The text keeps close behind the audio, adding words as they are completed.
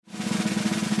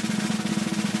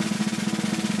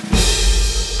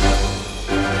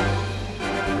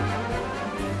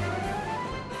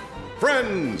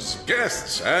friends,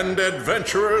 guests, and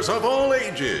adventurers of all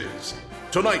ages.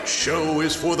 Tonight's show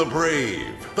is for the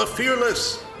brave, the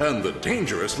fearless, and the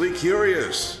dangerously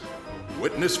curious.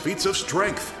 Witness feats of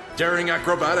strength, daring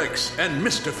acrobatics, and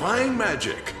mystifying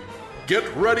magic. Get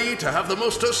ready to have the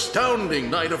most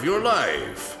astounding night of your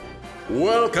life.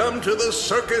 Welcome to the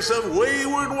Circus of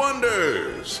Wayward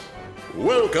Wonders.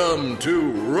 Welcome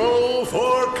to Roll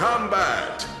for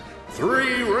Combat,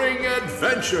 Three-Ring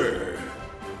Adventure.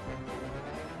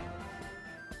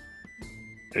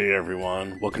 Hey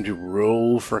everyone, welcome to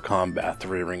Roll for Combat,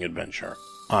 Three-Ring Adventure.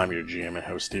 I'm your GM and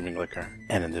host, Stephen Glicker,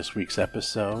 and in this week's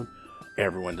episode,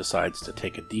 everyone decides to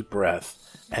take a deep breath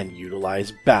and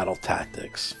utilize battle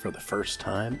tactics for the first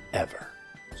time ever.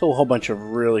 So a whole bunch of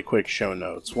really quick show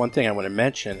notes. One thing I want to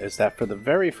mention is that for the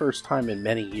very first time in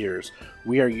many years,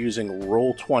 we are using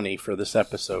Roll20 for this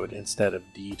episode instead of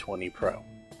D20 Pro.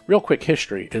 Real quick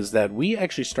history is that we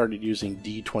actually started using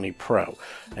D20 Pro,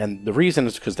 and the reason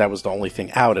is because that was the only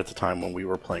thing out at the time when we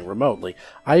were playing remotely.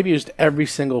 I've used every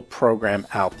single program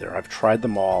out there. I've tried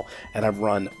them all, and I've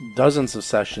run dozens of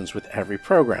sessions with every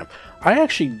program. I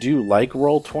actually do like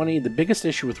Roll20. The biggest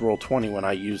issue with Roll20 when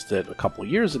I used it a couple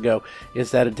years ago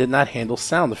is that it did not handle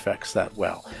sound effects that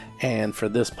well. And for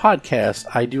this podcast,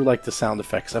 I do like the sound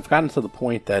effects. I've gotten to the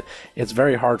point that it's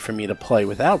very hard for me to play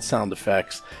without sound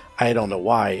effects. I don't know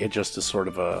why, it just is sort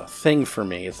of a thing for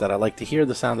me, is that I like to hear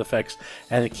the sound effects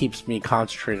and it keeps me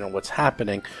concentrated on what's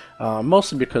happening,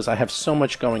 mostly because I have so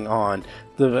much going on.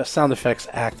 The sound effects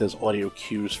act as audio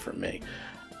cues for me.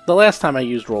 The last time I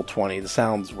used Roll20, the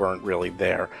sounds weren't really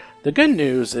there. The good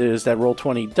news is that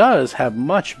Roll20 does have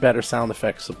much better sound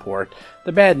effects support.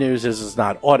 The bad news is it's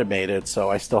not automated, so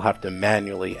I still have to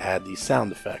manually add these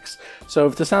sound effects. So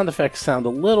if the sound effects sound a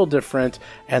little different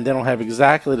and they don't have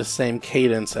exactly the same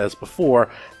cadence as before,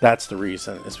 that's the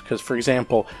reason. It's because, for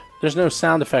example, there's no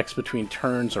sound effects between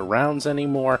turns or rounds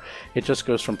anymore. It just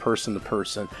goes from person to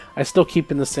person. I still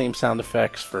keep in the same sound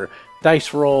effects for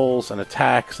dice rolls and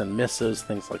attacks and misses,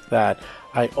 things like that.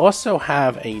 I also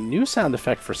have a new sound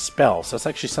effect for spells. That's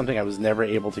actually something I was never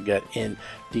able to get in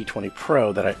D20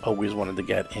 Pro that I always wanted to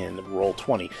get in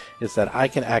Roll20, is that I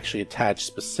can actually attach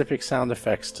specific sound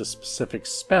effects to specific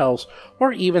spells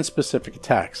or even specific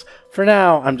attacks. For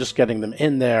now, I'm just getting them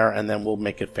in there and then we'll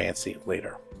make it fancy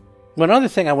later. One other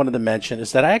thing I wanted to mention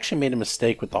is that I actually made a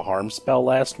mistake with the harm spell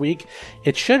last week.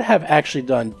 It should have actually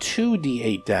done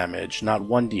 2d8 damage, not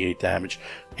 1d8 damage.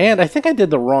 And I think I did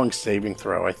the wrong saving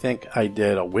throw. I think I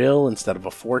did a will instead of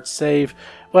a fort save.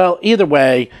 Well, either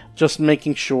way, just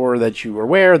making sure that you are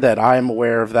aware that I'm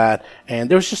aware of that. And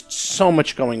there was just so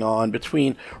much going on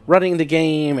between running the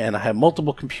game, and I had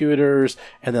multiple computers,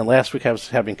 and then last week I was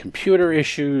having computer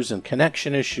issues and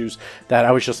connection issues that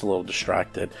I was just a little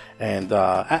distracted. And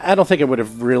I don't think it would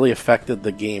have really affected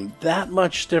the game that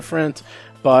much different.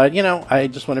 But, I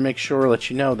just want to make sure, let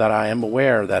you know that I am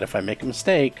aware that if I make a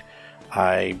mistake,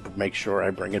 I make sure I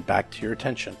bring it back to your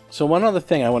attention. So one other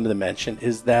thing I wanted to mention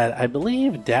is that I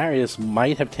believe Darius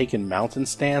might have taken Mountain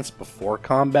Stance before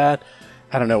combat.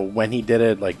 I don't know when he did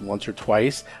it, like once or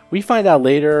twice. We find out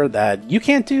later that you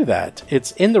can't do that.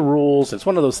 It's in the rules. It's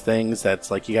one of those things that's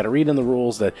like you got to read in the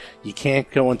rules that you can't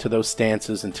go into those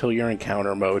stances until you're in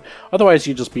counter mode. Otherwise,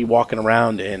 you'd just be walking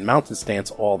around in Mountain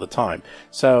Stance all the time.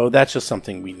 So that's just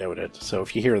something we noted. So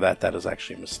if you hear that, that is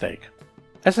actually a mistake.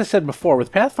 As I said before,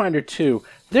 with Pathfinder 2,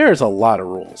 there's a lot of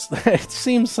rules. It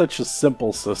seems such a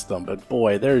simple system, but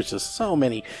boy, there's just so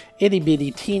many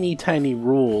itty-bitty, teeny-tiny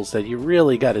rules that you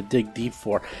really got to dig deep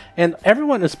for. And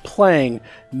everyone is playing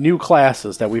new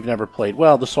classes that we've never played.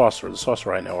 Well, the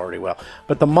Sorcerer I know already well.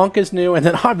 But the Monk is new, and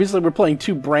then obviously we're playing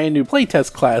two brand new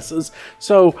playtest classes.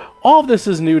 So all of this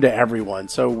is new to everyone.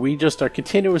 So we just are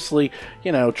continuously,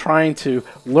 trying to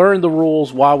learn the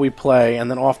rules while we play. And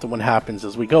then often what happens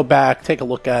is we go back, take a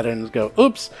look at it, and go,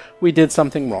 oops, we did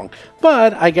something wrong.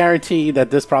 But I guarantee that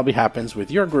this probably happens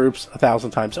with your groups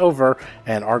 1,000 times over,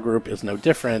 and our group is no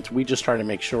different. We just try to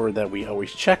make sure that we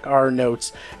always check our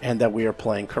notes and that we are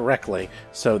playing correctly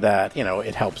so that,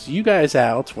 it helps you guys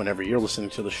out whenever you're listening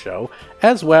to the show,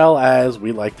 as well as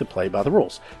we like to play by the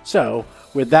rules. So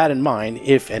with that in mind,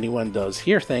 if anyone does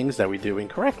hear things that we do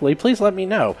incorrectly, please let me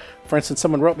know. For instance,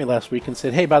 someone wrote me last week and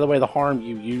said, hey, by the way, the harm,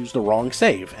 you used the wrong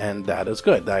save, and that is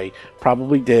good. I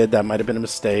probably did. That might have been a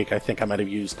mistake. I think I might have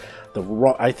used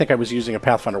I think I was using a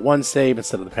Pathfinder 1 save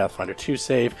instead of the Pathfinder 2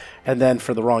 save, and then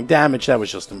for the wrong damage, that was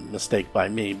just a mistake by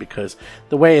me, because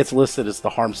the way it's listed is the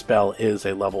harm spell is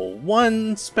a level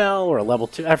 1 spell, or a level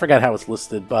 2, I forgot how it's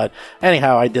listed, but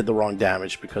anyhow, I did the wrong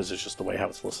damage because it's just the way how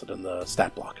it's listed in the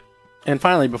stat block. And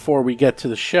finally, before we get to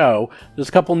the show, there's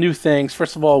a couple new things.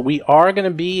 First of all, we are going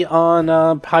to be on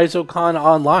PaizoCon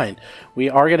Online. We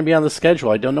are going to be on the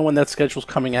schedule. I don't know when that schedule's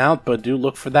coming out, but do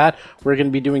look for that. We're going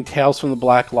to be doing Tales from the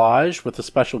Black Lodge with a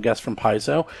special guest from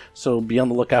Paizo, so be on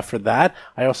the lookout for that.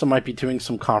 I also might be doing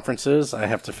some conferences. I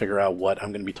have to figure out what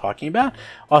I'm going to be talking about.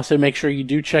 Also, make sure you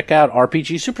do check out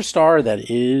RPG Superstar. That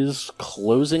is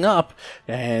closing up,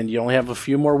 and you only have a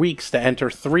few more weeks to enter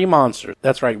 3 monsters.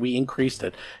 That's right, we increased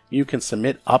it. You can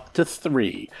submit up to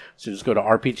 3. So just go to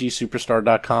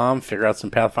rpgsuperstar.com, figure out some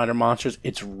Pathfinder monsters.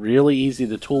 It's really easy.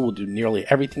 The tool will do nearly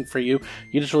everything for you.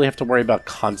 You just really have to worry about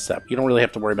concept. You don't really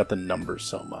have to worry about the numbers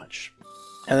so much.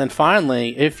 And then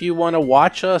finally, if you want to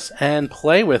watch us and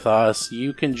play with us,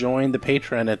 you can join the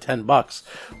Patreon at $10.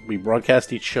 We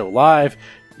broadcast each show live.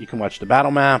 You can watch the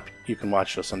battle map. You can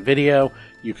watch us on video.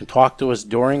 You can talk to us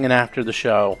during and after the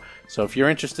show. So if you're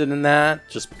interested in that,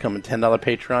 just become a $10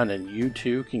 Patreon and you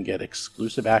too can get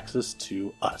exclusive access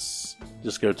to us.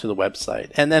 Just go to the website.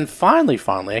 And then finally,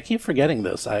 I keep forgetting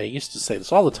this. I used to say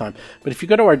this all the time. But if you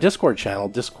go to our Discord channel,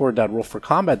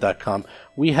 discord.rollforcombat.com,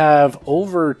 we have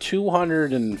over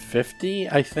 250,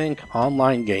 I think,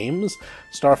 online games.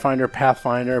 Starfinder,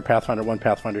 Pathfinder, Pathfinder 1,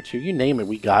 Pathfinder 2, you name it,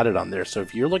 we got it on there. So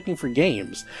if you're looking for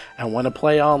games and want to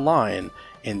play online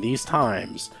in these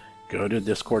times, go to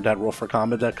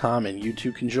discord.rollforcombat.com and you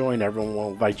too can join. Everyone will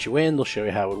invite you in. They'll show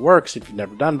you how it works. If you've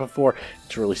never done it before,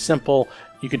 it's really simple.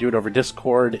 You can do it over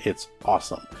Discord. It's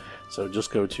awesome. So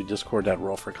just go to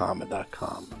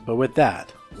discord.rollforcombat.com. But with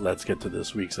that, let's get to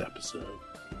this week's episode.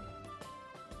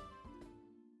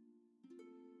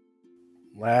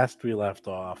 Last we left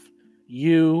off,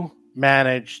 you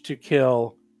managed to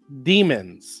kill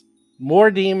demons.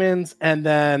 More demons, and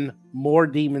then more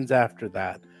demons after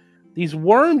that. These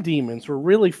worm demons were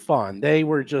really fun. They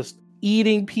were just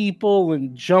eating people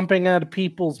and jumping out of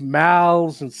people's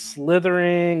mouths and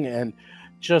slithering and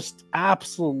just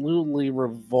absolutely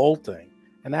revolting.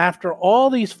 And after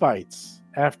all these fights,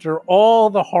 after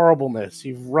all the horribleness,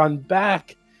 you've run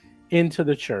back into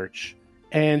the church.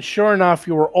 And sure enough,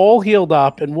 you were all healed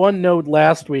up. And one note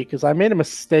last week is I made a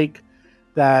mistake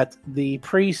that the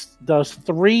priest does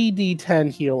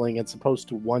 3d10 healing as opposed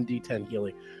to 1d10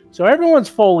 healing. So everyone's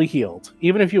fully healed.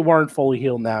 Even if you weren't fully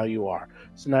healed, now you are.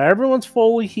 So now everyone's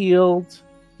fully healed.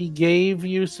 He gave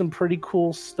you some pretty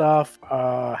cool stuff.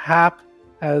 Hap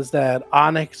has that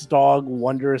Onyx Dog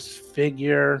Wondrous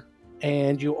figure.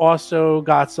 And you also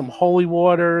got some holy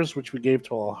waters, which we gave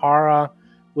to Alhara,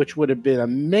 which would have been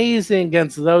amazing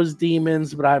against those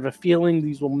demons. But I have a feeling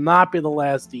these will not be the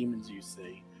last demons you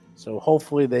see. So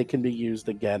hopefully they can be used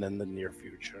again in the near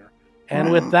future.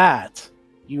 And with that,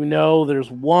 you know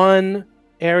there's one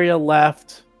area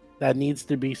left that needs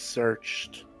to be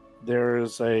searched.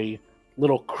 There's a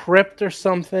little crypt or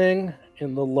something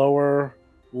in the lower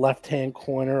left-hand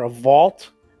corner, a vault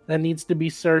that needs to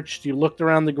be searched. You looked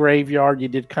around the graveyard. You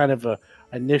did kind of a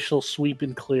initial sweep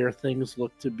and clear. Things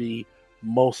looked to be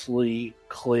mostly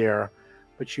clear.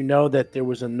 But you know that there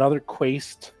was another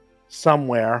quest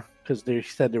somewhere, because they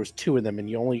said there was 2 of them, and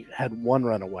you only had 1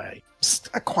 run away.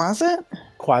 A quasit?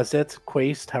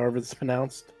 Quest, however it's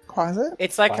pronounced. Quasit?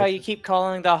 It's like how you keep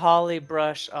calling the holly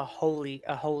brush a holy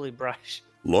brush.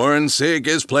 Lauren Sig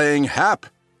is playing Hap,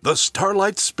 the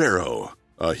Starlight Sparrow,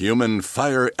 a human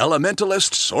fire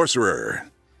elementalist sorcerer.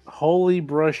 Holy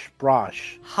brush.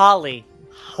 Holly.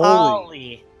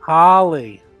 Holy.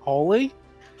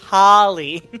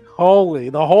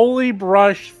 The holy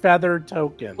brush feather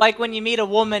token. Like when you meet a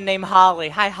woman named Holly.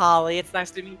 Hi, Holly. It's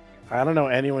nice to meet you. I don't know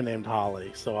anyone named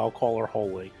Holly, so I'll call her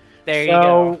Holy. There you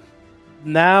go. So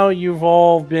now you've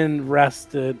all been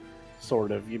rested,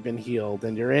 sort of. You've been healed,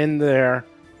 and you're in there,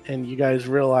 and you guys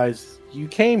realize you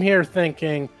came here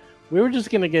thinking we were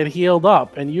just going to get healed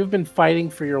up, and you've been fighting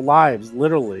for your lives,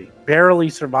 literally, barely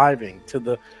surviving to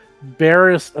the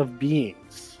barest of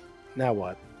beings. Now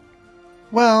what?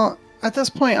 Well, at this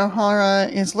point,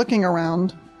 Alhara is looking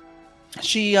around.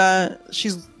 She's...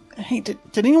 Hey, did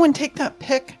anyone take that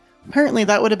pick? Apparently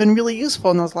that would have been really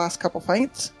useful in those last couple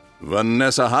fights.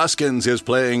 Vanessa Hoskins is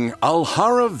playing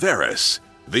Alhara Varys,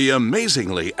 the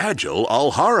amazingly agile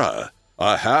Alhara,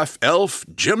 a half-elf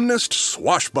gymnast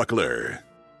swashbuckler.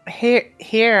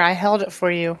 Here, I held it for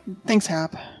you. Thanks,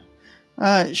 Hap.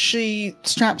 She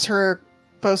straps her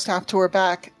bow staff to her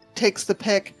back, takes the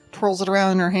pick, twirls it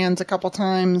around in her hands a couple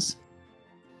times.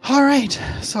 All right,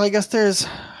 so I guess there's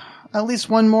at least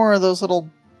one more of those little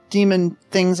demon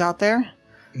things out there.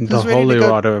 The holy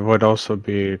water would also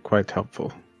be quite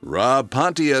helpful. Rob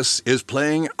Pontius is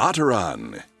playing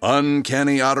Otteron,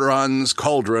 Uncanny Otteron's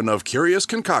Cauldron of Curious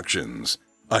Concoctions,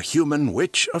 a human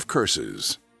witch of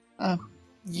curses.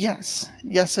 Yes,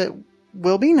 it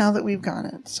will be now that we've got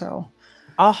it. So,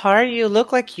 Alhara, you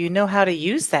look like you know how to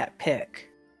use that pick.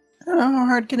 I don't know, how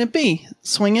hard can it be?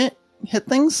 Swing it, hit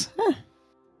things?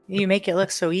 You make it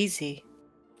look so easy.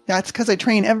 That's because I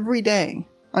train every day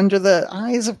under the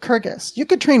eyes of Kyrgyz. You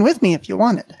could train with me if you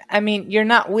wanted. I mean, you're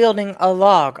not wielding a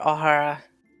log, Alhara.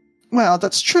 Well,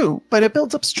 that's true, but it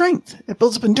builds up strength. It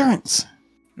builds up endurance.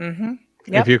 Mm-hmm.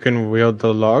 Yep. If you can wield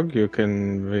the log, you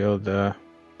can wield the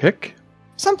pick.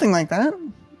 Something like that.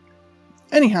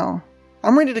 Anyhow,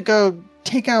 I'm ready to go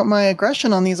take out my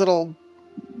aggression on these little...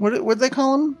 What do they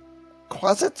call them?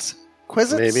 Quasits?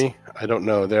 Quizits? Maybe. I don't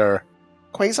know. They're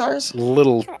Quasars?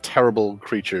 little terrible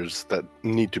creatures that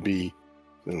need to be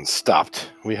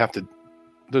stopped. We have to...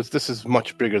 This is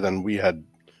much bigger than we had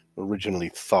originally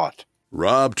thought.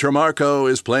 Rob Tremarco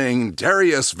is playing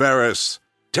Darius Varus,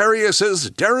 Darius's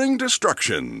Daring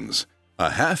Destructions,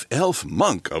 a half-elf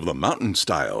monk of the mountain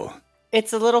style.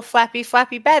 It's a little flappy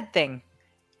bad thing.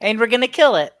 And we're gonna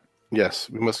kill it. Yes,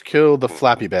 we must kill the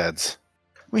flappy bads.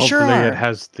 We Hopefully sure are. it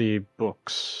has the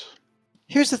books.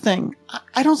 Here's the thing.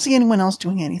 I don't see anyone else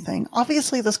doing anything.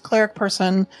 Obviously, this cleric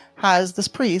person this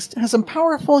priest has some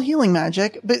powerful healing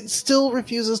magic, but still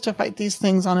refuses to fight these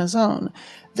things on his own.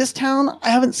 This town, I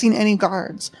haven't seen any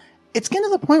guards. It's getting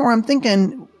to the point where I'm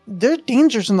thinking there are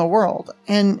dangers in the world,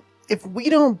 and if we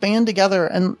don't band together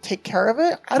and take care of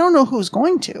it, I don't know who's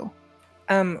going to.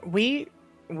 We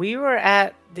were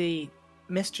at the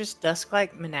Mistress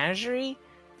Dusklight Menagerie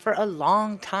for a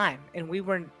long time, and we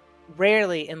were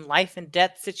rarely in life and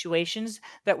death situations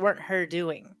that weren't her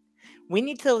doing. We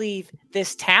need to leave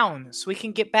this town so we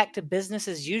can get back to business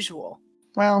as usual.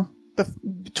 Well,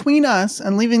 between us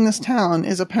and leaving this town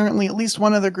is apparently at least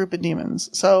one other group of demons.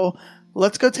 So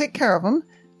let's go take care of them,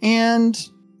 and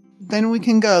then we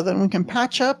can go. Then we can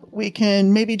patch up. We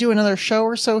can maybe do another show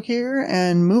or so here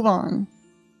and move on.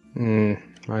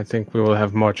 I think we will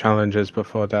have more challenges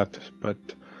before that, but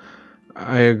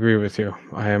I agree with you.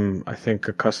 I am, I think,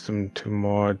 accustomed to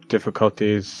more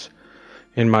difficulties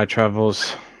in my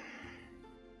travels.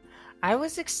 I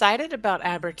was excited about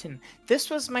Aberton. This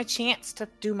was my chance to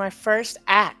do my first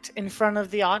act in front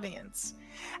of the audience.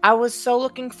 I was so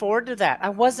looking forward to that. I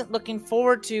wasn't looking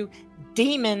forward to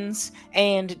demons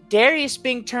and Darius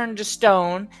being turned to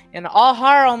stone and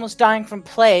Alhara almost dying from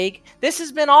plague. This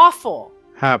has been awful.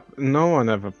 Hap, no one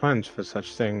ever plans for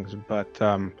such things, but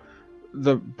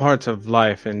the part of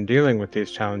life in dealing with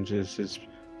these challenges is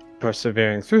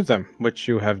persevering through them, which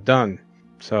you have done.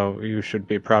 So you should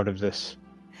be proud of this.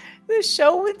 The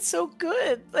show went so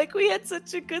good. Like, we had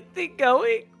such a good thing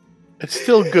going. It's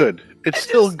still good. It's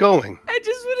still going. I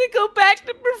just want to go back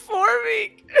to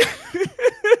performing.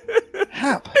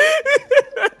 Hap.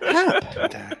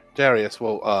 Darius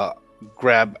will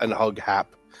grab and hug Hap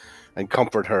and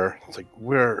comfort her. It's like,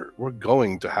 we're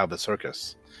going to have a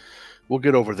circus. We'll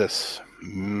get over this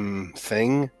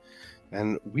thing,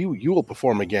 and you will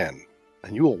perform again,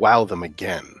 and you will wow them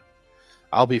again.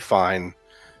 I'll be fine.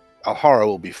 Alhara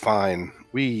will be fine.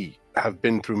 We have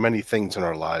been through many things in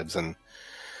our lives, and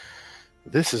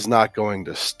this is not going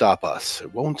to stop us.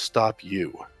 It won't stop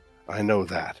you. I know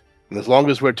that. And as long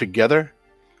as we're together,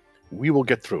 we will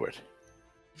get through it.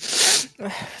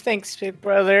 Thanks, big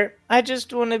brother. I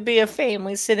just want to be a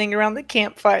family sitting around the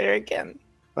campfire again.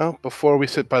 Well, before we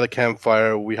sit by the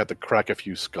campfire, we have to crack a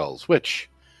few skulls,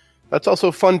 that's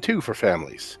also fun too for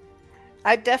families.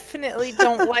 I definitely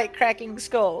don't like cracking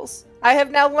skulls. I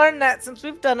have now learned that since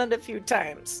we've done it a few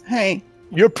times. Hey,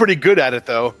 You're pretty good at it,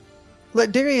 though.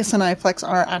 let Darius and I flex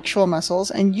our actual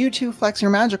muscles, and you two flex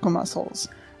your magical muscles.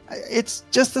 It's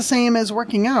just the same as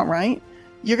working out, right?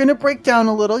 You're going to break down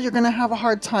a little, you're going to have a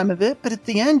hard time of it, but at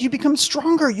the end, you become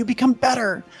stronger, you become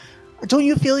better. Don't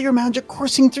you feel your magic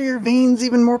coursing through your veins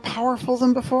even more powerful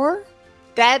than before?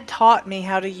 Dad taught me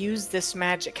how to use this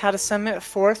magic, how to summon it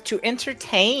forth to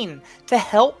entertain, to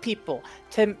help people,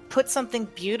 to put something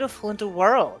beautiful into the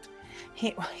world.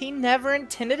 He never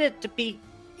intended it to be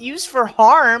used for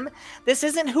harm. This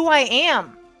isn't who I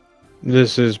am.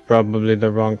 This is probably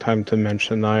the wrong time to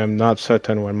mention I am not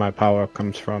certain where my power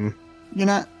comes from. You're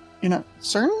not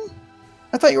certain?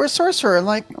 I thought you were a sorcerer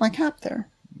like Hap there.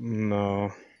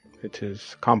 No, it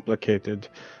is complicated.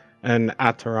 And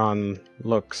Ataran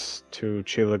looks to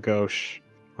Chilagosh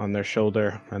on their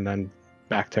shoulder and then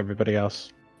back to everybody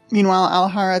else. Meanwhile,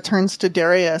 Alhara turns to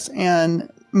Darius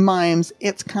and mimes,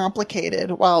 "It's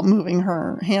complicated," while moving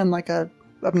her hand like a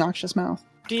obnoxious mouth.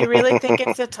 Do you really think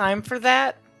it's a time for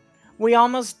that? We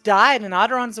almost died, and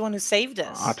Ataran's the one who saved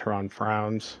us. Ataran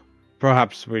frowns.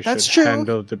 Perhaps we That's should true.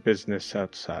 handle the business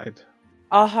outside.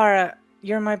 Alhara,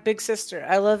 you're my big sister.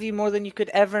 I love you more than you could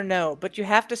ever know. But you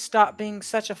have to stop being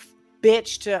such a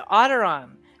bitch to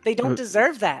Otteron. They don't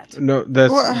deserve that. No,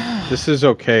 this is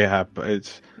okay, Hap.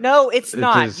 No, it's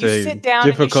not. It is You a sit down and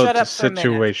you difficult shut up for a minute.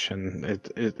 situation.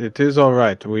 It is all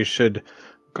right. We should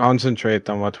concentrate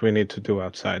on what we need to do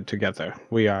outside together.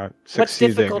 We are succeeding.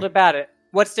 What's difficult about it?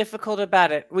 What's difficult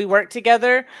about it? We work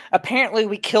together. Apparently,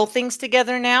 we kill things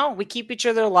together now. We keep each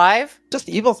other alive. Just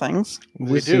evil things.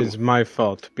 This is my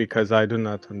fault because I do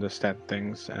not understand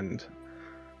things, and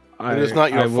it is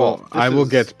not your fault. I will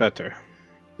get better.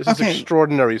 This is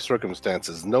extraordinary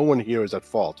circumstances. No one here is at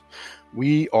fault.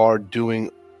 We are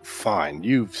doing fine.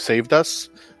 You've saved us.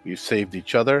 We've saved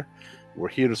each other. We're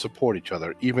here to support each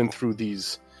other, even through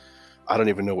these, I don't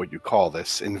even know what you call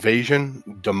this, invasion,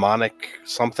 demonic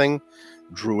something,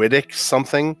 druidic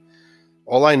something.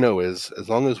 All I know is, as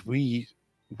long as we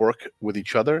work with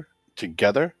each other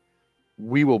together,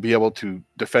 we will be able to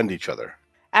defend each other.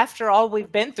 After all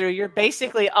we've been through, you're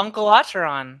basically Uncle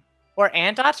Otteron. Or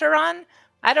Aunt Otteron?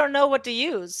 I don't know what to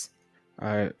use.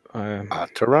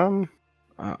 Otteron?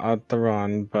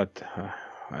 Otteron, but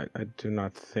I do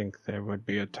not think there would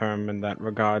be a term in that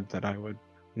regard that I would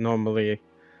normally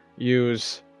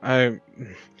use. I'm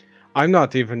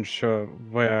not even sure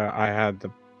where I had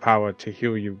the power to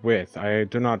heal you with. I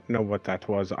do not know what that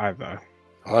was either.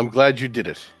 Well, I'm glad you did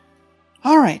it.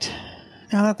 All right.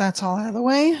 Now that that's all out of the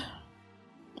way,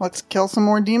 let's kill some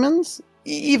more demons.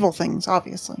 Evil things,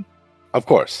 obviously. Of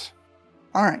course.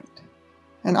 All right.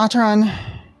 And Otteron,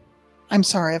 I'm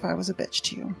sorry if I was a bitch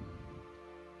to you.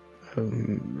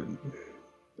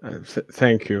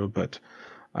 Thank you, but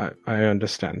I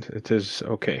understand. It is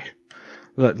okay.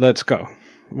 Let's go.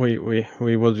 We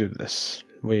will do this.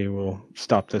 We will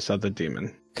stop this other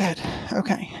demon. Good.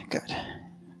 Okay, good.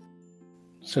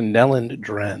 So Nelland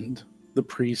Drend, the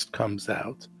priest, comes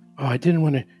out. Oh, I didn't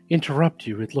want to interrupt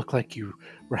you. It looked like you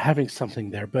were having something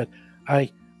there, but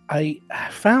I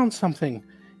found something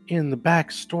in the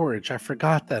back storage. I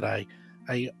forgot that I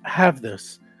have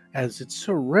this, as it's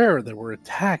so rare that we're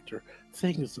attacked or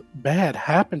things bad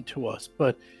happen to us.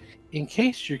 But in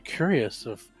case you're curious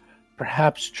of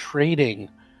perhaps trading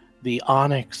the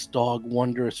Onyx Dog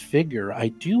Wondrous figure, I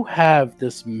do have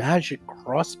this magic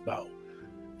crossbow,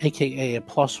 aka a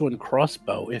 +1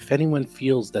 crossbow, if anyone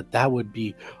feels that would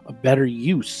be a better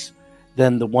use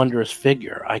than the Wondrous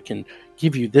figure. I can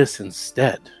give you this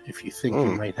instead, if you think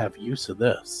you might have use of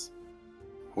this.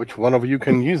 Which one of you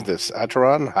can use this?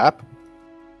 Otteron, Hap,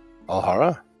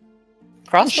 Alhara?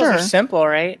 Crossbows are simple,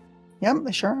 right? Yep,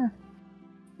 they sure are.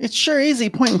 It's sure easy,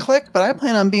 point and click, but I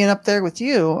plan on being up there with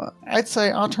you. I'd say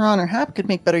Otteron or Hap could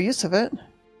make better use of it.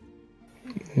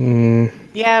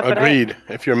 Yeah, but agreed.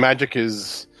 If your magic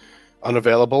is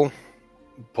unavailable,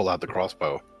 pull out the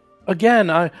crossbow. Again,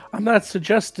 I'm not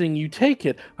suggesting you take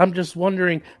it. I'm just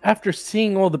wondering, after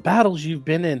seeing all the battles you've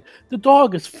been in, the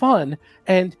dog is fun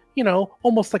and,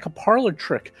 almost like a parlor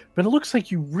trick. But it looks like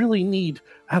you really need,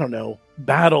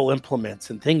 battle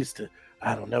implements and things to,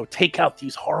 take out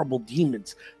these horrible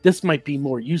demons. This might be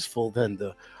more useful than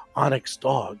the Onyx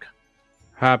dog.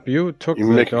 Hap, you took You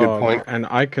the make a good dog, point. and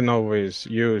I can always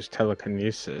use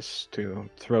telekinesis to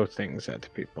throw things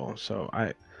at people, so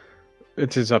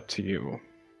it is up to you.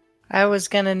 I was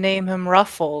gonna name him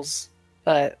Ruffles,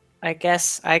 but I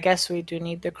guess we do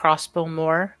need the crossbow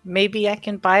more. Maybe I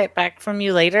can buy it back from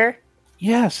you later.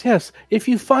 Yes. If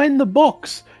you find the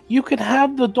books, you can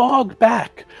have the dog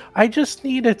back. I just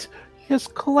need it as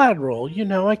collateral.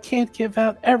 I can't give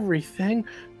out everything.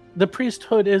 The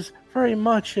priesthood is very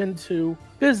much into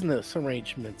business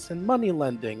arrangements and money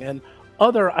lending and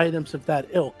other items of that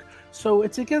ilk. So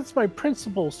it's against my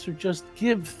principles to just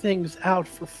give things out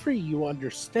for free, you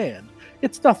understand.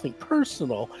 It's nothing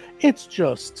personal. It's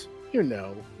just,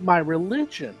 my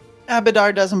religion.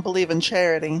 Abadar doesn't believe in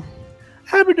charity.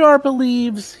 Abadar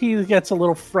believes, he gets a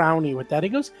little frowny with that. He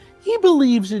goes, he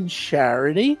believes in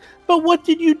charity, but what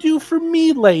did you do for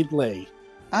me lately?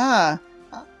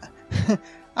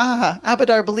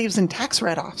 Abadar believes in tax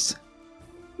write-offs.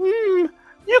 You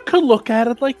could look at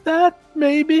it like that.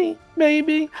 Maybe.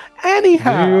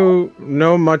 Anyhow. Do you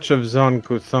know much of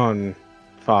Zon-Kuthon,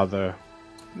 Father?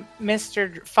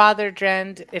 Mr. Father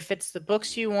Drend, if it's the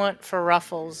books you want for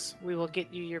Ruffles, we will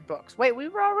get you your books. Wait, we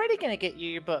were already going to get you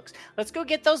your books. Let's go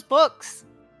get those books.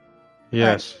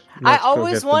 Yes. I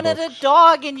always wanted a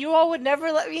dog, and you all would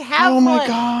never let me have one. Oh my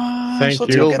gosh. Thank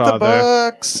Let's you, go get Father. the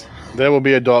books. There will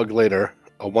be a dog later.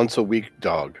 A once-a-week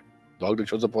dog. Dog that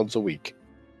shows up once a week.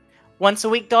 Once a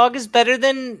week dog is better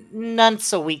than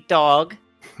nonce a week dog.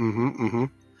 All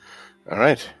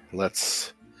right,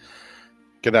 let's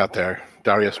get out there.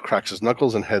 Darius cracks his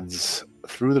knuckles and heads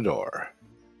through the door.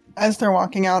 As they're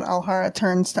walking out, Alhara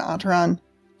turns to Ataran.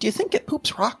 Do you think it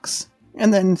poops rocks?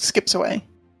 And then skips away.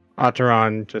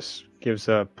 Ataran just gives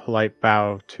a polite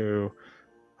bow to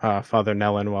Father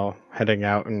Nellen while heading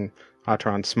out, and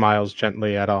Ataran smiles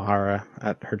gently at Alhara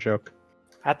at her joke.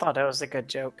 I thought that was a good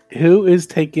joke. Who is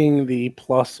taking the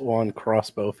 +1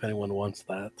 crossbow if anyone wants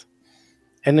that?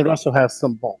 And it also has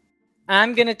some bolt.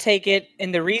 I'm going to take it,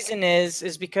 and the reason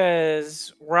is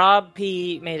because Rob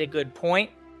P. made a good point.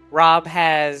 Rob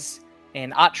has,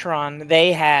 and Atron,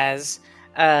 they has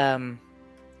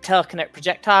telekinetic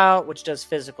projectile, which does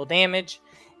physical damage,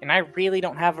 and I really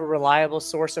don't have a reliable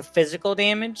source of physical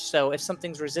damage, so if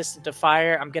something's resistant to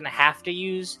fire, I'm going to have to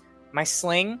use my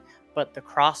sling, but the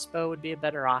crossbow would be a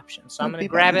better option. So I'm going to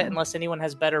grab it unless anyone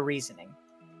has better reasoning.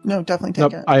 No, definitely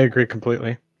take it. I agree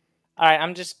completely. All right,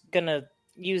 I'm just going to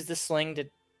use the sling to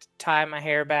tie my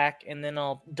hair back, and then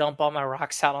I'll dump all my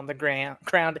rocks out on the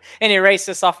ground and erase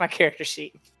this off my character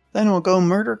sheet. Then we'll go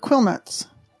murder Quillnuts.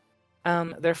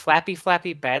 They're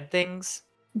flappy bad things.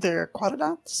 They're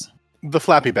Quadradots. The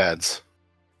Flappy Bads.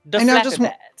 The I now flappy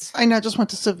bads. I now just want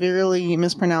to severely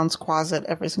mispronounce Quasit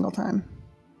every single time.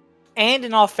 And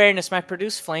in all fairness, my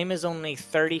produced flame is only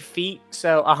 30 feet,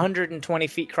 so 120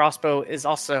 feet crossbow is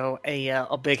also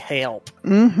a big help.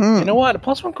 Mm-hmm. You know what? A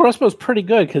 +1 crossbow is pretty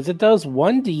good because it does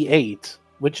 1d8,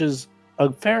 which is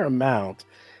a fair amount.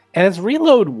 And it's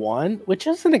reload 1, which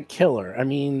isn't a killer. I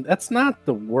mean, that's not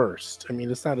the worst. I mean,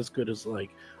 it's not as good as,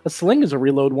 like, a sling is a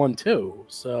reload 1 too.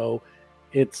 So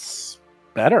it's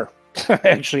better,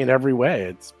 actually, in every way.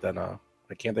 It's been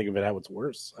I can't think of it how it's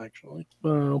worse, actually.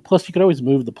 Plus, you could always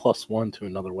move the +1 to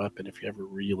another weapon if you ever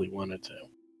really wanted to.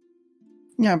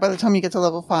 Yeah, by the time you get to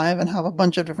level 5 and have a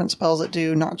bunch of different spells that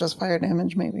do not just fire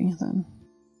damage, maybe, then...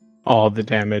 All the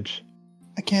damage.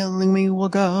 A killing me will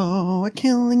go, a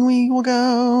killing me will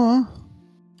go.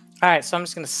 Alright, so I'm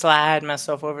just going to slide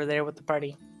myself over there with the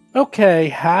party. Okay,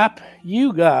 Hap,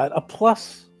 you got a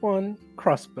 +1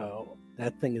 crossbow.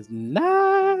 That thing is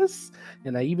nice.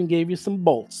 And I even gave you some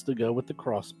bolts to go with the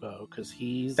crossbow because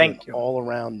he's an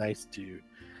all-around nice dude.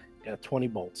 Got 20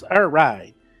 bolts. All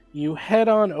right. You head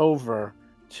on over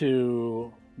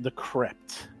to the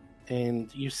crypt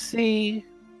and you see...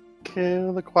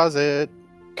 Kill the Quasit.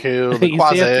 Kill the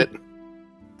Quasit.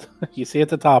 You see at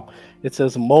the top, it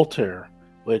says Molter,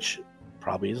 which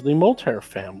probably is the Molter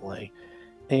family.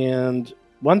 And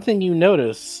one thing you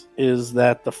notice is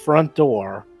that the front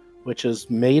door, which is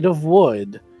made of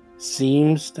wood,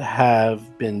 seems to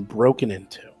have been broken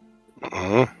into.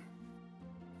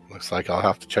 Looks like I'll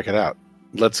have to check it out.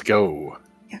 Let's go.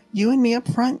 Yeah, you and me up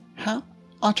front, huh?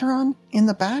 Otteron in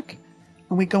the back,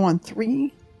 and we go on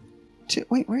 3, 2...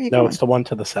 Wait, where are you going? No, it's the one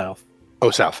to the south.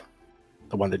 Oh, south.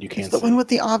 The one that you can't It's the see. one with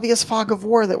the obvious fog of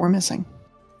war that we're missing.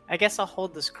 I guess I'll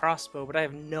hold this crossbow, but I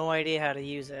have no idea how to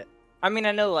use it. I mean,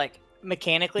 I know, like,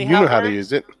 mechanically You how know it how to works.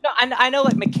 use it. No, I know,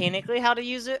 like, mechanically how to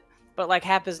use it, but, like,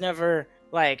 Hap has never,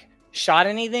 like, shot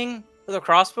anything with a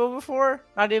crossbow before.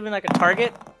 Not even, like, a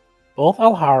target. Both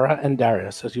Alhara and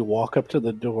Darius, as you walk up to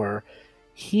the door,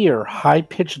 hear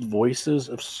high-pitched voices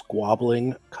of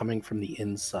squabbling coming from the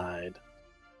inside.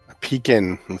 I peek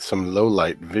in with some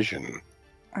low-light vision.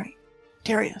 All right,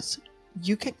 Darius,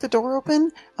 you kick the door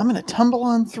open. I'm going to tumble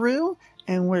on through,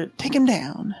 and we'll take him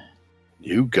down.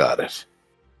 You got it.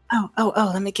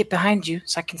 Oh, let me get behind you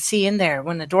so I can see in there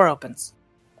when the door opens.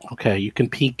 Okay, you can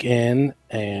peek in,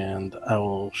 and I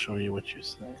will show you what you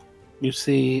see. You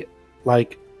see,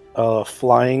 like, a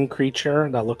flying creature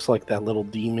that looks like that little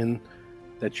demon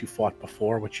that you fought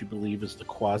before, which you believe is the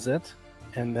Quasit.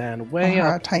 And then way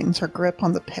Alhara up tightens her grip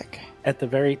on the pick. at the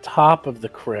very top of the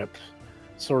crypt,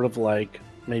 sort of like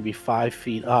maybe 5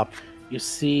 feet up, you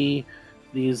see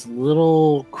these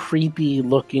little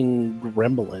creepy-looking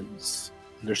gremlins.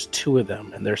 There's 2 of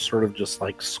them, and they're sort of just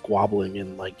like squabbling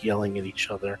and like yelling at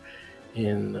each other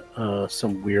in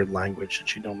some weird language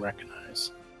that you don't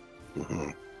recognize.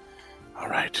 Mm-hmm. All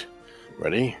right.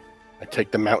 Ready? I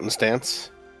take the mountain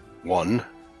stance. 1,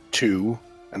 2,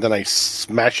 and then I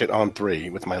smash it on 3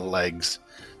 with my legs.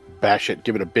 Bash it,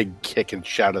 give it a big kick, and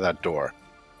shout at that door.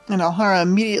 And Alhara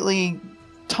immediately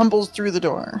tumbles through the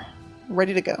door,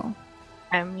 ready to go.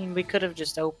 I mean, we could have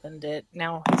just opened it.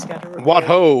 Now he's got to reveal. What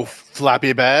ho,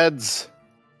 Flappy Bads?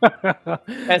 That's good.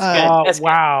 That's good.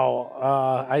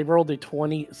 Wow. I rolled a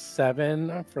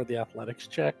 27 for the athletics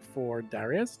check for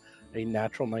Darius, a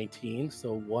natural 19,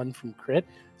 so 1 from crit.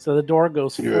 So the door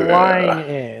goes flying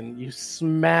in. You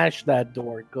smash that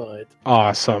door good.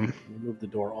 Awesome. You move the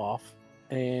door off.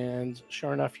 And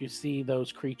sure enough, you see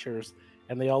those creatures,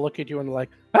 and they all look at you and they're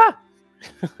like, ah!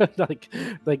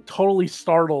 like totally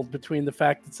startled between the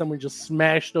fact that someone just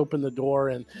smashed open the door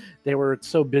and they were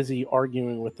so busy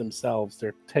arguing with themselves.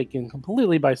 They're taken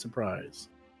completely by surprise.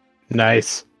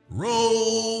 Nice.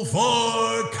 Roll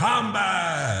for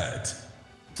combat!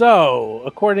 So,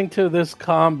 according to this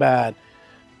combat,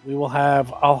 we will have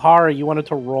Alhara. You wanted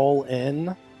to roll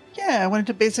in? Yeah, I wanted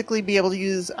to basically be able to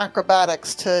use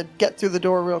acrobatics to get through the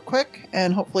door real quick,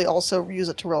 and hopefully also use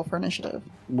it to roll for initiative.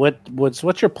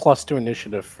 What's your plus to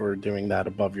initiative for doing that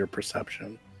above your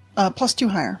perception? +2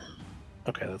 higher.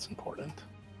 Okay, that's important.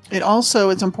 It also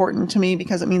is important to me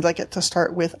because it means I get to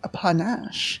start with a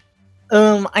panache.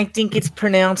 I think it's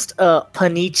pronounced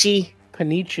Panichi.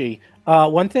 Panichi.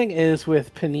 One thing is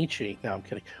with Panichi. No, I'm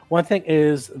kidding. One thing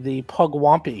is the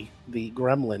Pugwampy, the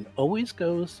gremlin, always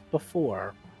goes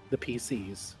before the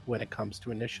PCs when it comes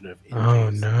to initiative. In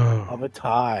case of a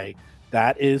tie.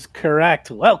 That is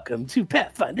correct. Welcome to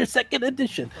Pathfinder 2nd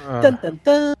Edition. Dun, dun,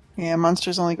 dun. Yeah,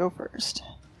 monsters only go first.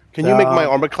 Can you make my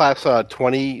armor class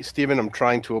 20, Stephen? I'm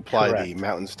trying to apply Correct. the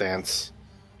mountain stance,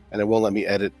 and it won't let me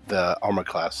edit the armor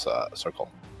class circle.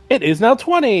 It is now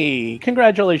 20.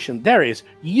 Congratulations. Darius,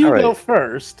 you All right. go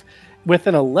first with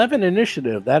an 11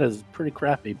 initiative. That is pretty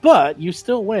crappy, but you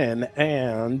still win,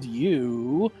 and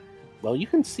you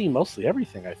can see mostly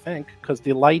everything, I think, because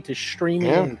the light is streaming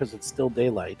in because it's still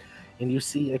daylight, and you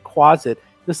see a closet.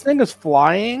 This thing is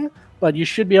flying, but you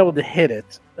should be able to hit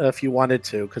it if you wanted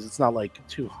to, because it's not like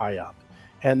too high up.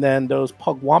 And then those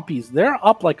Pugwampies, they're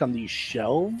up like on these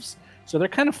shelves, so they're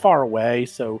kind of far away,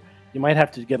 so you might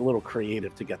have to get a little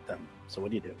creative to get them. So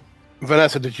what do you do?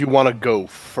 Vanessa, did you want to go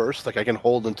first? Like, I can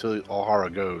hold until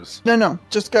Alhara goes. No,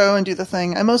 just go and do the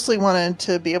thing. I mostly wanted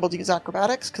to be able to use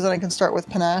acrobatics because then I can start with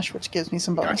panache, which gives me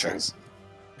some bonuses.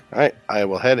 All right, I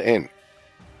will head in.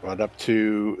 Right up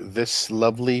to this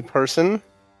lovely person.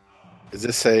 Is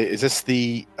this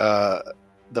the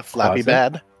flappy Closet?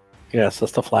 bad? Yes,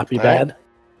 that's the flappy All right. bad.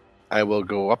 I will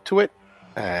go up to it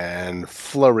and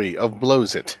flurry of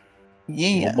blows it.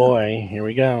 Yeah. Oh boy, here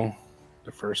we go.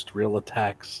 The first real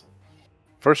attacks.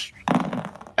 First,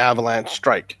 avalanche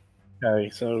strike. Okay,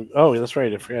 so that's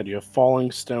right. I forgot you have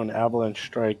falling stone avalanche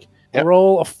strike. Yep.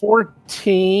 Roll a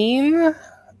 14.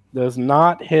 Does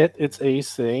not hit its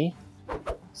AC.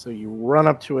 So you run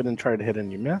up to it and try to hit,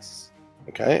 and you miss.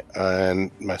 Okay,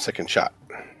 and my second shot.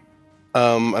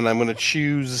 And I'm going to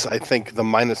choose, I think, the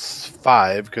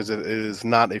 -5 because it is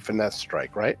not a finesse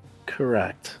strike, right?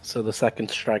 Correct. So the second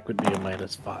strike would be a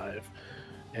 -5.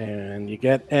 And you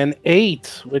get an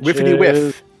 8, which Whiffity is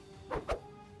whiff.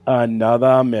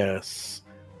 another miss.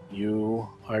 You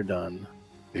are done.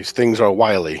 These things are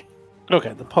wily.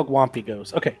 Okay, the Pugwampy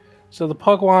goes. Okay, so the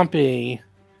Pugwampy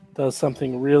does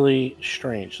something really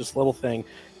strange. This little thing.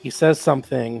 He says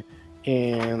something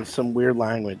in some weird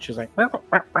language. He's like,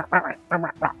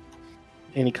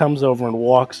 and he comes over and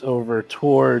walks over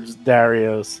towards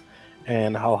Darius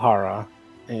and Alhara,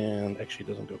 and actually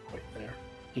doesn't go quite there.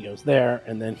 He goes there,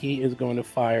 and then he is going to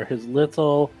fire his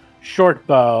little short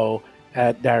bow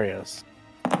at Darius.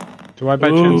 Do I by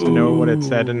chance know what it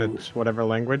said in its whatever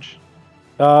language?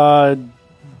 What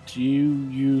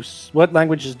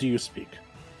languages do you speak?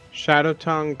 Shadow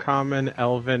Tongue, Common,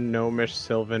 Elven, Gnomish,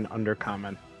 Sylvan,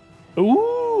 Undercommon.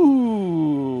 Ooh!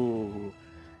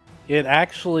 It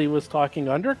actually was talking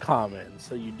Undercommon,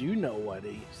 so you do know what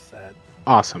he said.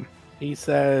 Awesome. He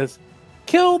says,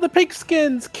 "Kill the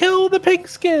pigskins! Kill the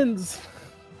pigskins!"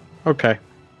 Okay.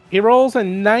 He rolls a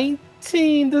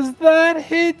 19. Does that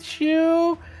hit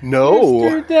you, No,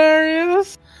 Mr.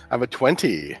 Darius? I have a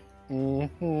 20.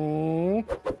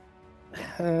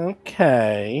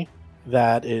 Okay.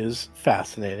 That is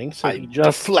fascinating. So I he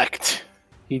just deflect.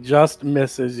 He just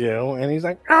misses you, and he's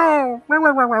like, "Oh!" rah,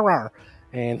 rah, rah, rah, rah."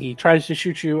 And he tries to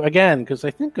shoot you again, because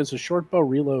I think it's a short bow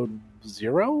reload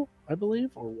 0, I believe,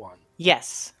 or 1.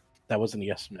 Yes. That wasn't a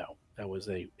yes or no. That was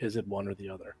is it one or the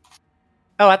other?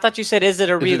 Oh, I thought you said, is it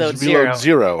a reload It's zero? reload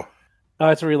 0.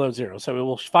 It's a reload 0, so it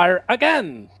will fire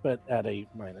again, but at a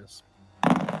minus.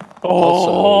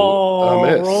 Also a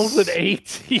miss. Rolls an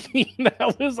 18.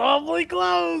 That was awfully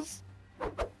close.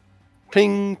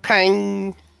 Ping,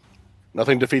 pang.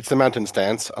 Nothing defeats the mountain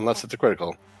stance unless it's a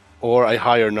critical. Or a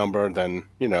higher number than,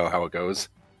 you know how it goes.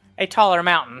 A taller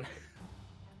mountain.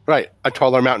 Right, a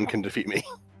taller mountain can defeat me.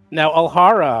 Now,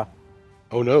 Alhara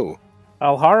Oh no.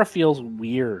 feels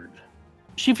weird.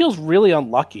 She feels really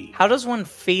unlucky. How does one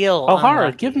feel? Alhara,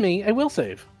 unlucky? give me a will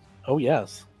save. Oh,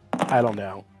 yes. I don't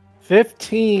know.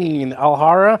 15.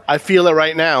 Alhara, I feel it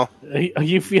right now. are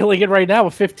you feeling it right now?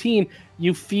 With 15,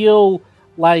 you feel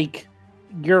like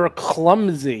you're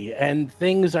clumsy and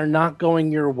things are not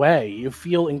going your way. You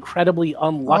feel incredibly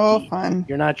unlucky. Oh, fun.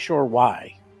 You're not sure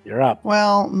why. You're up.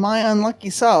 Well, my unlucky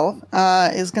self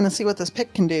is going to see what this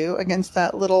pick can do against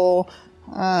that little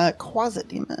Quasit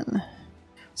demon.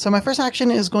 So my first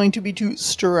action is going to be to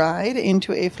stride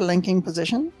into a flanking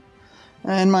position.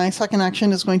 And my second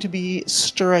action is going to be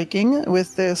striking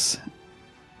with this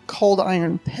cold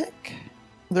iron pick.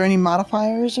 Are there any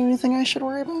modifiers or anything I should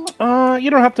worry about? You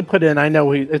don't have to put in. I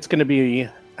know it's going to be.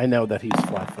 I know that he's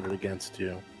flat-footed against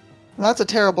you. That's a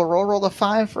terrible roll. Roll a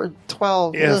 5 for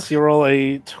 12. Yes, Ugh. you roll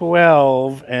a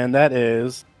 12, and that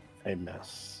is a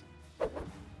miss.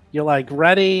 You're like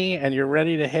ready, and you're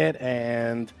ready to hit,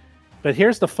 but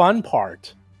here's the fun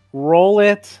part: roll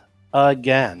it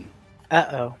again.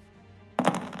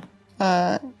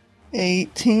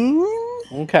 18.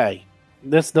 Okay,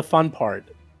 this is the fun part.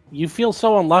 You feel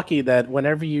so unlucky that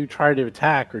whenever you try to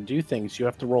attack or do things, you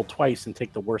have to roll twice and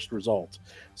take the worst result.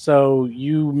 So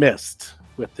you missed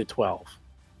with the 12.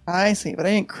 I see, but I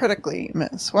didn't critically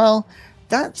miss. Well,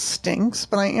 that stinks,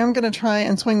 but I am going to try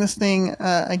and swing this thing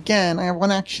again. I have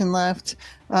one action left.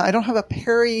 I don't have a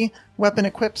parry weapon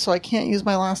equipped, so I can't use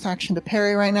my last action to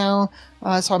parry right now.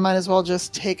 So I might as well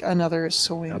just take another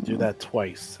swing. I'll do that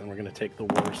twice, and we're going to take the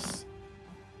worst.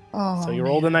 Oh, So you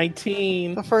rolled a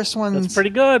 19. The first one's That's pretty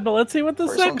good, but let's see what the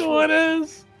First second one's one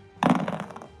is.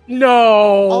 No.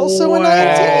 Also a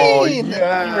way. 19.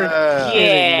 Yeah.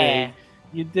 Yeah.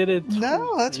 You did it.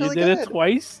 No, that's really You did good. it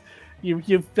twice. You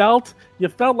felt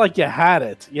like you had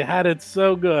it. You had it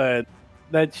so good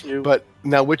that you. But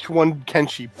now, which one can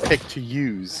she pick to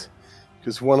use?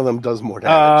 Because one of them does more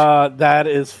damage. That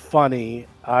is funny.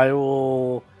 I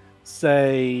will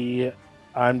say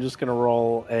I'm just gonna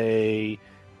roll a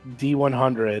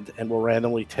D100 and we'll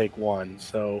randomly take one.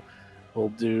 So we'll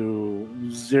do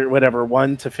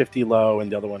 1 to 50 low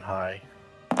and the other one high.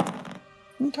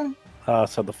 Okay.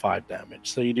 So the 5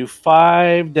 damage. So you do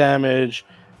 5 damage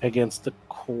against the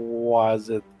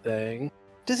Quasit thing.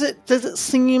 Does it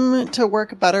seem to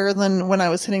work better than when I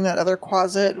was hitting that other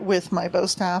Quasit with my bow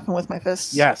staff and with my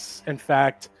fists? Yes. In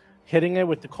fact, hitting it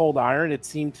with the cold iron, it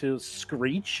seemed to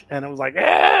screech, and it was like,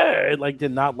 eh! It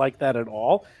did not like that at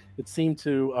all. It seemed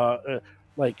to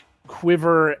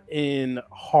quiver in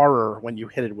horror when you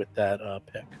hit it with that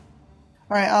pick.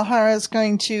 All right, Alhara is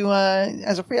going to,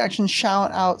 as a free action,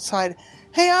 shout outside,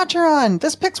 "Hey, Acheron,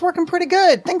 this pick's working pretty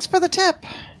good. Thanks for the tip."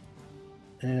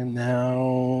 And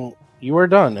now you are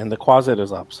done, and the Quasit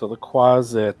is up. So the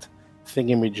Quasit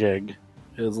thingamajig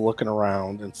is looking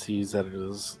around and sees that it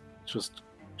is just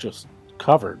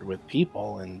covered with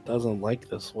people and doesn't like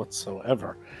this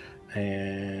whatsoever,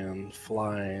 and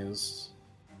flies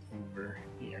over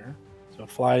here. So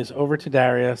it flies over to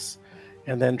Darius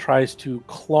and then tries to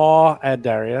claw at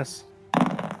Darius.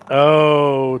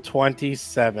 Oh,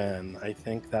 27. I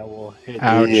think that will hit.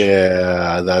 Ouch.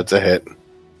 Yeah, that's a hit.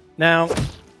 Now,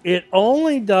 it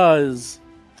only does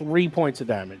 3 points of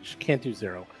damage. Can't do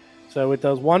 0. So it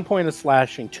does 1 point of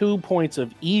slashing, 2 points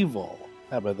of evil.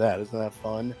 How about that? Isn't that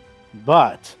fun?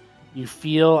 But you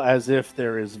feel as if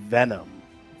there is venom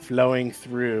flowing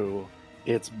through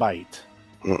its bite.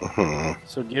 Mhm.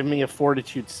 So give me a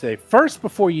fortitude save. First,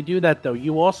 before you do that, though,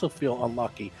 you also feel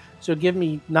unlucky. So give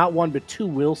me not 1, but 2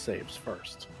 will saves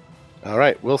first. All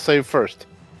right, we'll save first.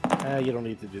 You don't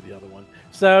need to do the other one.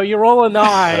 So you roll a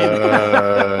 9.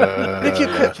 If you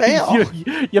could fail.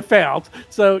 You failed.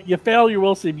 So you fail your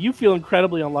will save. You feel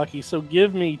incredibly unlucky. So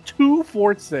give me 2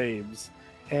 fort saves,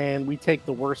 and we take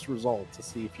the worst result to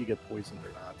see if you get poisoned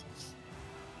or not.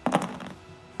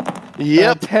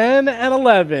 Yep. 10 and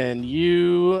 11,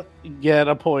 you get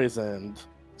a poisoned.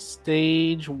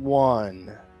 Stage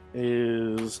 1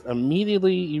 is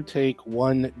immediately you take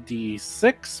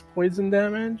 1d6 poison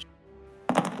damage.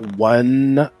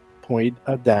 1 point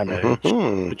of damage,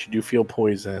 Mhm. but you do feel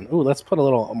poison. Ooh, let's put a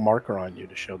little marker on you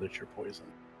to show that you're poisoned.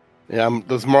 Yeah,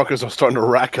 those markers are starting to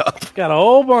rack up. Got a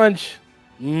whole bunch.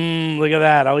 Look at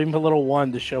that. I'll even put a little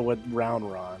 1 to show what round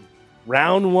we're on.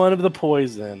 Round 1 of the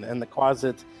poison, and the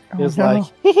Quasit is no. like,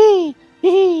 hee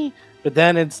hee. But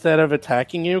then instead of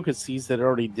attacking you, because sees that it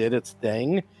already did its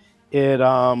thing, it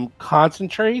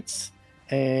concentrates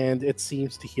and it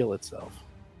seems to heal itself.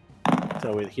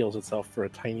 So it heals itself for a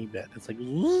tiny bit. It's like,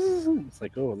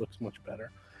 oh, it looks much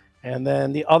better. And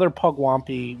then the other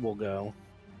Pugwampy will go.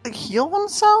 They heal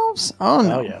themselves? Oh,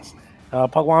 no. Oh, yes.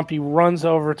 Pugwampy runs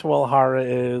over to where Alhara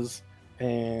is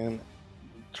and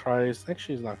tries.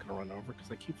 Actually, he's not going to run over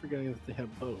because I keep forgetting that they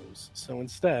have bows. So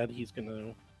instead, he's going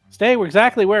to stay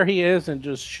exactly where he is and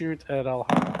just shoot at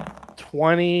Alhara.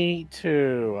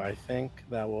 22, I think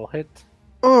that will hit.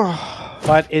 Ugh.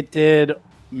 But it did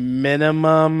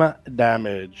minimum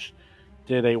damage.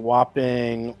 Did a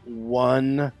whopping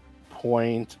 1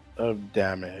 point of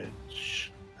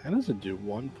damage. How does it do?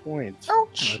 1 point.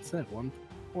 Ouch. That's it. 1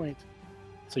 point.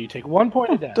 So you take 1 point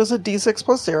of damage. Does a d6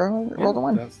 plus 0 roll the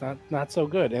 1? That's not so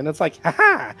good. And it's like,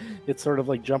 haha! It's sort of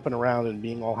like jumping around and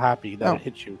being all happy that it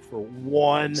hit you for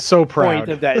 1 So proud. point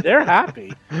of that. They're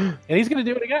happy. And he's going to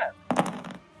do it again.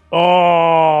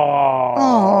 Oh!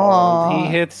 He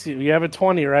hits you. You have a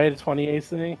 20, right? A 20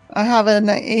 AC? I have a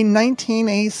 19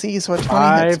 AC, so a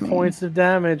 20 hits 5 me. points of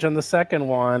damage on the second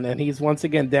one. And he's once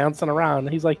again dancing around. And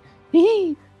he's like,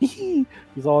 hee hee.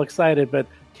 He's all excited, but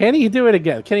can he do it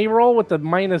again? Can he roll with the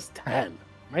 -10?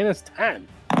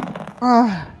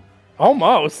 -10.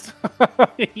 Almost.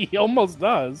 He almost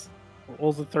does.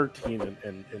 Rolls a 13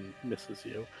 and misses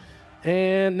you.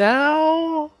 And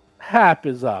now Hap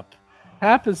is up.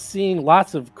 Hap is seeing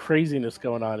lots of craziness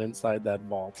going on inside that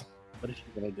vault. What is she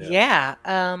going to do? Yeah.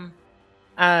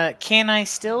 Can I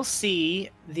still see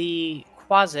the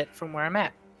closet from where I'm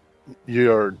at?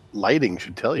 Your lighting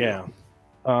should tell you. Yeah.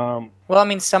 Well, I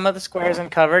mean, some of the square is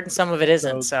uncovered and some of it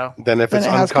isn't. So Then if Then it's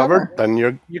it has uncovered, cover. then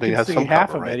You then can it has see some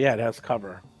half cover, of right? it. Yeah, it has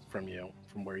cover from you,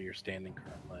 from where you're standing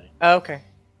currently. okay,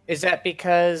 is that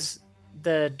because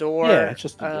the door, Yeah, it's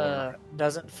just the door.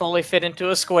 doesn't fully fit into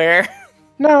a square?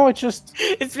 No, it's just...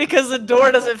 It's because the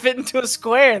door doesn't fit into a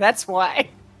square. That's why.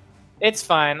 It's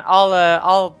fine.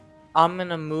 I'm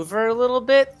gonna move her a little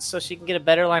bit so she can get a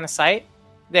better line of sight.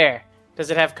 There. Does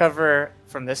it have cover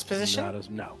from this position?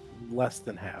 No, less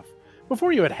than half.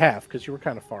 Before you had half because you were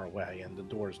kind of far away and the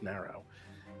door's narrow.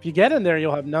 If you get in there,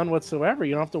 you'll have none whatsoever.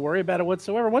 You don't have to worry about it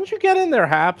whatsoever. Once you get in there,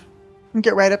 Hap,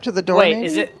 Get right up to the door. Wait,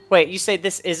 maybe? Wait, you say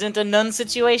this isn't a nun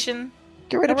situation?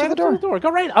 Get right up to the door.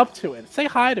 Go right up to it. Say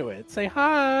hi to it. Say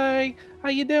hi. How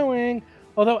you doing?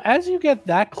 Although as you get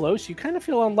that close, you kind of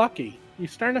feel unlucky. You're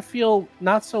starting to feel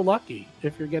not so lucky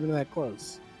if you're getting that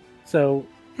close. So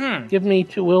give me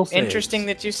 2 will saves. Interesting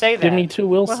that you say that. Give me 2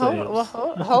 will Well, saves.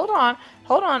 hold on.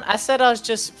 Hold on. I said I was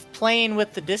just playing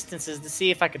with the distances to see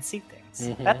if I could see things.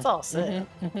 Mhm. That's all I said.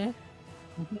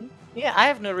 Mm-hmm. Yeah, I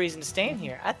have no reason to stand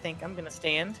here. I think I'm going to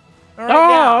stand right Oh,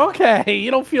 now. okay.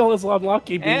 You don't feel as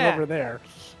unlucky being Yeah. over there.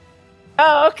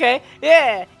 Oh, okay.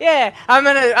 Yeah. I'm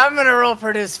gonna roll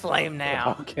produce flame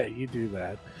now. Okay, you do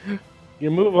that. You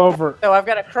move over. So I've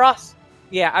got a cross.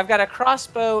 Yeah, I've got a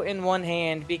crossbow in one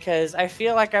hand because I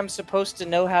feel like I'm supposed to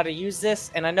know how to use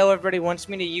this, and I know everybody wants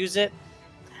me to use it,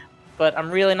 but I'm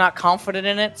really not confident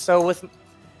in it. So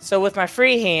with my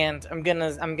free hand, I'm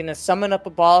gonna summon up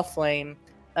a ball of flame.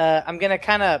 I'm gonna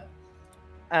kind of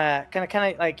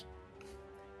like,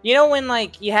 you know, when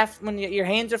like when your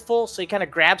hands are full, so you kind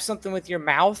of grab something with your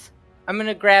mouth. I'm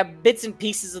gonna grab bits and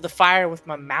pieces of the fire with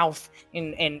my mouth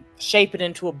and shape it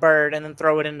into a bird, and then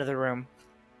throw it into the room.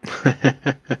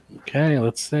 Okay,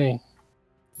 let's see.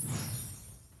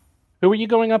 Who are you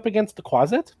going up against? The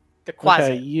Quasit? The Quasit.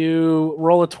 Okay, you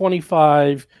roll a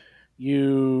 25.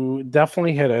 You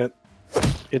definitely hit it.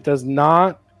 It does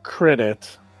not crit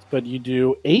it, but you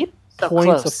do 8 So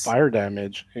points of close. fire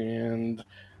damage. And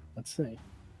let's see.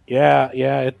 Yeah,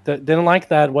 it didn't like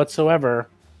that whatsoever.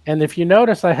 And if you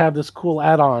notice, I have this cool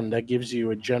add-on that gives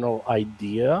you a general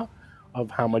idea of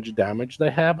how much damage they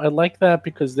have. I like that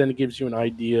because then it gives you an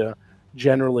idea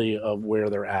generally of where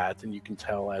they're at, and you can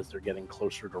tell as they're getting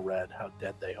closer to red how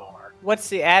dead they are. What's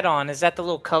the add-on? Is that the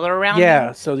little color around? Yeah,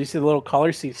 him? so you see the little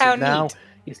color. See, How now, neat.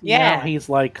 now Yeah. he's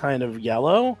like kind of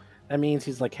yellow. That means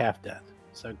he's like half dead.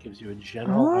 So it gives you a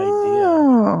general idea.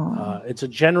 Oh. It's a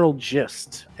general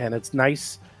gist, and it's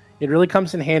nice. It really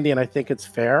comes in handy, and I think it's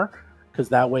fair because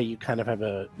that way you kind of have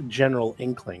a general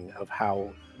inkling of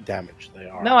how damaged they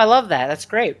are. No, I love that. That's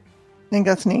great. I think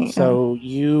that's neat. So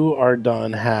you are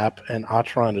done, Hap, and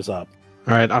Atron is up.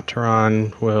 All right,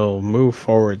 Ataran will move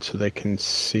forward so they can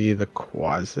see the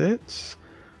Quasits.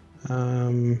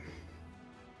 I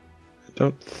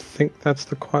don't think that's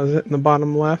the Quasit in the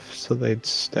bottom left, so they'd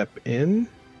step in.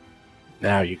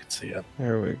 Now you can see it.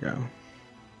 There we go.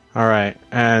 All right,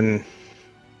 and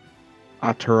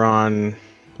Ataran,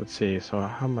 let's see, so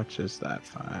how much is that?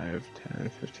 5, 10,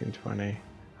 15, 20.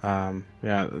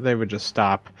 Yeah, they would just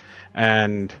stop,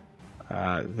 and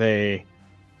they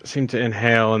seem to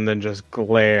inhale and then just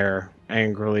glare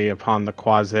angrily upon the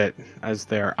Quasit as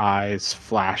their eyes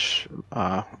flash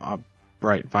a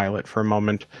bright violet for a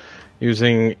moment,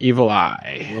 using Evil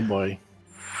Eye. Oh boy.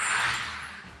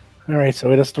 All right,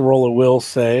 so it has to roll a will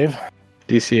save.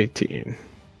 DC 18.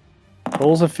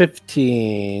 Rolls a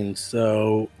 15,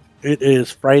 so it is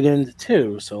frightened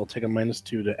 2, so I'll take a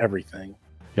 -2 to everything.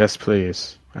 Yes,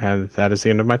 please. And that is the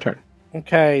end of my turn.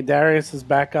 Okay, Darius is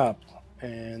back up,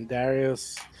 and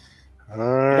Darius All You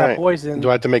right. got poison. Do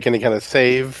I have to make any kind of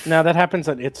save? Now that happens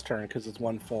on its turn because it's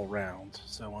one full round.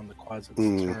 So on the Quasit's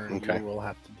turn, okay. you will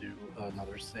have to do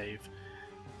another save.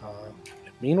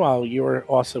 Meanwhile, you are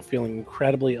also feeling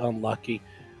incredibly unlucky.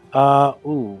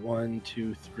 1,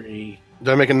 2, 3.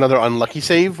 Do I make another unlucky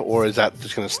save, or is that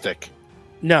just going to stick?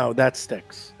 No, that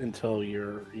sticks until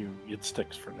it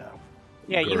sticks for now.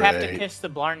 Yeah, you have to Great. kiss the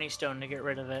Blarney Stone to get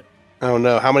rid of it. Oh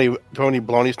no! How many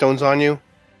Blarney Stones on you?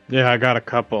 Yeah, I got a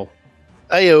couple.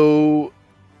 Ayo!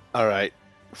 All right,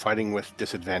 fighting with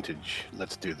disadvantage.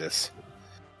 Let's do this.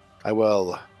 I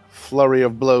will flurry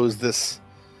of blows this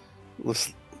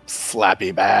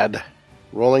slappy bad.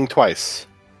 Rolling twice.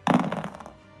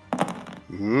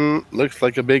 Looks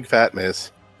like a big fat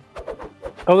miss.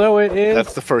 Although it is,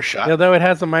 That's the first shot. although it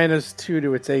has a -2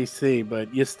 to its AC,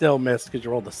 but you still missed because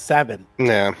you rolled a 7.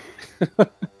 Yeah.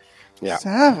 Yeah.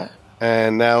 7.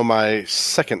 And now my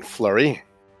second flurry.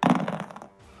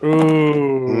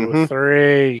 Ooh,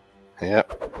 3.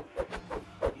 Yep.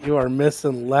 You are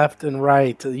missing left and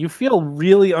right. You feel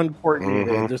really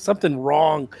uncoordinated. Mhm. There's something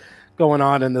wrong going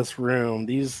on in this room.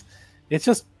 It's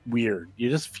just weird. You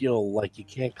just feel like you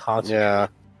can't concentrate. Yeah.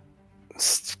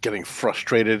 It's getting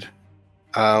frustrated.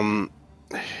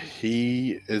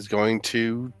 He is going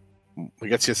to. I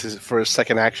guess for his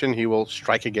second action, he will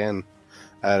strike again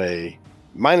at a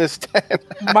 -10.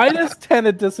 -10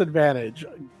 at disadvantage.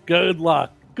 Good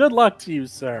luck. Good luck to you,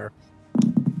 sir.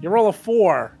 You roll a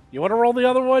 4. You want to roll the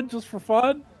other one just for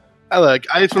fun? I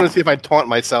just want to see if I taunt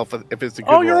myself if it's a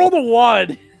good Oh, you roll. rolled a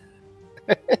 1.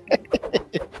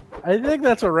 I think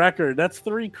that's a record. That's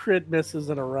 3 crit misses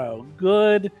in a row.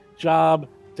 Good job,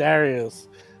 Darius.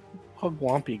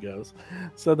 Pugwampy goes.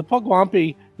 So the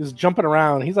Pugwampy is jumping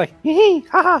around. He's like, hee hee,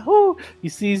 ha ha, hoo. He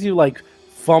sees you like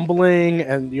fumbling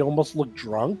and you almost look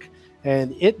drunk.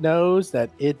 And it knows that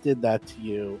it did that to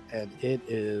you. And it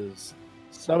is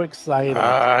so excited.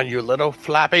 You little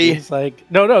flappy. He's like,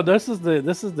 no, this is the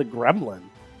gremlin.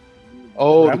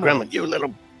 Oh, the Gremlins.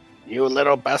 gremlin. You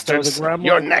little So bastards. the gremlin,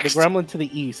 You're next. The gremlin to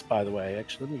the east, by the way.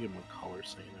 Actually, let me give him a color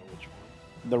so you know which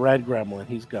one. The red gremlin,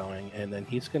 he's going, and then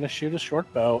he's going to shoot a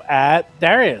short bow at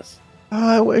Darius.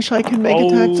 Oh, I wish I could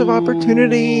make attacks of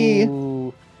opportunity.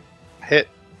 Oh, Hit.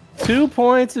 2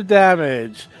 points of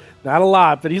damage. Not a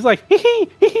lot, but he's like, hee hee,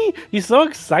 hee hee. He's so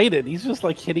excited. He's just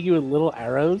like hitting you with little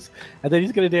arrows, and then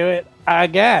he's going to do it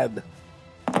again.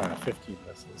 15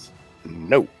 misses.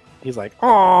 No. He's like,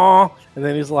 aww. And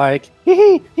then he's like, hee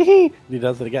hee, hee hee. And he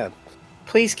does it again.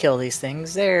 Please kill these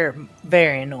things. They're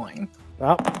very annoying.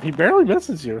 Well, he barely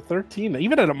misses you. 13.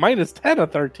 Even at a -10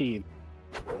 of 13.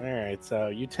 Alright, so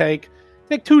you take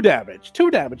 2 damage. 2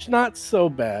 damage. Not so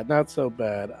bad. Not so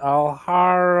bad.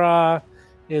 Alhara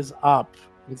is up.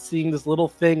 And seeing this little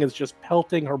thing is just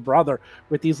pelting her brother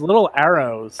with these little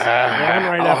arrows. One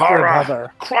right after Alhara,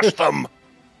 another. crush them.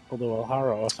 Although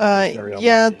Alhara also is very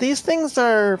Yeah, unlucky. these things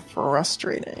are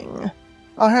frustrating.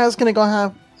 Alhara's gonna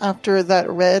go after that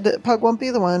red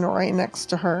Pugwampy, the one right next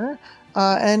to her.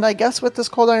 And I guess with this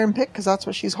cold iron pick, because that's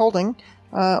what she's holding,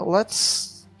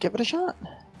 let's give it a shot.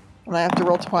 And I have to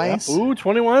roll twice. Ooh,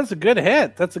 21 is a good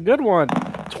hit. That's a good one.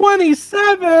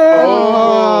 27!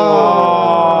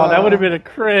 Oh. That would have been a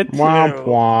crit. Womp too.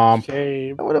 womp.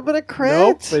 Shame. That would have been a crit.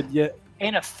 Nope, but yet.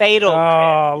 And a fatal.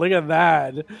 Oh, look at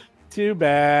that. Too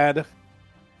bad.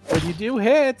 But you do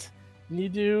hit. And you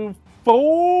do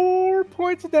 4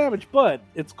 points of damage, but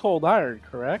it's cold iron,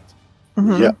 correct?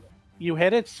 Mhm. Yeah. You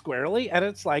hit it squarely, and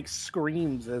it's like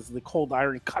screams as the cold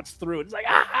iron cuts through it. It's like,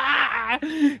 ah!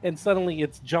 And suddenly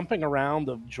it's jumping around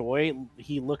of joy.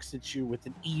 He looks at you with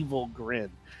an evil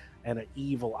grin and an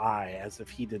evil eye, as if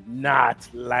he did not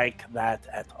like that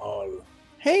at all.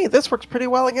 Hey, this works pretty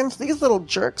well against these little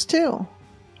jerks, too.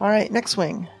 All right, next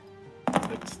swing.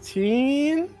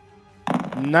 16,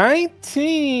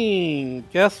 19.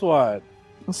 Guess what?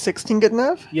 16 good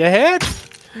enough? You hit.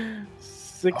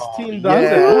 16 does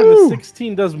yeah. it. Oh, and the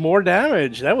 16 does more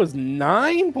damage. That was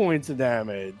 9 points of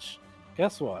damage.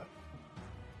 Guess what?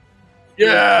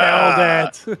 Yeah.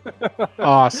 You killed it.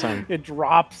 Awesome. It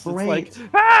drops. Great. It's like,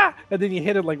 ah! And then you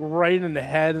hit it like right in the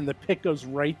head, and the pick goes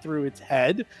right through its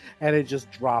head, and it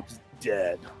just drops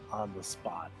dead on the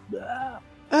spot. Ah.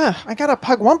 I got a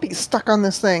Pugwampy stuck on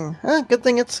this thing. Good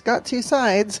thing it's got 2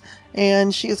 sides.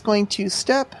 And she is going to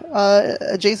step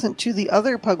adjacent to the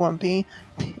other Pugwampy,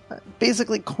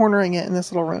 basically cornering it in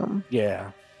this little room.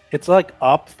 Yeah. It's like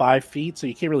up 5 feet, so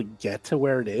you can't really get to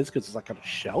where it is because it's like on a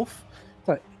shelf.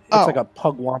 It's like a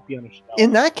Pugwampy on a shelf.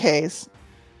 In that case,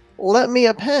 let me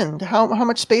append. How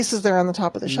much space is there on the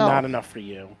top of the shelf? Not enough for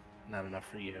you. Not enough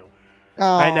for you.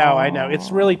 I know.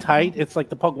 It's really tight. It's like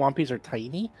the Pugwampis are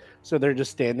tiny, so they're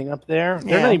just standing up there.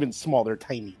 They're Yeah. not even small. They're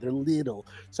tiny. They're little.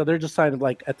 So they're just kind of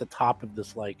like at the top of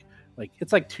this, like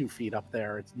it's like 2 feet up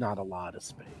there. It's not a lot of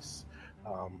space.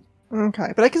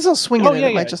 Okay, but I can still swing Oh, it. yeah,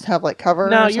 It might yeah. just have like cover.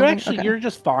 No, or you're something? Okay. you're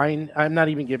just fine. I'm not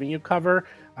even giving you cover.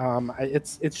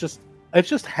 It's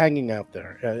just hanging out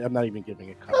there. I'm not even giving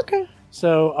it cover. Okay.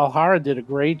 So Alhara did a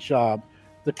great job.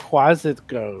 The Quasit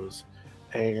goes,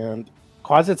 and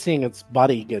Quasit seeing its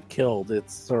buddy get killed,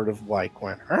 it's sort of like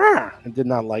went, "Arr!" and did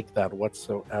not like that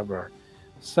whatsoever.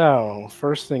 So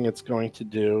first thing it's going to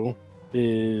do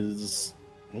is,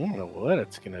 I don't know what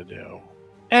it's going to do.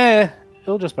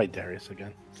 It'll just bite Darius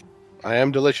again. I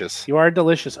am delicious. You are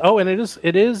delicious. Oh, and it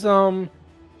is I'm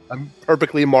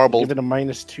perfectly marbled. give it a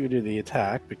 -2 to the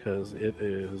attack because it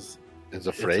is Is it's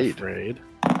afraid. afraid.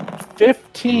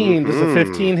 15. Does a Mhm.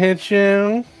 15 hit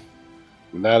you?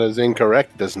 That is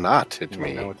incorrect. Does not hit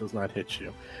me. No, it does not hit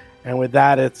you. And with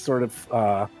that, it's sort of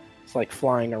it's like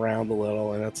flying around a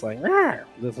little, and it's like, "Arr!"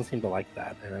 It doesn't seem to like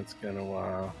that, and it's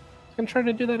gonna try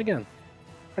to do that again.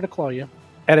 Try to claw you.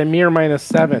 At a mere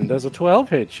 -7, does a 12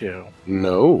 hit you?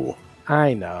 No.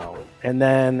 I know. And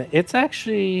then it's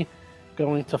actually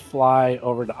going to fly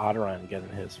over to Otteron and get in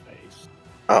his face.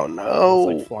 Oh no.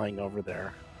 It's like flying over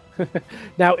there.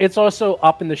 Now, it's also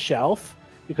up in the shelf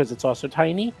because it's also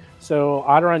tiny. So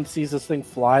Otteron sees this thing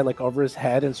fly like over his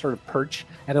head and sort of perch,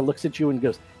 and it looks at you and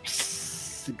goes,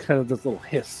 "Hiss," kind of this little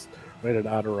hiss right at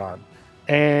Otteron.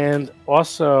 And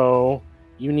also,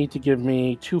 you need to give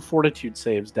me 2 fortitude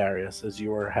saves, Darius, as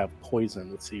you have poison.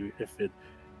 Let's see if it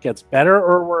gets better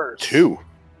or worse. 2.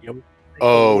 Yep.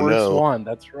 Oh, Worst no. one.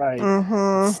 That's right.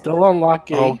 Mm-hmm. Still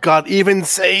unlucky. Oh god, even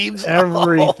saves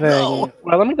Everything. Oh, no.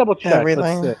 Well, let me double check.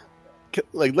 Everything. Let's see.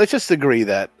 Like, let's just agree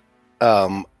that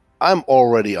I'm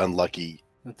already unlucky.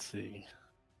 Let's see.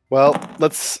 Well,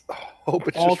 let's hope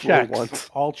it's All just roll checks. once.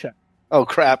 All checks. Oh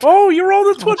crap! Oh, you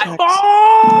rolled a 20. checks.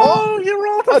 Oh, you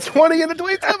rolled A 20 and a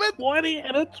 27. 20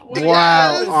 and a 20.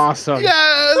 Wow, Yes! awesome.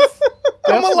 Yes,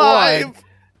 I'm Guess alive.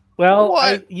 Well,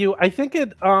 What? I think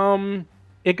it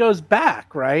goes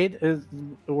back, right? No,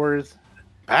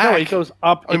 Back. it goes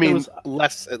up. I mean, goes,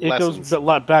 less. It it lessens.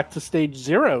 goes back to stage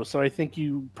 0. So I think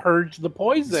you purge the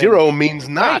poison. 0 means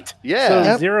not. So Yeah.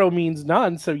 Yep. 0 means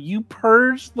none. So you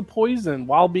purge the poison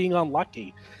while being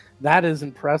unlucky. That is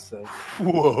impressive.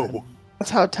 Whoa. That's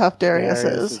how tough Darius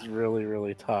is. is really,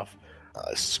 really tough.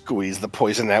 Squeeze the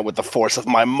poison out with the force of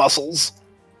my muscles.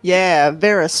 Yeah,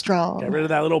 very strong. Get rid of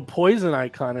that little poison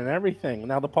icon and everything.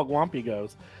 Now the Pugwampy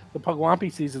goes. The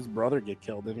Pugwampy sees his brother get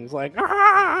killed, and he's like,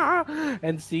 "Ah!"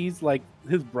 and sees like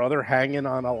his brother hanging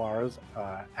on Alara's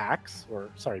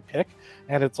pick,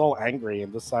 and it's all angry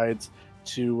and decides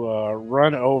to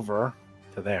run over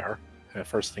to there. The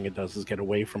first thing it does is get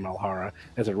away from Alhara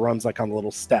as it runs like on the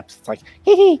little steps. It's like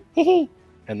hee hee hee hee,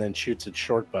 and then shoots its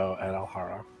short bow at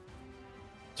Alhara.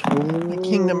 The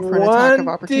kingdom for an attack of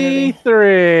opportunity.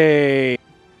 23.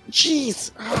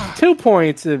 Jeez. Ah. 2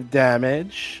 points of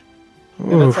damage.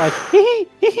 And it's Oof. like, hee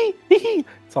hee hee hee hee.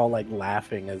 It's all like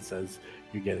laughing as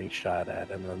you're getting shot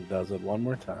at, and then does it one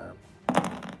more time.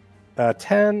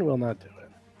 10 will not do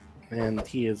it. And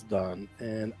he is done.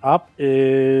 And up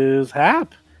is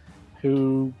Hap,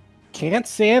 who can't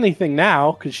say anything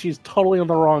now because she's totally on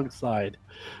the wrong side.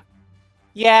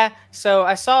 Yeah, so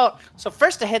I saw. So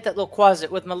first I hit that little Quasit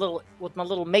with my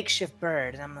little makeshift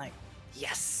bird, and I'm like,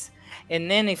 yes. And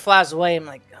then he flies away. I'm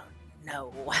like, oh,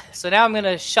 no. So now I'm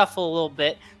gonna shuffle a little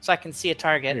bit so I can see a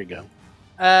There you target.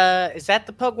 go. Is that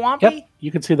the Pugwampy? Yep,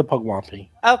 you can see the Pugwampy.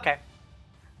 Okay.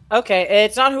 Okay,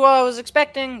 it's not who I was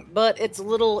expecting, but it's a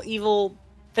little evil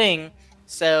thing.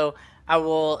 So I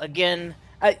will again.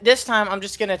 This time I'm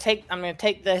just gonna take. I'm gonna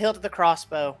take the hilt of the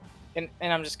crossbow, and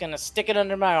I'm just gonna stick it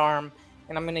under my arm.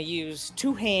 And I'm going to use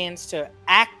 2 hands to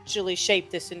actually shape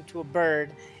this into a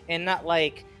bird and not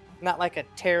like a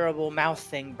terrible mouth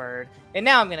thing bird. And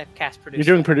now I'm going to cast Produce.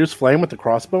 You're doing Produce Flame with the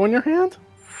crossbow in your hand?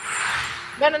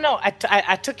 No.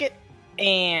 I took it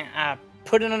and I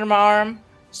put it under my arm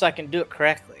so I can do it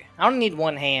correctly. I don't need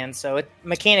 1 hand, so it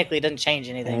mechanically doesn't change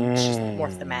anything. It's just more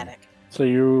thematic. So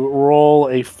you roll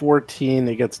a 14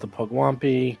 against the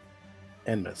Pugwampy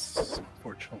and miss,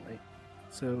 unfortunately.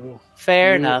 So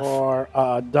Fair you enough.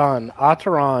 are done.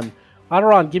 Otteron,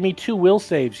 give me 2 will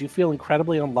saves. You feel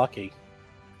incredibly unlucky.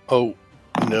 Oh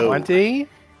no. 20,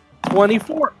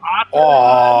 24.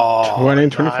 Oh, 20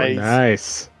 and 24. nice.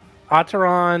 Nice.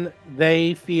 Otteron,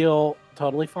 they feel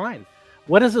totally fine.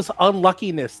 What is this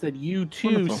unluckiness that you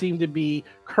two Wonderful. seem to be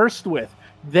cursed with?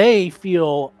 They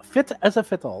feel fit as a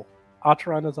fiddle.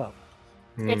 Otteron is up.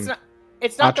 It's Hmm. not.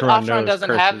 It's not that Otteron Otteron knows doesn't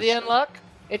have the curses. unluck.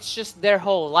 It's just their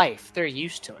whole life. They're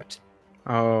used to it.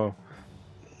 Oh,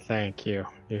 thank you.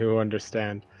 You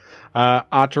understand.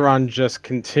 Ataran just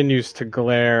continues to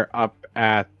glare up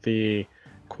at the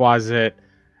Quasit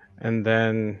and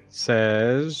then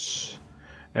says,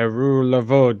 Eru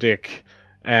Lavodik,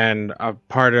 and a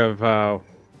part of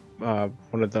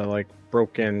one of the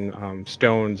broken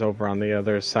stones over on the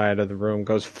other side of the room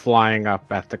goes flying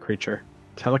up at the creature.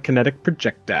 Telekinetic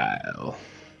projectile,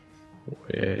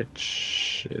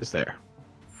 which is there.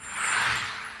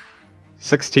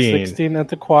 16. 16 at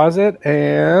the Quasit,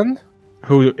 and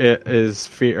Who is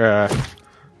fear?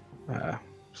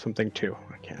 Something 2.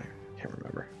 I can't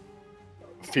remember.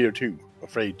 Fear 2,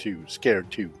 afraid 2, scared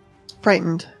 2.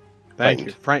 Frightened. Thank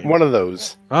you. Frightened. One of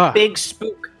those. Big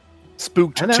spook.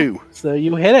 Spooked I know. 2. So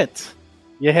you hit it.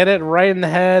 You hit it right in the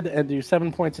head and do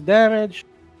 7 points of damage.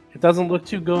 It doesn't look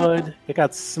too good. It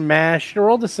got smashed. You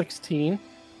rolled a 16,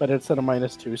 but it's at a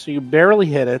 -2. So you barely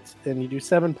hit it, and you do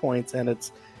 7 points, and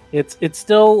it's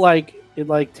still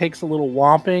it takes a little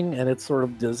whomping, and it's sort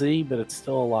of dizzy, but it's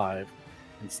still alive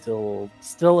and still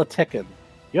a ticking.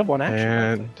 You have one action.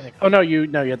 And- I think. Oh no, you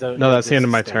have to. No, that's the end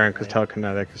of my sustain, turn because right?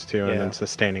 telekinetic is 2, and Yeah. then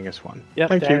sustaining is 1. Yep.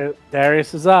 Thank you.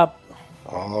 Darius is up.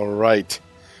 All right.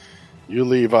 You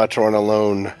leave Atron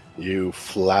alone, you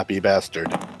flappy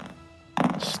bastard.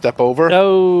 Step over.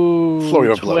 Oh, Floor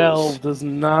your 12 blows. does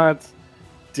not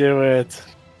do it.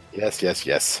 Yes.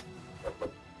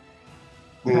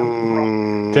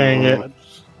 Dang it.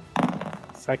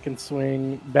 Second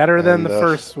swing, better than And, the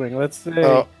first swing. Let's see.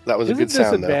 Oh, that was a Isn't good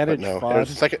sound, though. But disadvantage no. fun?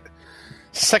 Here's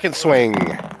second swing.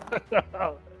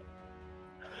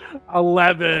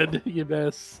 11, you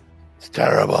miss. It's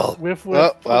terrible. Whiff, Oh,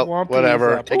 well, Pugwampy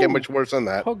whatever. is up. Take it Ooh, much worse than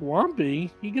that.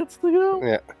 Pugwampy, he gets to go?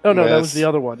 Yeah. Oh, no, that Miss. was the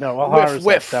other one. No, Alhara's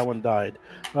Whiff. up. That one died.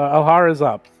 Alhara's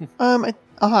up. Alhara.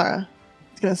 I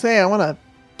was gonna say I want to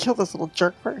kill this little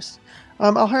jerk first.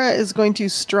 Alhara is going to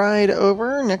stride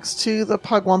over next to the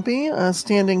Pugwampy,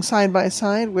 standing side by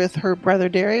side with her brother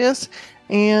Darius,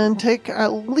 and take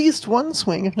at least one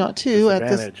swing, if not 2, at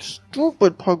this Disadvantage.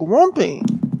 stupid Pugwampy.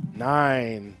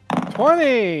 9.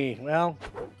 20. Well, he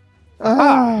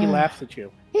Ah, laughs at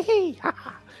you.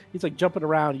 He's like jumping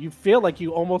around. You feel like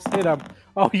you almost hit him.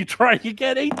 Oh, you try. You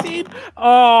get 18.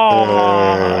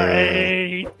 Oh,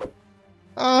 8.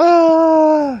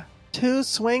 ah, 2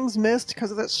 swings missed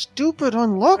because of that stupid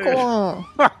unluck.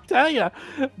 I tell you,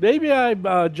 maybe I'm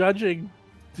judging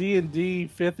D&D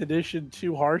 5th edition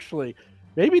too harshly.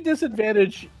 Maybe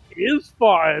disadvantage is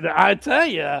fun. I tell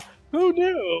you, who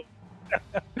knew?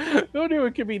 Who knew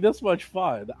it could be this much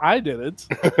fun? I didn't.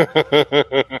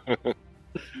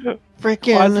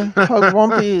 Freaking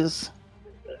Pugwampies.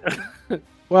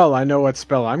 Well, I know what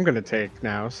spell I'm going to take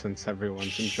now since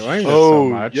everyone's enjoying this so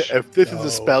much. Yeah, if this is No. a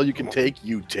spell you can take,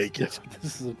 you take it.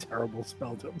 This is a terrible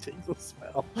spell. Don't take the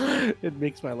spell. It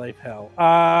makes my life hell.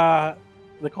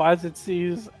 The Quasit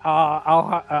sees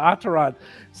Ataran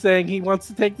saying he wants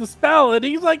to take the spell, and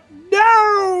he's like,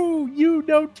 "No, you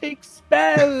don't take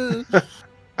spell."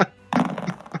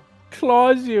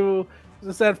 Claws you.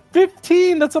 Is that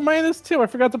 15? That's a -2. I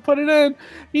forgot to put it in.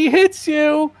 He hits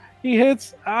you. He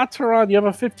hits Ataran. You have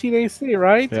a 15 AC,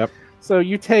 right? Yep. So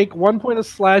you take 1 point of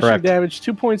slashing Correct. damage,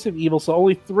 2 points of evil, so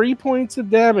only 3 points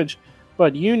of damage.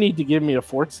 But you need to give me a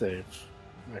fort save,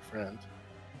 my friend.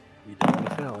 You don't want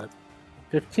to fail it.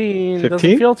 15. Doesn't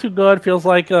 15? feel too good. Feels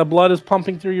like blood is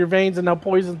pumping through your veins and now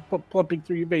poison pumping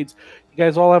through your veins. You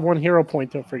guys all have 1 hero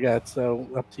point, don't forget. So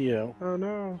up to you. Oh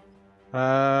no.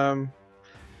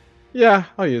 Yeah,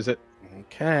 I'll use it.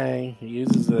 Okay. He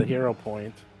uses a hero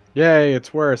point. Yay,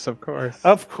 it's worse, of course.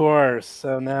 Of course.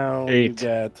 So now you 8.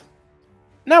 get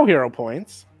no hero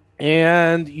points.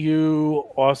 And you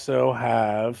also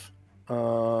have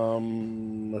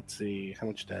let's see, how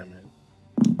much damage?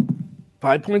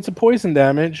 5 points of poison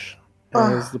damage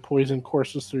as the poison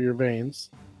courses through your veins.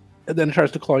 And then it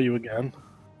tries to claw you again.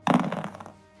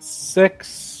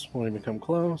 6 won't even come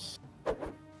close.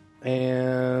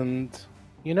 And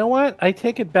you know what? I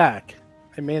take it back.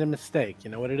 I made a mistake.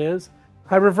 You know what it is?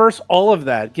 I reverse all of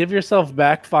that. Give yourself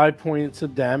back 5 points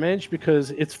of damage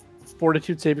because it's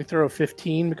Fortitude saving throw of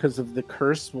 15 because of the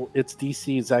curse. Well, its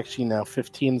DC is actually now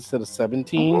 15 instead of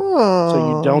 17.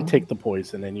 So you don't take the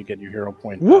poison and you get your hero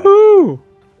point back. Woohoo!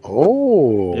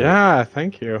 Oh. Yeah,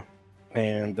 thank you.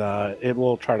 And it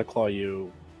will try to claw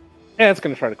you. Yeah, it's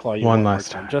going to try to claw you One more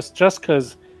last time. Just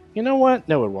because, you know what?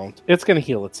 No, it won't. It's going to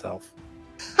heal itself.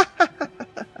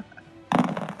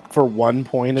 For 1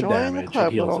 point of Join the damage, it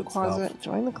club, heals little itself. closet.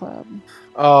 Join the club.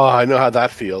 Oh, I know how that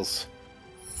feels.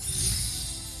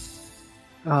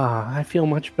 I feel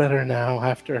much better now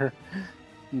after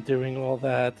doing all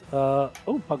that. Oh,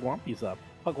 Pugwampy's up.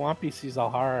 Pugwampy sees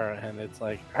Alhara and it's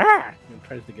like, ah! And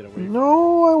tries to get away from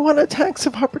No, I want attacks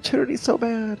of opportunity so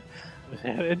bad. it.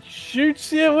 And it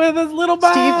shoots you with his little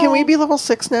bow! Steve, can we be level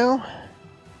 6 now?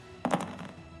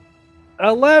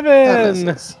 11! That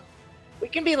misses. We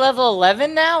can be level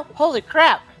 11 now? Holy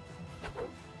crap.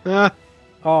 Ah,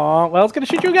 Aw, well, it's gonna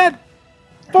shoot you again!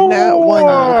 Nat 1,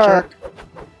 you jerk.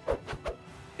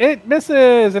 It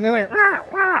misses! And then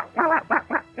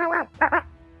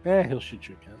he'll shoot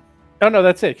you again. Oh, no,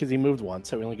 that's it, because he moved one,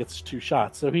 so he only gets 2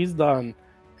 shots. So he's done.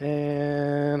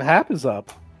 And Hap is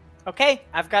up. Okay,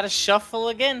 I've got to shuffle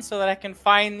again so that I can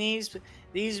find these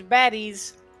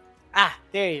baddies. Ah,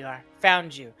 there you are.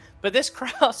 Found you. But this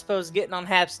crossbow's getting on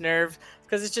Hap's nerve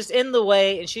because it's just in the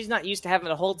way, and she's not used to having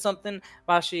to hold something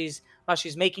while she's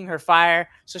making her fire.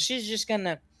 So she's just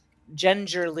gonna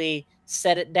gingerly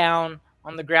set it down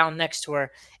on the ground next to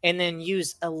her, and then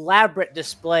use elaborate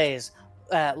displays,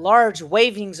 large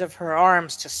wavings of her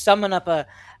arms to summon up a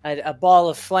ball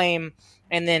of flame,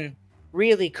 and then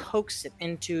really coax it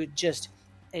into just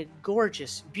a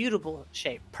gorgeous, beautiful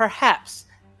shape. Perhaps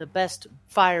the best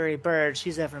fiery bird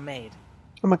she's ever made.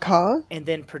 A macaw? And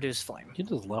then produce flame. You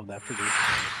just love that producer.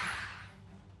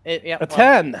 Yeah,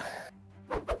 10!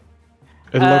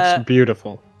 it looks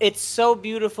beautiful. It's so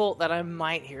beautiful that I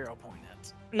might hero point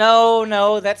it.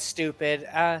 No, that's stupid.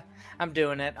 I'm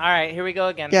doing it. All right, here we go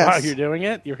again. Yes. Wow, you're doing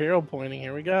it? You're hero pointing.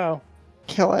 Here we go.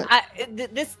 Kill it.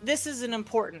 This is an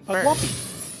important bird.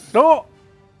 Oh!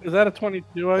 Is that a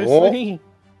 22, I Oh. see?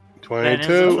 22. I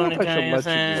should let you do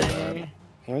that.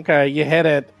 Okay, you hit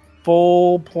it.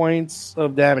 Full points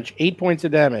of damage. 8 points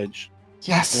of damage.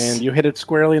 Yes. And you hit it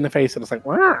squarely in the face, and it's like,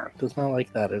 "Wah!" It does not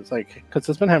like that. It's like, because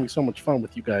it's been having so much fun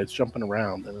with you guys jumping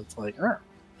around, and it's like, "Wah."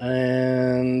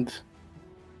 And,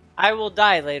 I will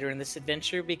die later in this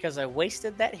adventure because I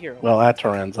wasted that hero. well,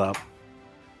 Ataran's up.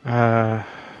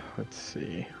 Let's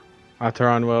see.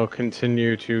 Ataran will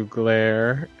continue to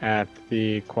glare at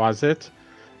the Quasit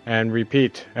and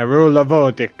repeat, Eru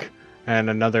Lavodik, and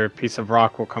another piece of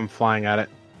rock will come flying at it.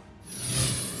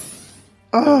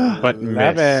 But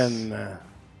miss. 11.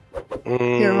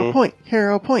 Hero point.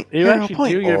 Hero point. You Hero actually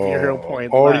point. do give your hero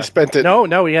point. Already left. spent it.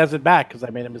 No, he has it back because I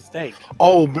made a mistake.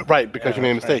 Oh, right, because you Yeah,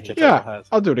 made a that's right. mistake. Yeah,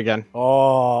 I'll do it again.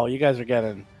 Oh, you guys are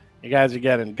getting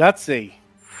gutsy.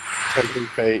 Tempting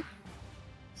fate.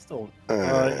 Still,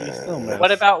 you still miss.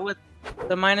 What about with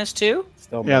the -2?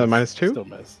 Still Yeah, the miss. -2? Still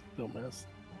miss. Still miss.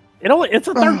 It's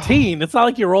a 13. It's not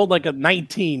like you rolled like a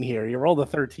 19 here. You rolled a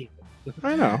 13.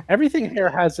 I know. Everything here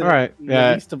has All right, yeah.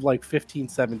 at least of like 15,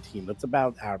 17. That's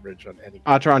about average on any.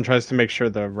 Ataran tries to make sure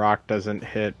the rock doesn't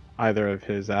hit either of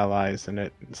his allies, and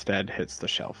it instead hits the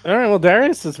shelf. All right, well,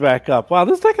 Darius is back up. Wow,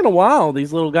 this is taking a while.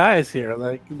 These little guys here,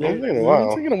 like, It's taking a while.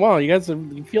 It's taking a while. You guys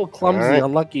you feel clumsy, All right.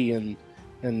 unlucky, and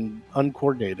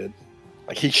uncoordinated.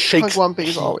 Like he shakes.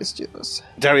 Pugwumpies always do this.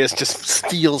 Darius just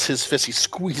steals his fist. He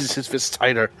squeezes his fist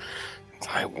tighter.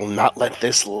 I will not let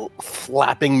this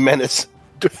flapping menace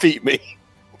defeat me.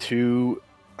 2,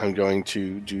 I'm going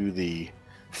to do the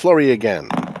flurry again.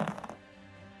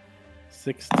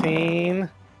 16.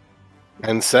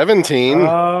 And 17.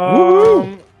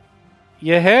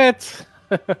 You hit.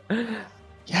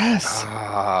 Yes.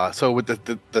 So with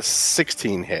the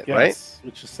 16 hit, Yes, right?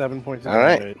 which is 7 points. Of All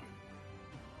right. damage.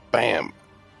 Bam.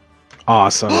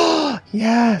 Awesome.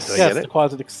 Yes. Do I Yes, get the it?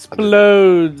 closet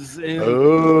explodes in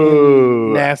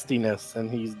Oh. nastiness,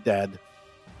 and he's dead.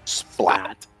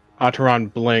 Splat.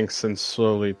 Ataran blinks and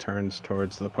slowly turns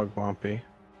towards the Pugwampy.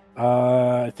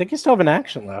 I think you still have an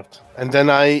action left. And then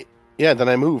I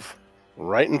move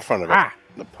right in front of it. Ah,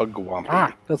 The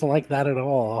Pugwampy. doesn't like that at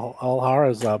all.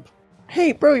 Alhara's up.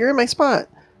 Hey, bro, you're in my spot.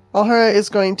 Alhara is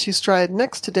going to stride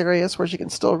next to Darius, where she can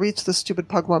still reach the stupid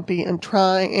Pugwampy and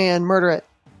try and murder it.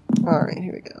 All right,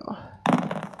 here we go.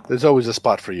 There's always a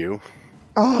spot for you.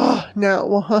 Oh,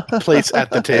 no. Place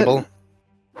at the table.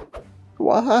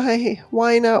 Why?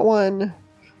 Why not one?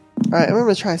 All right, I'm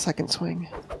going to try a second swing.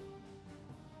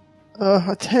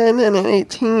 A 10 and an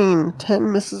 18.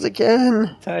 10 misses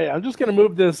again. Tell you, I'm just gonna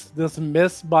move this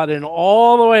miss button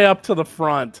all the way up to the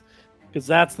front because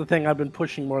that's the thing I've been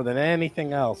pushing more than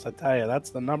anything else. I tell you, that's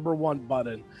the number one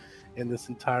button in this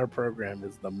entire program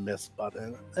is the miss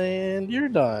button. And you're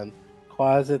done.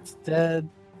 Quasit's dead.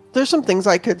 There's some things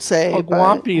I could say. but-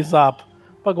 Pugwampy's up.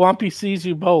 Pugwampy sees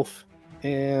you both.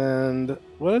 And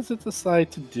what does it decide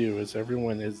to do as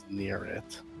everyone is near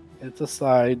it? It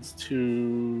decides to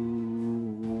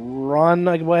run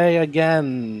away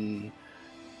again.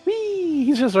 Whee!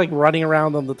 He's just like running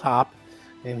around on the top.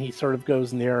 And he sort of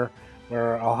goes near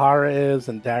where Alhara is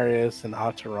and Darius and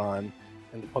Ataran.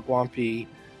 And the Pugwampy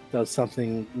does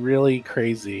something really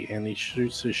crazy, and he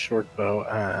shoots his short bow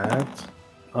at...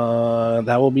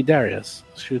 that will be Darius.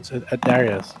 Shoots at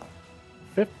Darius.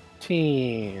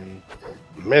 15.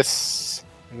 Miss.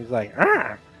 And he's like,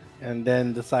 ah! And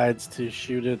then decides to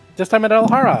shoot it, this time at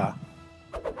Elhara.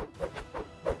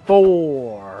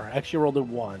 4. Actually rolled a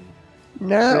 1.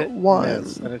 No Crit one.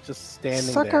 miss, and it's just standing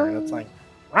Sucker. there, and it's like,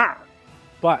 ah!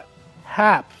 But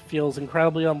Hap feels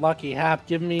incredibly unlucky. Hap,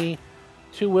 give me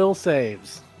 2 will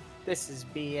saves. This is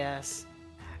BS.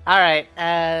 All right.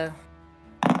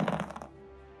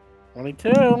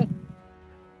 22.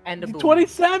 And a boom.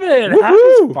 27. Hap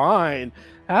is fine.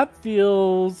 Hap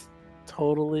feels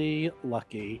totally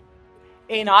lucky.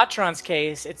 In Atron's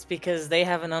case, it's because they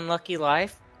have an unlucky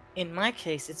life. In my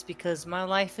case, it's because my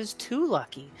life is too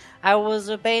lucky. I was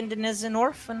abandoned as an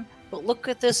orphan, but look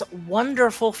at this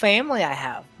wonderful family I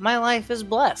have. My life is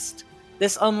blessed.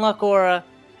 This unluck aura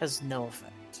has no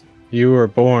effect. You were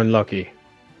born lucky.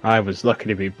 I was lucky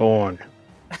to be born.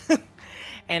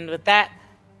 And with that,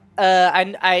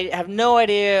 I have no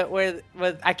idea where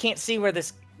I can't see where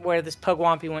this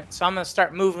Pugwampy went, so I'm gonna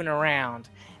start moving around,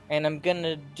 and I'm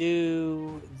gonna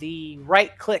do the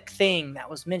right-click thing that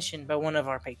was mentioned by one of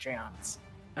our Patreons.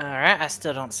 All right, I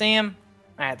still don't see him.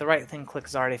 All right, the right thing click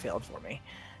has already failed for me.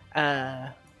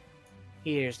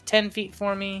 Here's 10 feet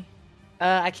for me.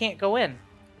 I can't go in.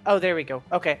 Oh, there we go.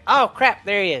 Okay. Oh crap,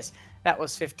 there he is. That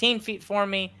was 15 feet for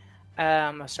me.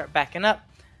 I'm gonna start backing up.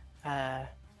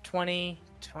 20,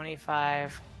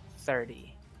 25,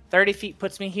 30. 30 feet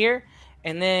puts me here,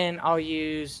 and then I'll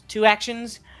use 2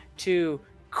 actions to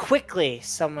quickly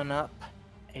summon up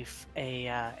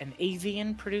an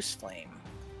avian produced flame.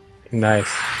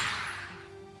 Nice.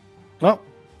 Oh,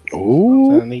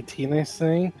 Ooh. that's an 18, I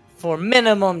think. For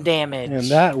minimum damage. And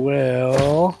that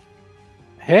will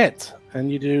hit. And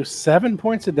you do 7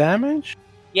 points of damage?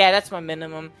 Yeah, that's my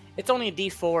minimum. It's only a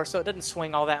D4, so it doesn't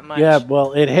swing all that much. Yeah,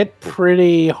 well, it hit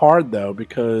pretty hard, though,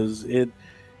 because it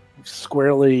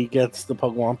squarely gets the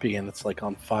Pugwampy, and it's, like,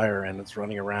 on fire, and it's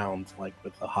running around, like,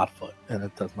 with a hot foot, and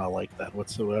it does not like that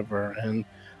whatsoever. And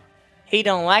He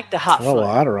don't like the hot well, foot.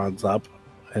 Otteron's up,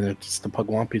 and it's the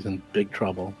Pugwampy's in big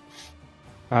trouble.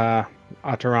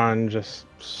 Otteron just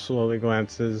slowly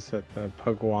glances at the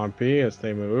Pugwampy as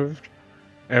they moved.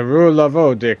 Eru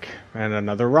Lavodic, and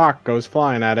another rock goes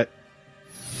flying at it.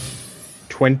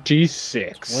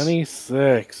 26.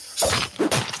 26.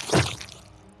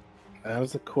 That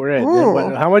was a crit.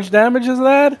 Ooh. How much damage is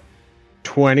that?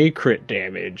 20 crit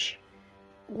damage.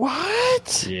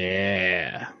 What?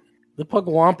 Yeah. The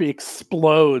Pugwampy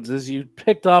explodes as you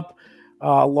picked up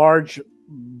a large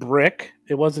brick.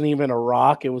 It wasn't even a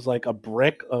rock. It was like a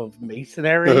brick of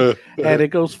masonry. And it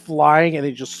goes flying, and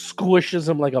it just squishes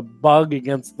him like a bug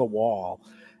against the wall.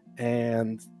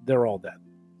 And they're all dead.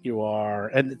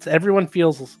 Everyone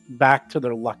feels back to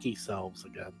their lucky selves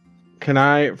again. Can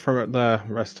I, for the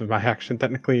rest of my action,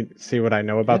 technically see what I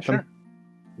know about Yeah, sure.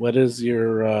 What is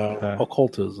your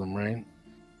occultism, right?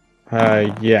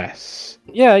 them? Yes.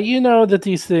 Yeah, you know that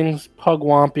these things,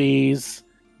 Pugwampies,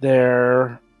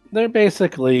 they're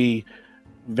basically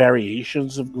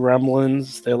variations of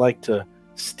gremlins. They like to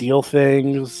steal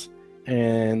things,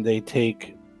 and they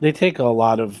take a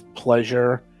lot of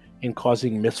pleasure in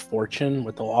causing misfortune.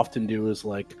 What they'll often do is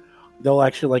they'll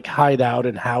actually hide out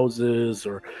in houses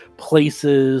or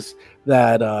places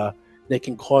that they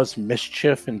can cause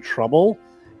mischief and trouble,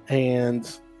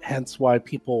 and hence why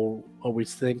people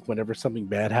always think whenever something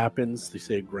bad happens, they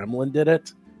say a gremlin did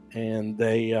it, and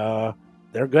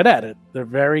they're good at it. They're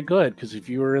very good, because if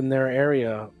you are in their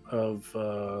area of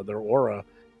their aura,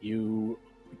 you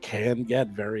can get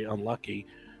very unlucky.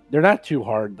 They're not too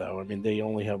hard, though. I mean, they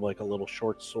only have a little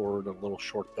short sword, a little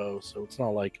short bow, so it's not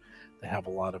like they have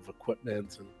a lot of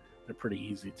equipment, and they're pretty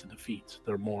easy to defeat.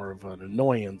 They're more of an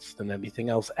annoyance than anything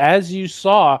else. As you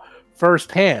saw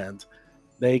firsthand,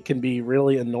 they can be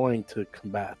really annoying to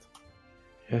combat.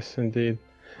 Yes, indeed.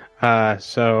 I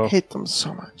hate them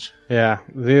so much. Yeah,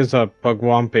 these are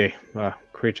Pugwampy,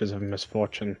 creatures of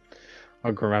misfortune,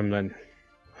 a gremlin.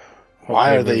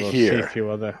 Why Hopefully are they we will here? See a few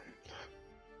other...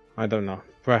 I don't know.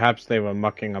 Perhaps they were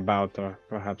mucking about, or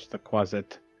perhaps the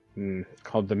Quasit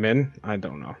called them in. I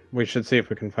don't know. We should see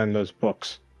if we can find those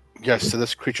books. Yes, did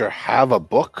this creature have a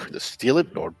book to steal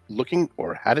it, or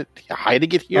hiding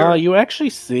it here? You actually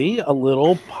see a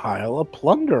little pile of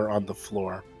plunder on the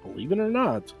floor, believe it or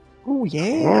not. Oh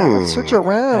yeah, let's search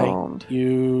around.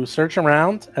 You search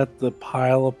around at the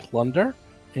pile of plunder,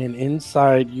 and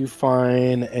inside you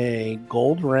find a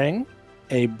gold ring,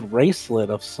 a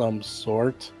bracelet of some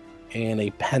sort, and a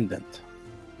pendant.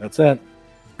 That's it.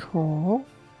 Cool.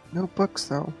 No books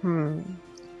though.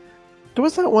 There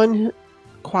was that one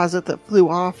closet that flew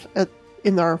off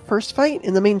in our first fight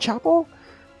in the main chapel.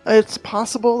 It's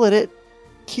possible that it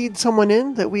keyed someone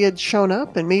in, that we had shown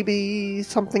up, and maybe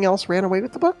something else ran away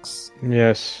with the books.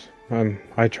 Yes,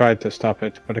 I tried to stop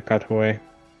it, but it got away.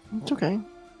 It's okay.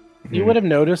 You would have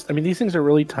noticed, I mean, these things are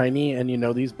really tiny, and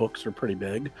these books are pretty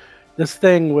big. This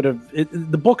thing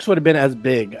the books would have been as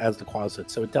big as the closet,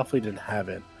 so it definitely didn't have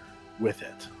it with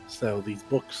it. So these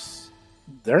books,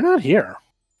 they're not here.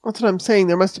 That's what I'm saying.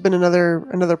 There must have been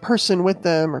another person with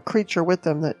them or creature with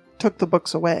them that took the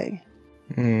books away.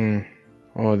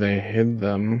 Or they hid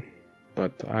them,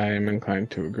 but I am inclined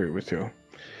to agree with you.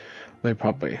 They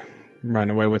probably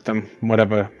ran away with them,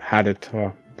 whatever had it,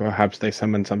 or perhaps they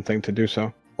summoned something to do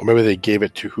so. Or maybe they gave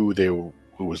it to who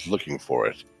was looking for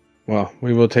it. Well,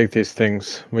 we will take these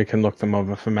things. We can look them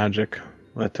over for magic.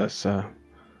 Let us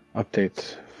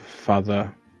update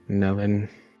Father Nellin.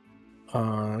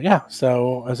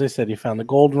 So as I said, you found a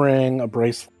gold ring, a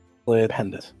bracelet,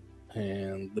 pendant.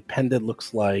 And the pendant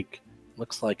looks like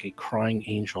a crying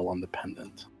angel on the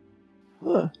pendant.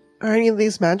 Huh. Are any of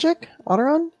these magic,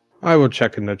 Otteron? I will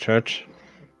check in the church.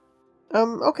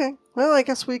 Okay. Well, I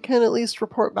guess we can at least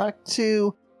report back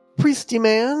to Priesty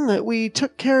Man that we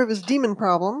took care of his demon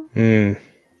problem.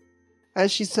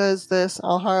 As she says this,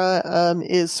 Alhara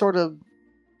is sort of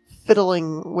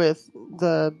fiddling with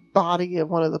the body of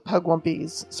one of the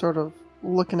Pugwumpies, sort of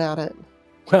looking at it.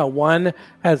 Well, one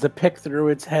has a pick through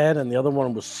its head, and the other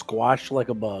one was squashed like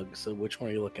a bug. So which one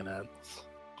are you looking at?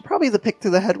 Probably the pick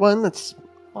through the head one that's,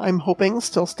 I'm hoping,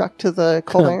 still stuck to the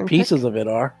cold iron Pieces pick. of it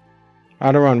are.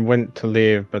 Aderon went to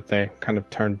leave, but they kind of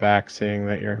turned back, seeing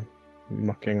that you're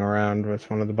mucking around with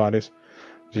one of the bodies.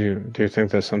 Do you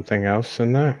think there's something else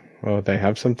in there? Or they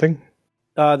have something?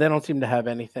 They don't seem to have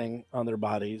anything on their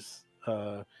bodies.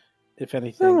 If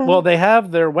anything, well, they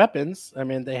have their weapons. I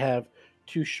mean, they have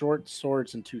 2 short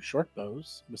swords and 2 short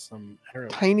bows with some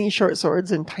arrows. Tiny short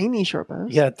swords and tiny short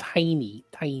bows. Yeah, tiny.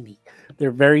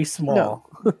 They're very small.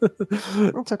 No.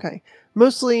 It's okay.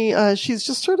 Mostly, she's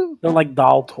just sort of... They're like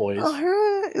doll toys.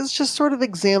 Alhara is just sort of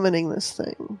examining this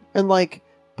thing and like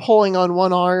pulling on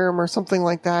one arm or something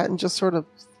like that and just sort of,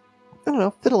 I don't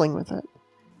know, fiddling with it.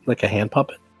 Like a hand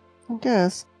puppet? I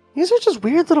guess. These are just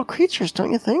weird little creatures,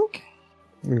 don't you think?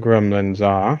 Gremlins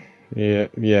are.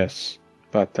 Yes.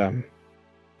 But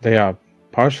they are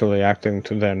partially acting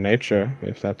to their nature,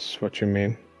 if that's what you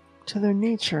mean. To their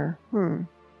nature.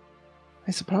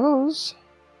 I suppose.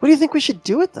 What do you think we should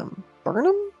do with them? Burn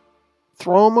them?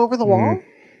 Throw them over the wall?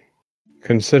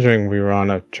 Considering we were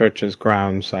on a church's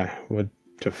grounds, I would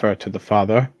defer to the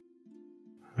father.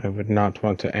 I would not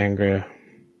want to anger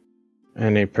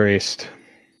any priest.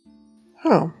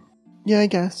 Oh. Yeah, I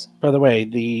guess. By the way,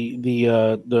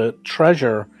 the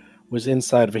treasure was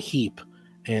inside of a heap,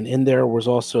 and in there was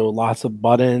also lots of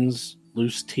buttons,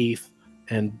 loose teeth,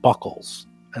 and buckles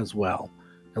as well.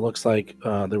 It looks like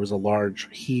there was a large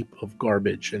heap of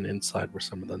garbage, and inside were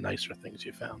some of the nicer things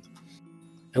you found.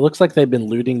 It looks like they've been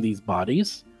looting these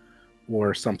bodies,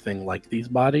 or something like these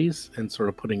bodies, and sort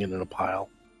of putting it in a pile.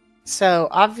 So,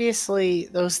 obviously,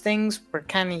 those things were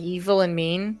kind of evil and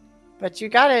mean, but you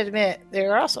gotta admit, they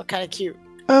were also kind of cute.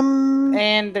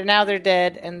 And they're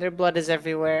dead, and their blood is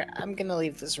everywhere. I'm gonna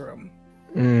leave this room.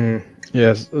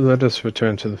 Yes, let us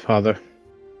return to the father.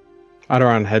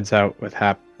 Aderon heads out with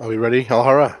Hap. Are we ready,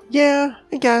 Alhara? Yeah,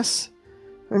 I guess.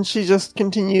 And she just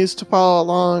continues to follow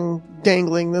along,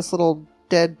 dangling this little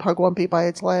dead Pugwumpy by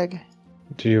its leg.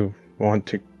 Do you want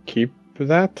to keep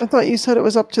that? I thought you said it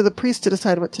was up to the priest to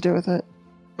decide what to do with it.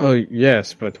 Oh,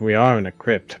 yes, but we are in a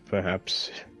crypt.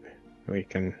 Perhaps we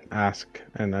can ask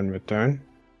and then return.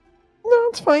 No,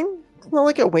 it's fine. It's not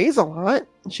like it weighs a lot.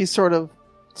 She sort of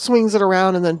swings it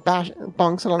around and then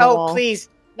bonks it on the wall. Oh, please.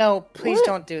 No, please What?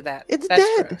 don't do that. It's That's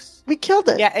dead. Gross. We killed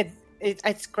it. Yeah,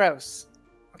 it's gross.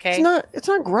 Okay. It's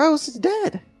not gross. It's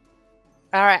dead.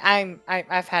 All right.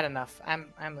 I've had enough. I'm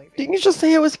leaving. Didn't you just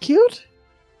say it was cute?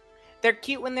 They're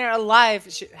cute when they're alive.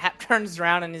 Hap turns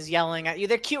around and is yelling at you.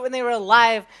 They're cute when they were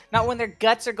alive, not when their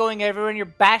guts are going everywhere and you're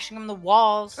bashing them the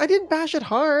walls. I didn't bash it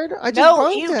hard. I just No,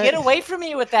 bonked you it. get away from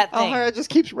me with that thing. Alhara just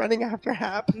keeps running after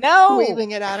Hap, No.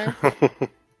 waving it at her.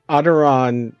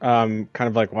 Aderon kind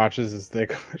of like watches as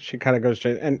she kind of goes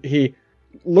straight, and he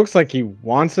looks like he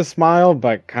wants to smile,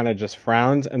 but kind of just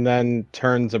frowns, and then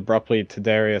turns abruptly to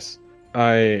Darius.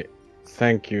 I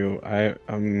thank you.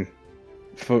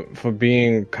 For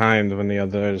being kind when the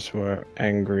others were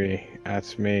angry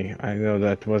at me. I know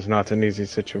that was not an easy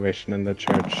situation in the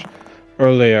church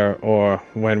earlier, or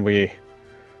when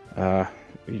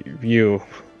you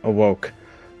awoke.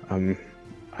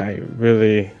 I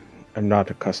really am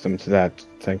not accustomed to that.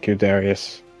 Thank you,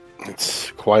 Darius.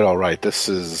 It's quite all right. This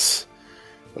is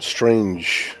a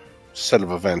strange set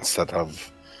of events that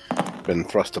have been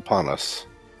thrust upon us.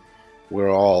 We're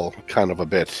all kind of a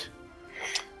bit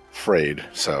afraid,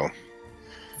 so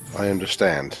I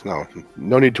understand.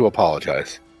 No need to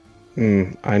apologize.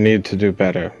 I need to do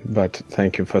better, but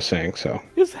thank you for saying so.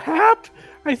 Is Hap?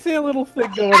 I see a little thing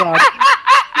going on.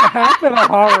 Hap and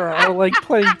Alhara are like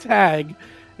playing tag,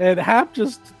 and Hap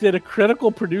just did a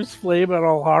critical produce flame on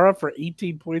Alhara for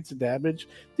 18 points of damage.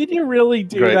 Did you really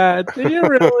do Great. that? Did you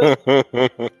really?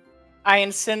 I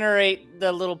incinerate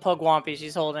the little pugwampy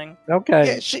she's holding.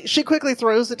 Okay. Yeah, she quickly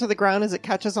throws it to the ground as it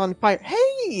catches on fire.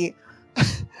 Hey!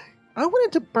 I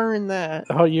wanted to burn that.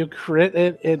 Oh, you crit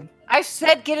it, and I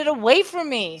said get it away from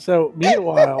me. so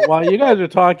meanwhile, while you guys are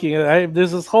talking,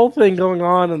 there's this whole thing going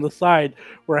on the side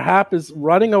where Hap is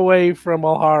running away from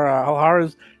Alhara.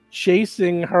 Alhara's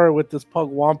chasing her with this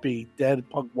pugwampy, dead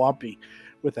pugwampy,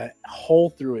 with a hole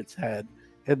through its head.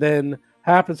 And then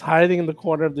Hap is hiding in the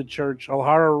corner of the church.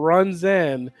 Alhara runs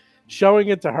in, showing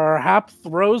it to her. Hap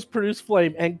throws Produce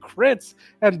Flame and crits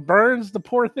and burns the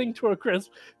poor thing to a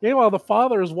crisp. Meanwhile, the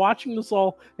father is watching this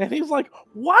all, and he's like,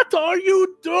 "What are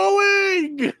you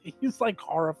doing?" He's like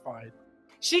horrified.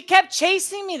 She kept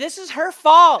chasing me. This is her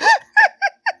fault.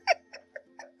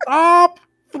 Stop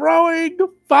throwing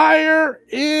fire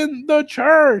in the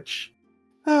church.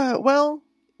 Well,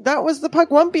 that was the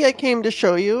Pugwampy I came to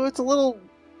show you. It's a little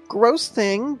gross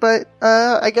thing, but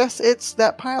I guess it's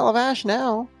that pile of ash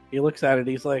now. He looks at it.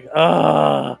 He's like,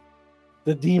 the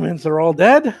demons are all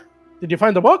dead. Did you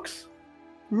find the books?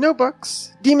 No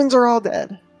books. Demons are all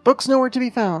dead. Books nowhere to be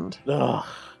found. Ugh.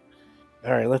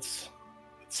 All right, it's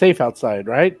safe outside,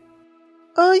 right?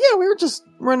 Yeah, we were just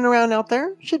running around out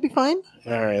there. Should be fine.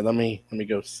 All right, let me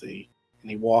go see. And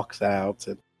he walks out,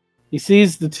 and he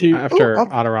sees the two. After I'll-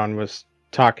 Otteron was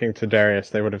talking to Darius,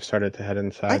 they would have started to head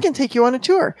inside. I can take you on a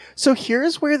tour. So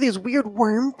here's where these weird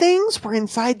worm things were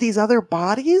inside these other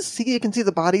bodies. See, you can see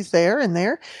the bodies there and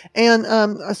there. And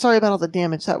sorry about all the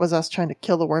damage. That was us trying to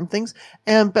kill the worm things.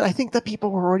 But I think the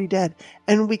people were already dead.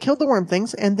 And we killed the worm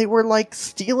things, and they were like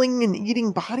stealing and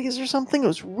eating bodies or something. It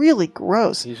was really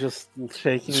gross. He's just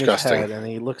shaking Disgusting. his head, and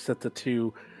he looks at the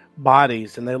two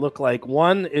bodies, and they look like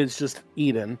one is just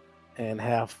eaten and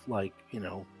half like,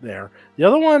 there. The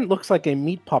other one looks like a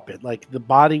meat puppet, like the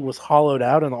body was hollowed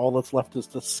out and all that's left is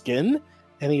the skin.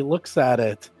 And he looks at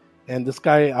it, and this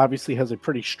guy obviously has a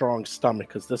pretty strong stomach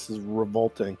because this is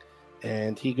revolting.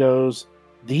 And he goes,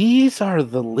 "These are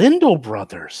the Lindell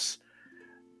brothers.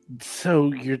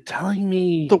 So you're telling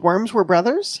me The worms were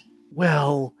brothers?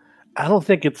 Well, I don't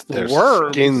think it's the Their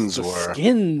worms. skins The were.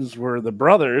 skins were the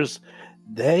brothers.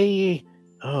 This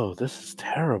is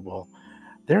terrible.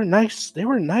 They're nice. They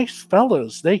were nice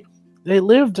fellows. They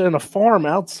lived in a farm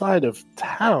outside of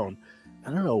town.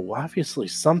 I don't know. Obviously,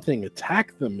 something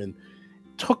attacked them and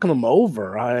took them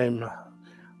over. I'm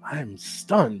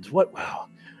stunned. What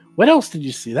else did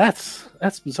you see? That's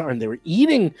bizarre. And they were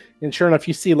eating. And sure enough,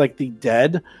 you see like the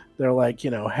dead. They're like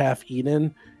half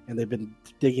eaten, and they've been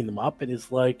digging them up. And he's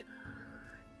like,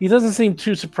 he doesn't seem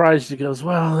too surprised. He goes,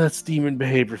 "Well, that's demon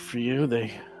behavior for you.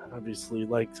 They obviously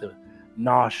like to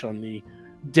nosh on the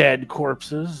dead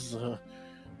corpses."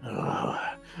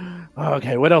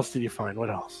 Okay, what else did you find? What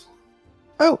else?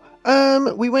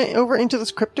 We went over into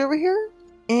this crypt over here,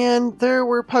 and there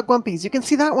were Pugwumpies. You can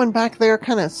see that one back there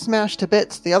kind of smashed to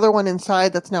bits. The other one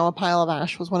inside that's now a pile of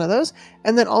ash was one of those.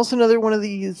 And then also another one of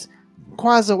these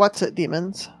Quasi-What's-It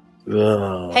demons.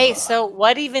 Ugh. Hey, so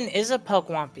what even is a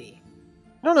pugwampy?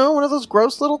 I don't know, one of those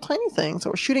gross little tiny things that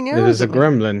were shooting arrows It is a at me.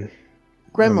 gremlin.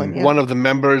 Gremlin, yeah. One of the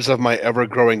members of my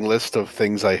ever-growing list of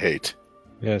things I hate.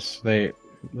 Yes, they,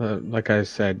 like I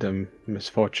said,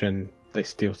 misfortune, they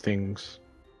steal things.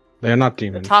 They are not The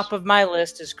demons. top of my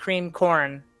list is cream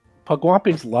corn.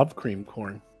 Pugwampies love cream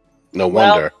corn. No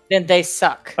Well, wonder. then they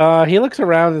suck. He looks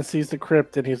around and sees the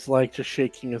crypt, and he's like just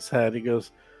shaking his head. He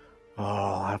goes, "Oh,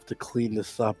 I'll have to clean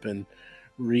this up and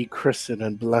rechristen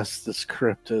and bless this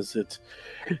crypt, as it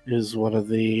is one of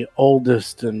the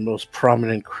oldest and most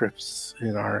prominent crypts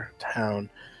in our town."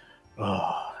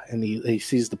 Oh, and he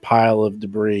sees the pile of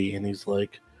debris, and he's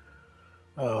like,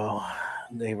 "Oh,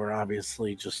 they were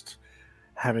obviously just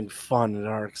having fun at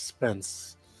our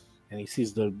expense." And he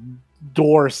sees the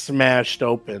door smashed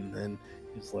open, and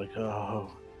he's like, "Oh,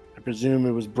 I presume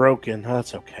it was broken.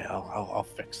 That's okay. I'll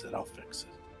fix it. I'll fix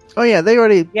it." Oh yeah, they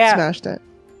already Yeah. smashed it.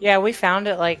 Yeah, we found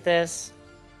it like this.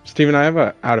 Steven, I have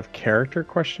a out of character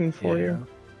question for you.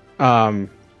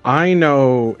 I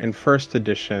know in first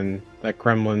edition that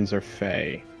gremlins are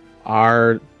fey.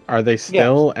 Are they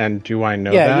still? And do I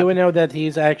know Yeah, that? you would know that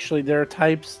he's actually, there are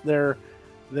types, they're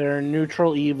They're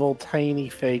neutral evil, tiny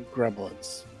fake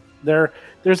gremlins.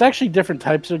 There's actually different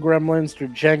types of gremlins.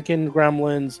 There's Jenkin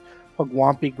gremlins,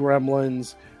 Pugwampy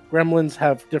gremlins. Gremlins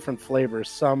have different flavors.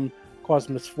 Some cause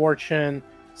misfortune,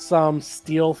 some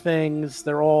steal things.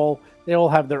 They all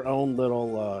have their own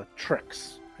little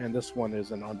tricks. And this one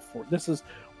is this is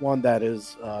one that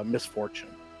is misfortune.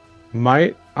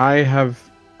 Might I have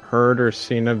heard or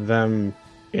seen of them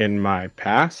in my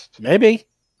past? Maybe.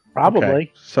 Probably.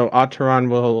 Okay. So Ataran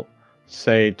will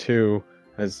say too,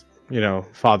 as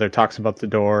Father talks about the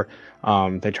door.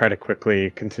 They try to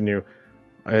quickly continue.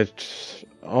 It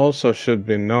also should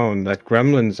be known that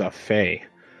gremlins are fey,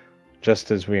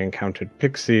 just as we encountered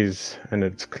pixies, and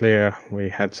it's clear we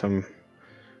had some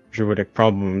druidic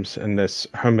problems, and this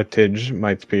hermitage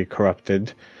might be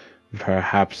corrupted.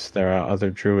 Perhaps there are other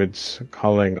druids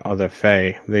calling other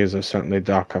fey. These are certainly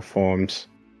darker forms.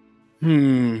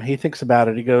 He thinks about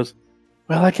it. He goes,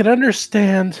 well, I can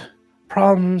understand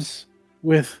problems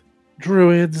with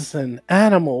druids and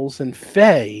animals and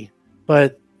fey,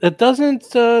 but it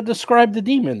doesn't describe the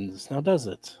demons, now does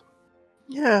it?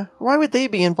 Yeah, why would they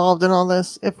be involved in all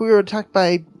this if we were attacked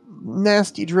by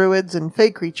nasty druids and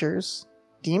fey creatures?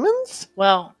 Demons?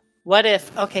 Well, what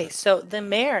if... Okay, so the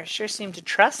mayor sure seemed to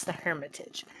trust the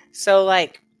Hermitage. So,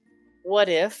 what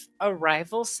if a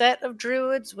rival set of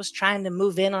druids was trying to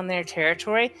move in on their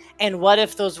territory? And what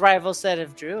if those rival set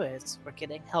of druids were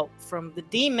getting help from the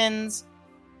demons?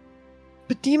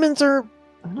 But demons are...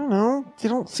 I don't know. They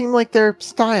don't seem like their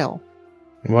style.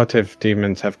 What if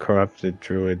demons have corrupted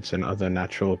druids and other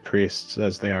natural priests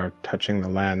as they are touching the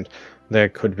land? They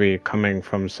could be coming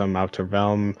from some outer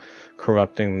realm,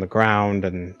 corrupting the ground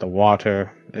and the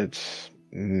water.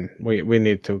 We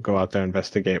need to go out there and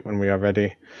investigate when we are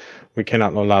ready. We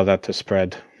cannot allow that to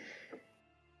spread.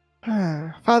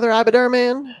 Father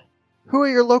Abadarman, who are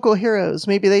your local heroes?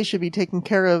 Maybe they should be taking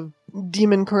care of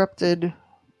demon-corrupted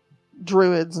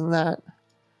druids and that.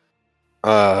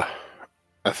 I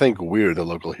think we're the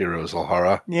local heroes,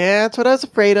 Alhara. Yeah, that's what I was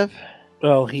afraid of.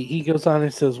 Well, he goes on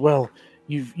and says, well,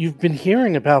 you've been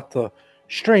hearing about the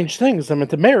strange things. I mean,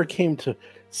 the mayor came to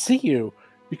see you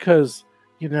because,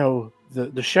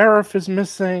 the sheriff is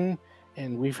missing,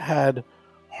 and we've had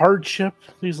hardship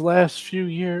these last few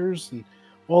years, and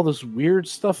all this weird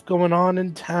stuff going on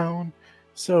in town.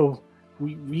 So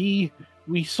we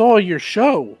saw your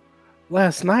show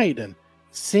last night, and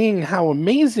seeing how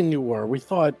amazing you were, we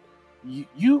thought,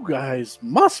 you guys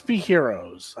must be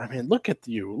heroes. I mean, look at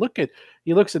you.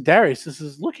 He looks at Darius and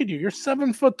says, look at you. You're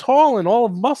 7 foot tall and all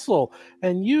of muscle.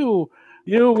 And you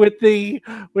with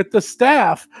the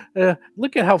staff,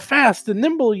 look at how fast and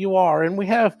nimble you are. And we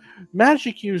have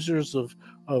magic users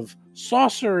of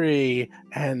sorcery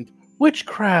and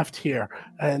witchcraft here.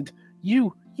 And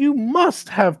you must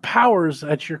have powers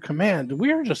at your command.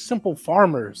 We're just simple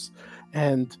farmers,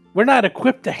 and we're not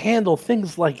equipped to handle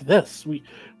things like this.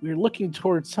 We're looking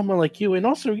towards someone like you, and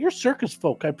also you're circus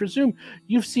folk. I presume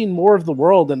you've seen more of the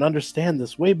world and understand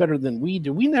this way better than we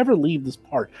do. We never leave this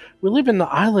part. We live in the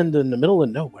island in the middle of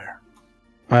nowhere.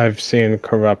 I've seen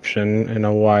corruption in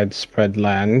a widespread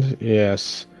land,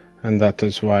 yes, and that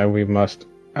is why we must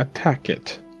attack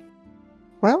it.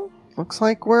 Well, looks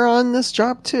like we're on this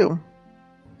job too.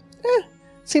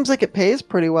 Seems like it pays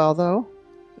pretty well, though,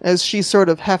 as she sort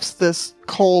of hefts this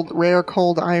rare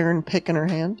cold iron pick in her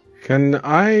hand. Can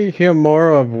I hear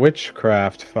more of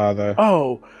witchcraft, Father?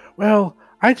 Oh, well,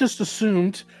 I just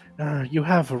assumed you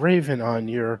have a raven on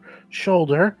your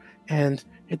shoulder, and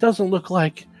it doesn't look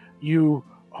like you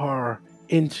are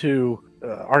into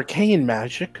arcane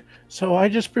magic, so I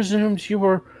just presumed you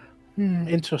were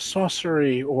into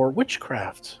sorcery or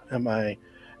witchcraft. Am I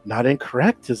not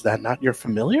incorrect? Is that not your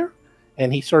familiar?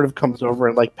 And he sort of comes over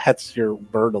and pets your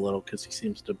bird a little because he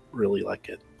seems to really like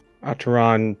it.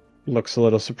 Ataran looks a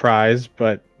little surprised,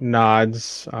 but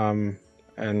nods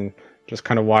and just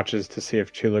kind of watches to see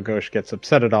if Chulagosh gets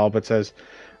upset at all, but says,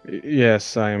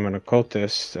 yes, I am an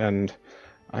occultist, and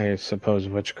I suppose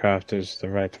witchcraft is the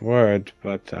right word,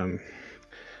 but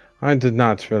I did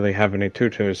not really have any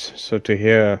tutors, so to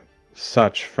hear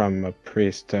such from a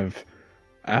priest of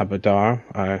Abadar,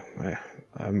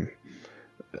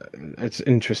 it's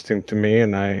interesting to me,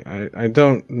 and I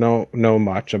don't know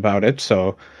much about it,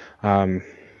 so I'm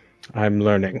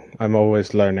learning. I'm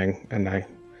always learning, and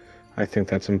I think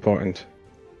that's important.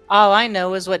 All I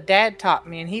know is what Dad taught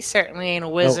me, and he certainly ain't a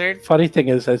wizard. Well, funny thing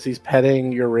is, as he's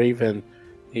petting your raven,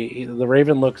 the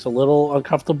raven looks a little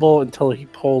uncomfortable until he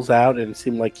pulls out, and it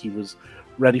seemed like he was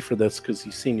ready for this because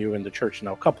he's seen you in the church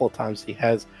now a couple of times. He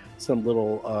has some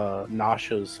little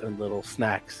noshas and little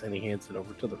snacks, and he hands it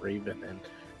over to the raven, and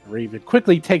Raven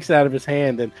quickly takes it out of his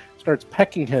hand and starts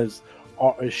pecking his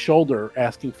shoulder,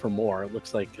 asking for more. It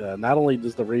looks like not only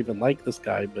does the Raven like this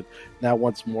guy, but now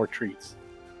wants more treats.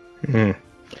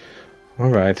 All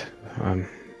right.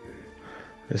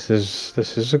 This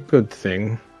is a good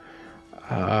thing.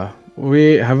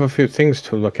 We have a few things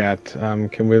to look at.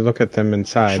 Can we look at them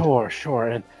inside? Sure.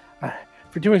 And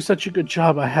for doing such a good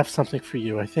job, I have something for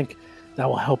you. I think that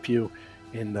will help you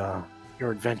in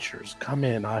your adventures. Come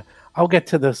in. I'll get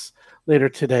to this later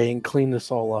today and clean this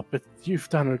all up. But you've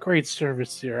done a great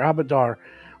service here. Abadar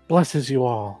blesses you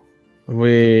all.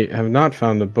 We have not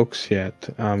found the books yet.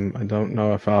 I don't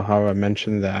know if Alhara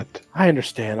mentioned that. I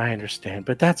understand,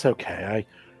 but that's okay.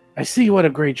 I see what a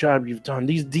great job you've done.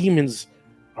 These demons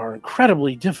are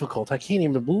incredibly difficult. I can't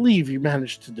even believe you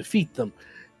managed to defeat them.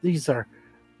 These are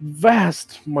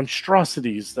vast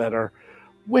monstrosities that are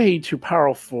way too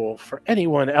powerful for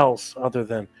anyone else other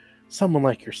than someone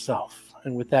like yourself.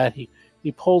 And with that, he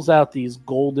pulls out these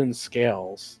golden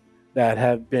scales that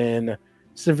have been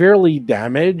severely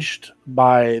damaged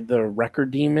by the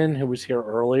record demon who was here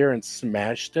earlier and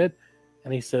smashed it.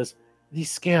 And he says, these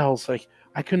scales,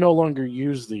 I can no longer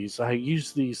use these. I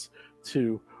use these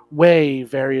to weigh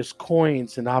various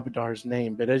coins in Abadar's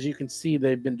name. But as you can see,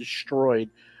 they've been destroyed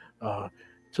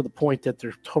to the point that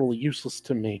they're totally useless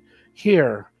to me.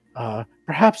 Here,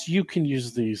 perhaps you can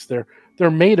use these. They're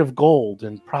made of gold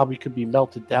and probably could be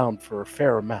melted down for a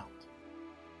fair amount.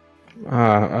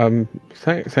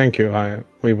 Thank you.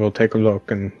 We will take a look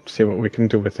and see what we can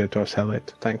do with it or sell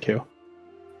it. Thank you.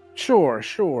 Sure.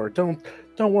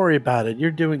 Don't worry about it. You're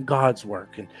doing God's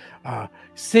work. And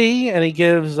see, and he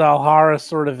gives Alhara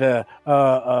sort of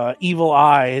a evil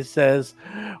eye. He says,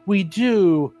 "We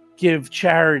do give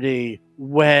charity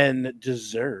when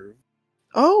deserved."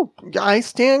 Oh, I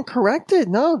stand corrected.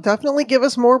 No, definitely give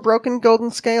us more broken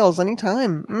golden scales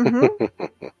anytime.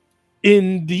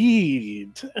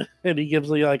 Indeed. And he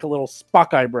gives me like a little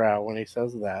Spock eyebrow when he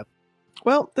says that.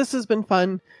 Well, this has been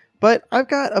fun, but I've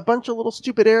got a bunch of little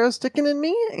stupid arrows sticking in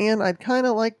me, and I'd kind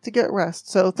of like to get rest.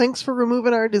 So thanks for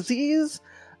removing our disease,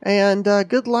 and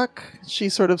good luck. She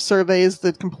sort of surveys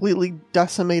the completely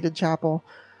decimated chapel.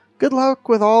 Good luck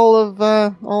with all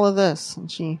of this.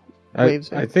 And she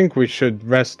waves. I think we should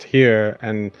rest here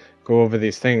and go over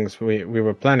these things. We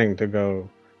were planning to go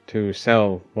to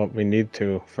sell what we need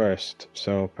to first,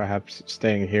 so perhaps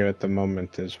staying here at the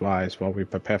moment is wise while we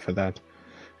prepare for that,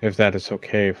 if that is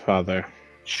okay, Father.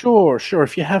 Sure.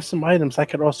 If you have some items, I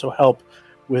could also help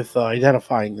with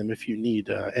identifying them if you need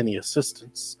any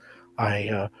assistance.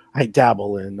 I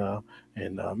dabble in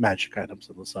magic items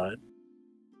on the side.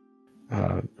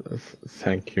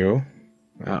 Thank you.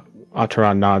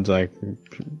 Ataran nods like,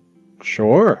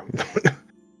 sure.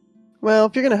 Well,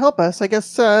 if you're going to help us, I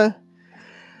guess I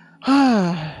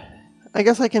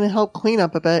can help clean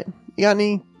up a bit. You got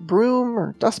any broom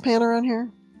or dustpan around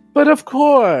here? But of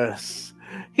course.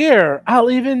 Here, I'll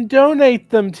even donate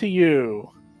them to you.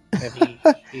 And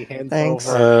he hands Thanks.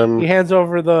 He hands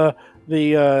over the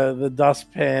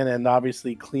dustpan and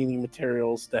obviously cleaning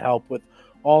materials to help with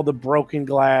all the broken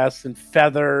glass and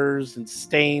feathers and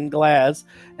stained glass.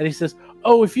 And he says,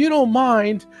 "Oh, if you don't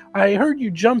mind, I heard you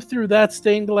jump through that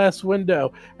stained glass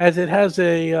window as it has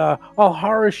a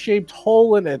Alhara-shaped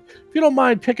hole in it. If you don't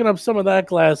mind picking up some of that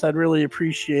glass, I'd really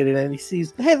appreciate it." And he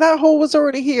sees... Hey, that hole was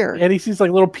already here. And he sees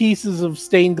like little pieces of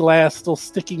stained glass still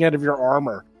sticking out of your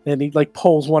armor. And he like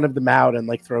pulls one of them out and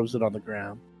like throws it on the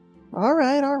ground. All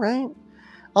right.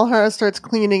 Alhara starts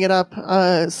cleaning it up,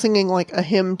 singing like a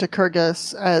hymn to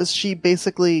Kurgus as she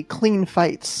basically clean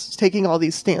fights, taking all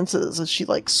these stances as she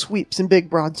like sweeps in big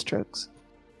broad strokes.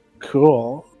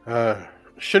 Cool.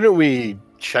 Shouldn't we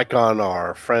check on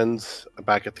our friends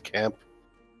back at the camp?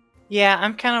 Yeah,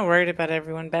 I'm kind of worried about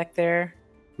everyone back there.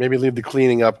 Maybe leave the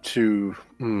cleaning up to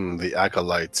the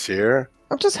acolytes here.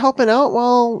 I'm just helping out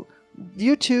while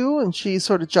you two, and she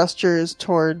sort of gestures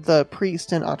toward the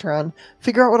priest and Ataran,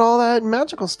 figure out what all that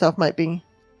magical stuff might be.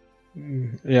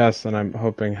 Yes, and I'm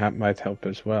hoping Hap might help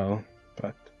as well.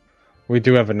 But we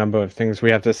do have a number of things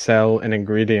we have to sell and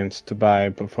ingredients to buy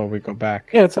before we go back.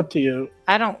 Yeah, it's up to you.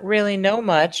 I don't really know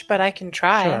much, but I can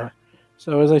try. Sure.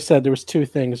 So as I said, there was two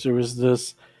things. There was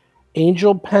this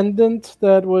angel pendant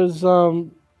that was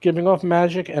giving off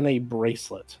magic and a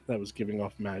bracelet that was giving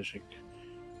off magic.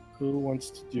 Who wants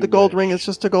to do the gold which? ring is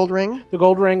just a gold ring? The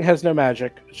gold ring has no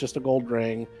magic. It's just a gold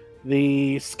ring.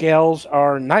 The scales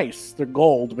are nice. They're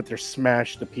gold, but they're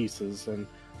smashed to pieces and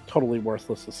totally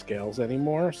worthless as scales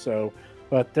anymore. So,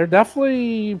 but they're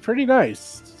definitely pretty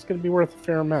nice. It's going to be worth a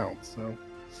fair amount. So,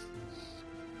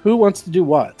 who wants to do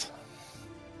what?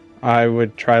 I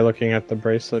would try looking at the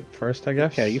bracelet first, I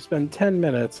guess. Okay, you spend 10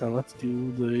 minutes, and let's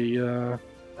do the.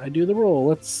 I do the roll.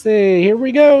 Let's see. Here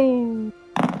we go.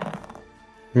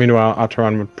 Meanwhile,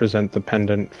 Ataran would present the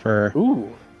pendant for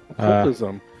Ooh,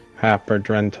 occultism. Hap or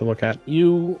Dren to look at.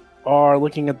 You are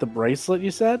looking at the bracelet,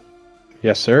 you said?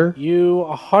 Yes, sir. You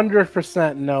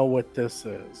 100% know what this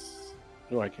is.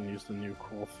 Oh, I can use the new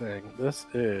cool thing. This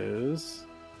is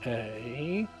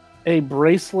a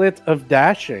bracelet of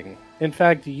dashing. In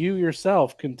fact, you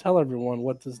yourself can tell everyone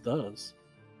what this does.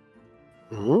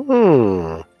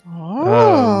 Mm.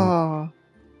 Oh.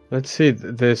 Let's see.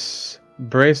 This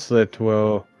bracelet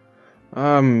will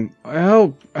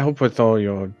help with all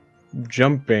your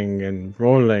jumping and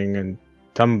rolling and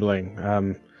tumbling.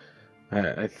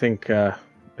 I think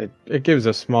it gives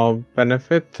a small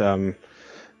benefit.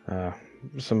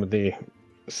 Some of the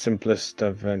simplest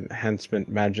of enhancement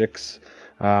magics,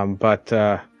 but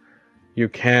you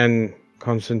can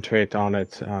concentrate on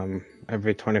it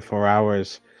every 24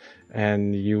 hours,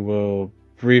 and you will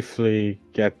briefly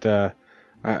get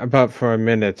about for a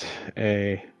minute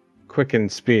a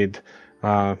quickened speed,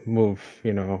 move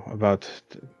about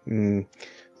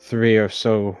 3 or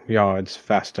so yards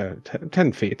faster,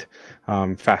 10 feet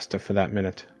faster for that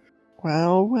minute.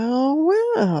 Well.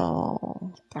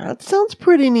 That sounds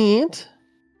pretty neat.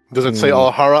 Does it say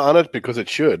Alhara on it? Because it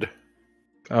should.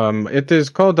 It is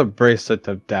called a bracelet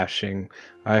of dashing.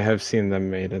 I have seen them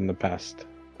made in the past.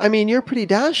 I mean, you're pretty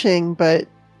dashing, but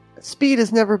speed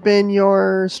has never been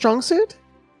your strong suit?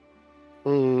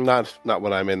 Not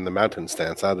when I'm in the mountain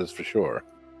stance, that is for sure.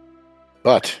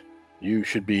 But you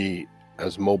should be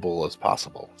as mobile as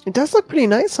possible. It does look pretty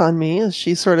nice on me as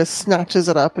she sort of snatches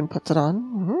it up and puts it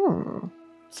on.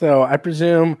 So I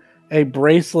presume a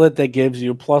bracelet that gives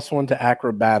you +1 to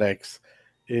acrobatics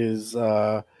is...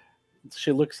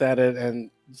 she looks at it and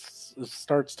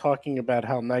starts talking about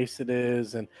how nice it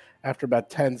is, and after about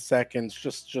 10 seconds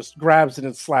just grabs it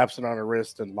and slaps it on her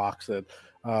wrist and locks it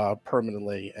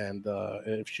permanently, and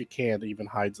if she can, even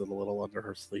hides it a little under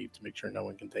her sleeve to make sure no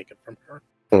one can take it from her.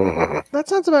 That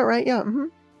sounds about right, yeah. Mm-hmm.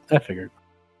 I figured.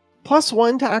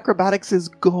 +1 to acrobatics is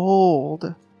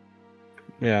gold.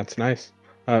 Yeah, it's nice.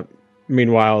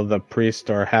 Meanwhile, the priest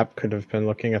or Hap could have been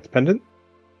looking at the pendant.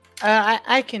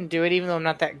 I can do it, even though I'm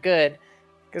not that good.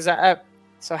 Because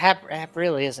so Hap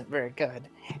really isn't very good,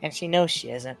 and she knows she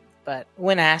isn't. But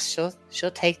when asked,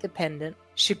 she'll take the pendant.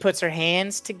 She puts her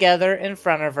hands together in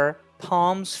front of her,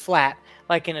 palms flat,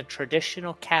 like in a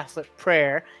traditional Catholic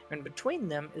prayer, and between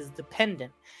them is the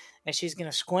pendant. And she's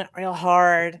gonna squint real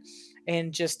hard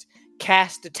and just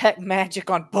cast detect magic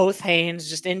on both hands,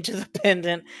 just into the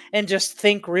pendant, and just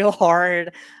think real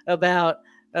hard about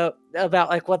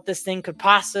like what this thing could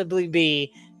possibly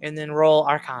be, and then roll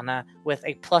Arcana with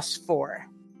a +4.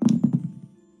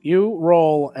 You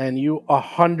roll, and you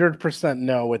 100%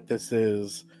 know what this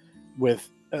is with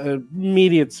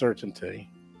immediate certainty.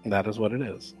 And that is what it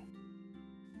is.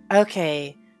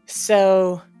 Okay,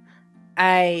 so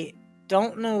I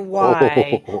don't know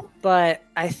why, but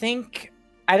I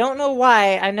don't know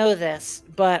why I know this,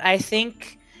 but I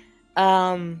think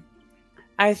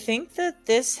that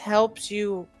this helps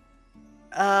you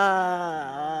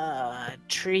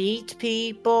treat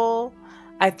people.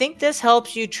 I think this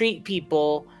helps you treat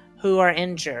people who are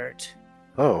injured.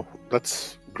 Oh,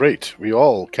 that's great. We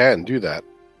all can do that.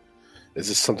 Is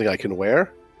this something I can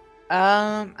wear?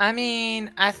 I mean,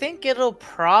 I think it'll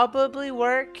probably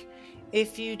work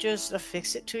if you just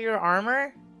affix it to your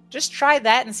armor. Just try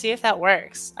that and see if that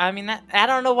works. I mean, I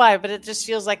don't know why, but it just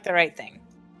feels like the right thing.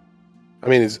 I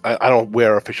mean, I don't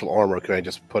wear official armor. Can I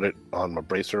just put it on my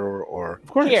bracer or?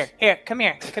 Of course. Here, come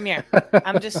here.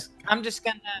 I'm just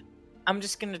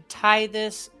gonna tie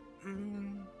this.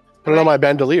 Put it on my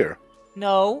bandolier.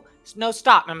 No,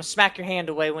 stop! I'm gonna smack your hand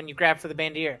away when you grab for the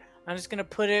bandolier. I'm just gonna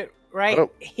put it right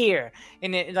here,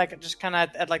 and it like just kind of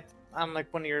on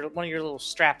like one of your little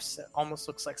straps that almost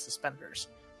looks like suspenders.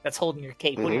 That's holding your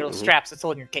cape. One of your little straps that's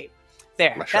holding your cape.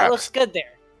 There. That looks good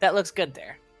there.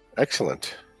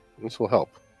 Excellent. This will help.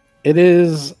 It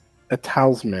is a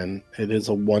talisman. It is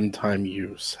a one-time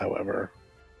use, however.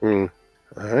 All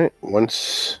right.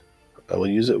 I will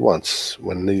use it once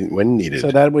when needed.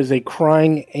 So that was a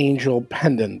Crying Angel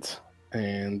pendant.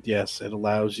 And yes, it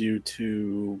allows you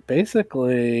to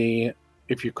basically,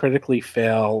 if you critically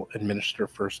fail, administer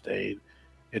first aid.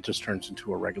 It just turns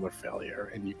into a regular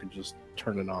failure, and you can just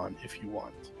turn it on if you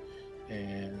want.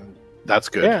 And that's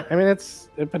good. Yeah, I mean,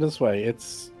 put it this way, it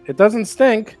doesn't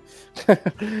stink.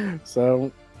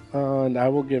 So, and I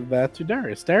will give that to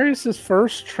Darius. Darius'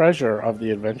 first treasure of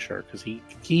the adventure, because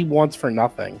he wants for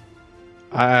nothing.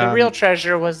 The real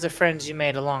treasure was the friends you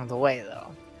made along the way,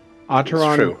 though.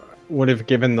 Otteron true. would have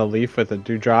given the leaf with a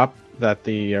dewdrop that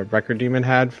the record demon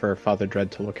had for Father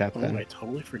Dread to look at Oh, then. I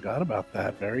totally forgot about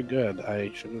that. Very good.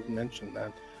 I should have mentioned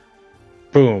that.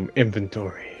 Boom,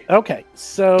 inventory. Okay,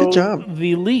 so Good job.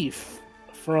 the leaf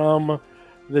from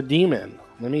the demon.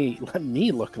 Let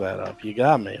me look that up. You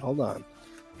got me. Hold on.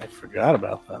 I forgot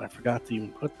about that. I forgot to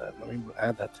even put that. Let me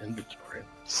add that to inventory.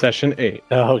 Session 8.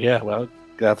 Oh yeah, well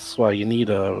that's why you need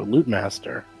a loot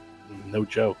master. No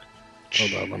joke.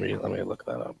 Hold on, let me look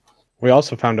that up. We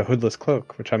also found a hoodless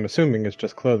cloak, which I'm assuming is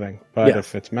just clothing, but Yes.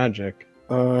 if it's magic...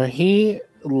 He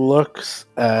looks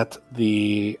at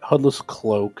the hoodless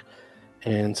cloak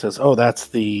and says, "Oh, that's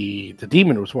the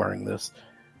demon was wearing this."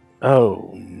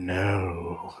 Oh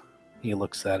no. He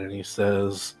looks at it and he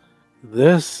says,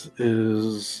 "This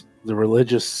is the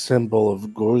religious symbol of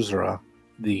Gozra,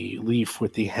 the leaf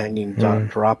with the hanging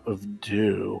drop of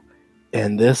dew.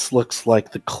 And this looks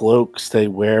like the cloaks they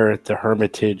wear at the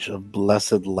Hermitage of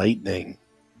Blessed Lightning."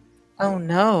 Oh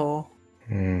no.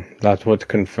 That would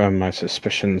confirm my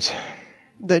suspicions.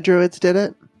 The druids did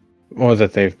it? Or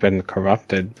that they've been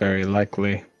corrupted, very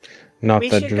likely. Not We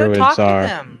that should go druids talk to are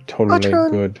them. totally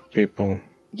Otteron. good people.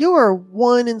 You are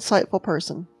one insightful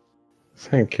person.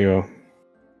 Thank you.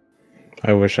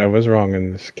 I wish I was wrong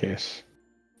in this case.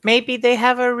 Maybe they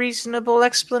have a reasonable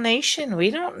explanation. We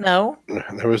don't know.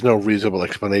 There was no reasonable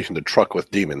explanation to truck with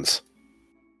demons.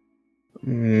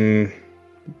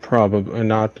 Probably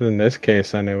not in this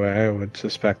case, anyway. I would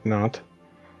suspect not.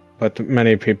 But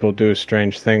many people do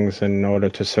strange things in order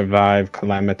to survive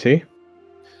calamity.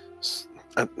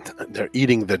 They're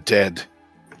eating the dead.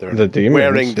 They're The demons,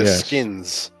 wearing the yes.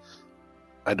 skins.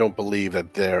 I don't believe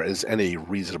that there is any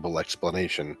reasonable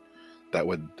explanation that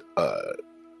would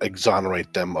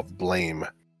exonerate them of blame.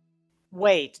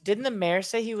 Wait, didn't the mayor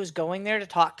say he was going there to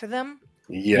talk to them?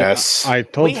 Yes. I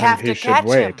told We him have he to should catch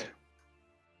wait.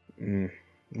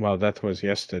 Well, that was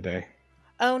yesterday.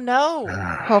 Oh no.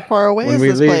 How far away When is we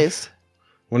this leave- place?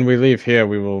 When we leave here,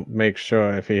 we will make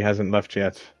sure if he hasn't left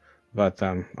yet. But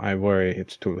I worry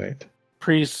it's too late.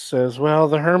 Priest says, "Well,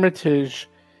 the Hermitage,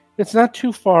 it's not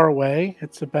too far away.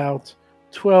 It's about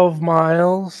 12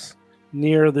 miles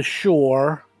near the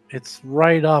shore. It's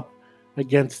right up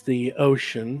against the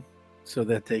ocean so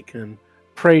that they can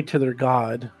pray to their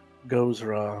god,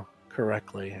 Gozra,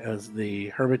 correctly, as the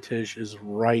Hermitage is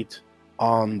right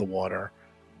on the water."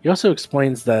 He also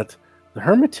explains that the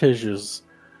Hermitage is,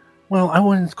 well, I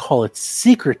wouldn't call it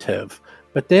secretive,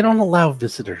 but they don't allow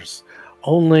visitors.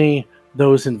 Only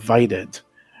those invited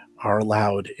are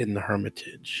allowed in the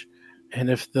Hermitage. And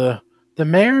if the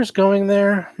mayor's going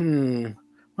there,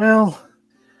 well,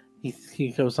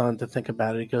 he goes on to think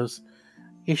about it. He goes,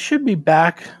 he should be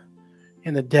back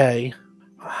in a day.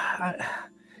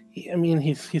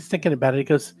 He's thinking about it. He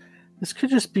goes, this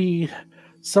could just be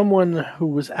someone who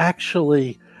was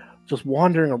actually just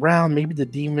wandering around. Maybe the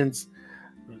demons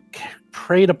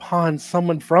preyed upon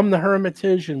someone from the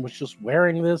Hermitage and was just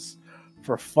wearing this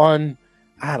for fun.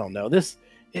 I don't know.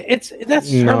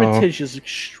 Hermitage is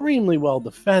extremely well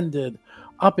defended,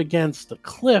 up against a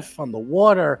cliff on the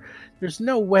water. There's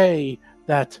no way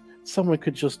that someone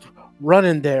could just run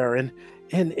in there. And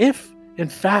if in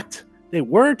fact they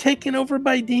were taken over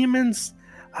by demons,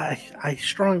 I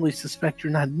strongly suspect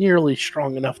you're not nearly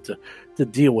strong enough to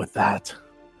deal with that.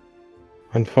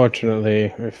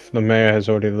 Unfortunately, if the mayor has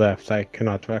already left, I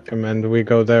cannot recommend we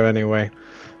go there anyway.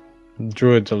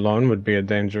 Druids alone would be a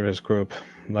dangerous group,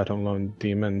 let alone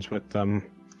demons with them.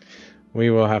 We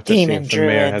will have to Demon see if the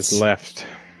mayor has druids. left.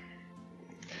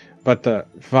 But,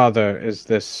 Father, is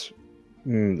this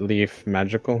leaf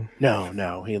magical?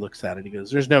 No. He looks at it. He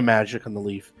goes, "There's no magic on the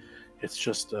leaf. It's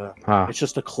just a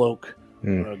cloak, a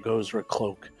Gozra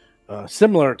cloak,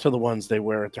 similar to the ones they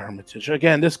wear at the Hermitage.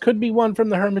 Again, this could be one from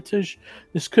the Hermitage.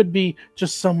 This could be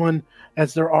just someone,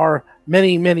 as there are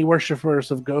many, many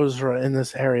worshippers of Gozra in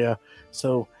this area.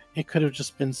 So it could have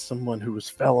just been someone who was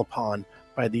fell upon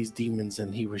by these demons,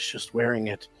 and he was just wearing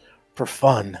it for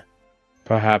fun."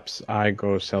 Perhaps I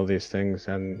go sell these things,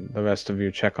 and the rest of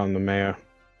you check on the mayor.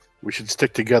 We should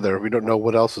stick together. We don't know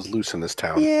what else is loose in this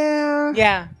town. Yeah.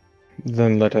 Yeah.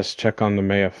 Then let us check on the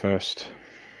mayor first.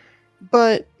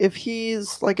 But if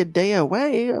he's like a day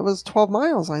away, it was 12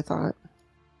 miles, I thought.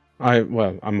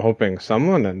 I'm hoping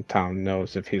someone in town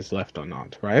knows if he's left or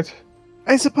not, right?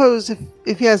 I suppose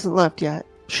if he hasn't left yet,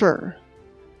 sure.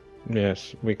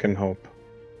 Yes, we can hope.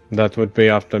 That would be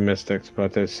optimistic,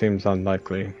 but it seems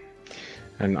unlikely.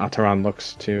 And Otteron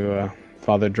looks to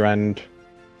Father Drend.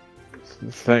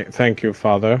 Thank you,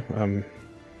 Father.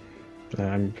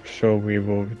 I'm sure we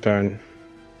will return.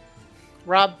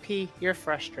 Rob P., you're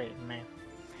frustrated, man.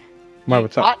 Well,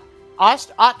 what's up?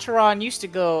 Otteron used to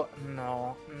go,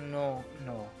 no, no,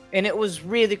 no. And it was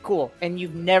really cool. And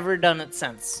you've never done it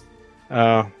since.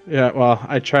 Yeah, well,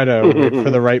 I try to wait for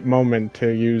the right moment to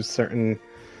use certain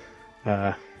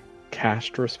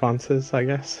cached responses, I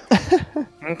guess.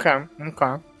 Okay.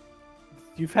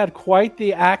 You've had quite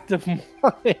the active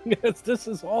morning as this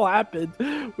has all happened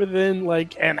within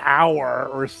like an hour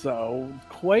or so.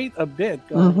 Quite a bit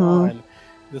going on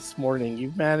this morning.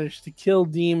 You've managed to kill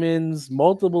demons,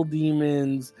 multiple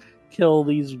demons, kill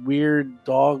these weird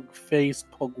dog-faced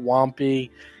Pugwampy.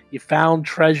 You found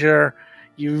treasure.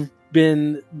 You've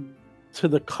been to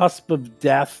the cusp of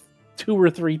death 2 or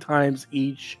 3 times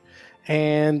each.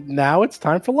 And now it's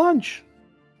time for lunch.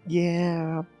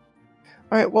 Yeah.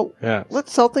 All right, well, Yeah.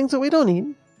 let's sell things that we don't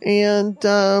need and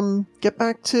get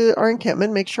back to our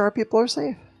encampment, make sure our people are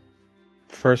safe.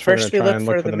 First we're First going to we try look and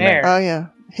for look for the the mayor. mayor. Oh, yeah,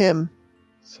 him.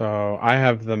 So I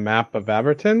have the map of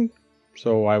Aberton,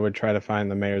 so I would try to find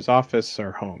the mayor's office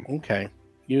or home. Okay.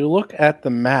 You look at the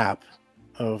map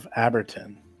of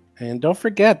Aberton, and don't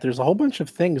forget there's a whole bunch of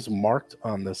things marked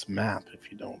on this map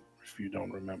if you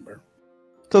don't remember.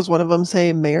 Does one of them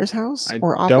say mayor's house I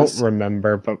or office? don't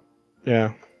remember, but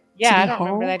yeah. Yeah, I City don't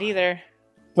remember Hall? that either.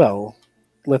 Well,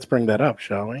 let's bring that up,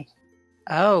 shall we?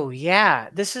 Oh, yeah.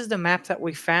 This is the map that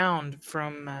we found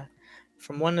from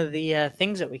one of the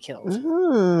things that we killed.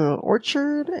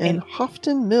 Orchard and And-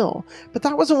 Houghton Mill. But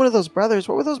that wasn't one of those brothers.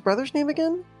 What were those brothers' name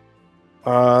again?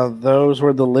 Those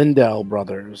were the Lindell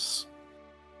brothers.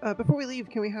 Before we leave,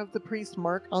 can we have the priest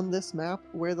mark on this map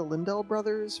where the Lindell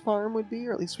brothers' farm would be,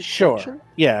 or at least we can Sure. picture?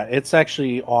 Yeah, it's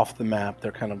actually off the map.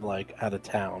 They're kind of like out of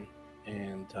town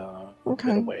and a Okay.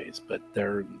 bit of ways, but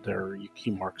they're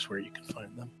key marks where you can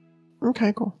find them.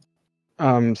 Okay, cool.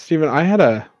 Stephen, I had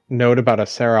a note about a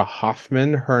Sarah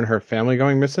Hoffman, her and her family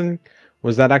going missing.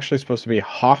 Was that actually supposed to be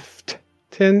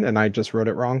Hofton, and I just wrote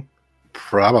it wrong?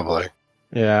 Probably.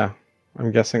 Yeah,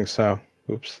 I'm guessing so.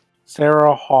 Oops.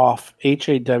 Sarah Hoff,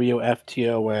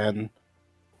 Hawfton.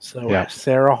 So Yeah.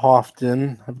 Sarah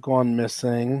Houghton have gone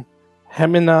missing.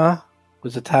 Hemina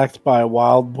was attacked by a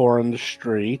wild boar in the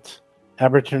street.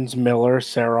 Aberton's Miller,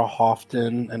 Sarah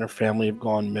Houghton, and her family have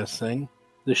gone missing.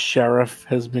 The sheriff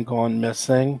has been gone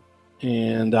missing.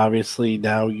 And obviously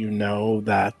now you know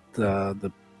that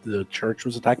the church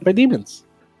was attacked by demons.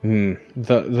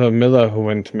 The miller who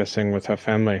went missing with her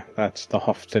family, that's the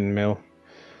Houghton Mill.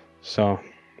 So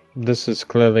this is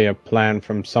clearly a plan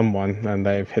from someone, and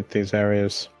they've hit these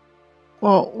areas.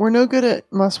 Well, we're no good at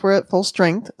unless we're at full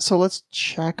strength, so let's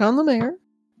check on the mayor.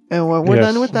 And when we're Yes,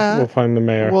 done with that, we'll find the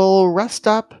mayor. we'll rest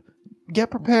up,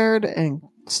 get prepared, and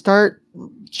start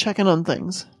checking on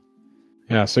things.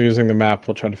 Yeah, so using the map,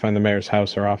 we'll try to find the mayor's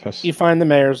house or office. You find the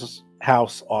mayor's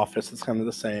house office. It's kind of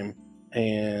the same.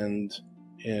 And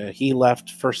he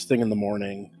left first thing in the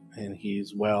morning, and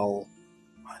he's well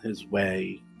on his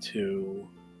way to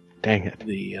Dang it.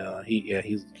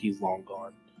 he's long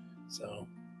gone. So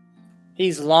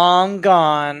He's long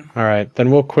gone. All right, then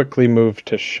we'll quickly move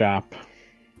to shop.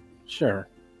 sure,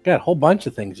 got a whole bunch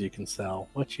of things you can sell.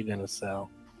 What you gonna sell?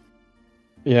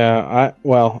 Yeah,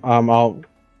 I'll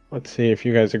let's see if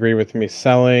you guys agree with me.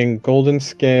 Selling golden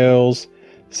scales,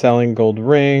 selling gold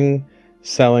ring,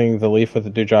 selling the leaf with the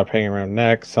dewdrop hanging around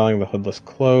neck, selling the hoodless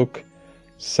cloak,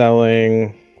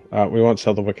 selling. We won't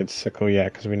sell the wicked sickle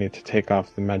yet because we need to take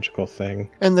off the magical thing.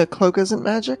 And the cloak isn't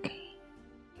magic?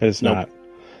 It is Nope.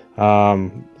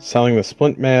 not. Selling the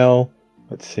splint mail.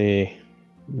 Let's see.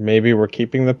 Maybe we're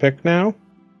keeping the pick now.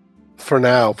 For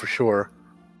now, for sure.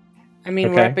 I mean,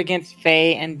 we're Okay. up against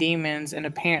Fae and demons, and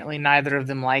apparently neither of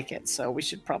them like it, so we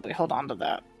should probably hold on to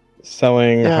that.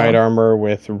 Selling Yeah. hide armor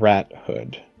with rat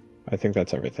hood. I think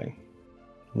that's everything.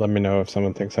 Let me know if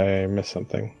someone thinks I missed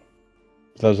something.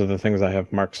 Those are the things I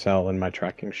have marked sell in my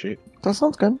tracking sheet. That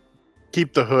sounds good.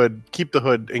 Keep the hood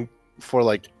for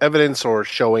like evidence or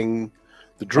showing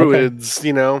the druids,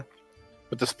 you know.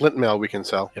 But the splint mail we can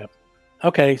sell.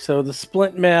 Okay, so the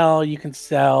splint mail you can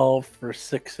sell for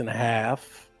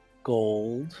 6.5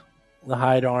 gold. The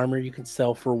hide armor you can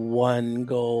sell for 1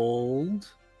 gold.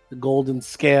 The golden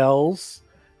scales,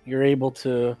 you're able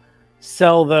to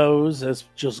sell those as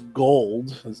just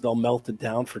gold, as they'll melt it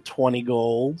down for 20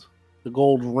 gold. The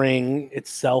gold ring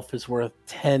itself is worth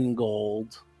 10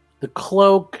 gold. The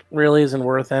cloak really isn't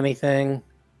worth anything,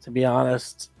 to be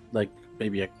honest. Like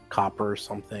maybe a copper or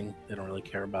something. They don't really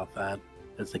care about that,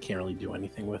 as they can't really do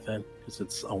anything with it, because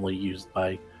it's only used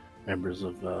by members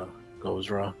of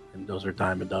Gozra, and those are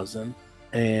dime a dozen.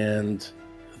 And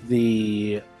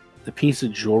the piece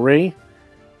of jewelry,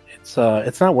 it's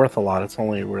not worth a lot. It's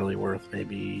only really worth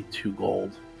maybe 2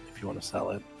 gold if you want to sell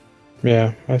it.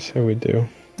 Yeah, I say we do.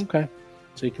 Okay.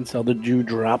 So you can sell the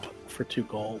dewdrop for 2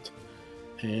 gold.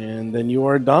 And then you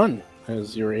are done,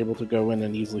 as you're able to go in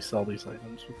and easily sell these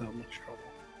items without much trouble.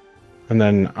 And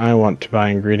then I want to buy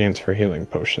ingredients for healing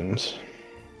potions.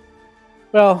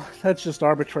 Well, that's just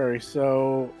arbitrary.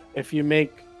 So if you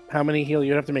make how many heal,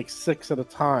 you'd have to make 6 at a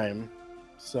time.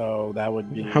 So that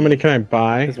would be... How many can I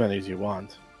buy? As many as you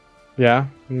want. Yeah.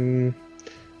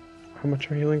 How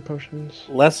much are healing potions?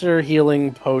 Minor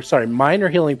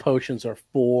healing potions are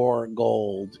 4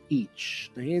 gold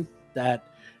each. They ain't that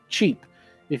cheap.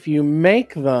 If you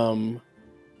make them,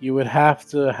 you would have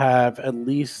to have at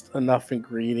least enough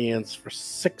ingredients for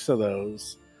 6 of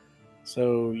those.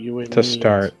 So you would To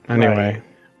start, anyway. Right.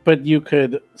 But you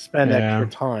could spend Yeah. extra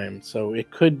time. So it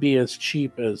could be as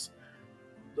cheap as,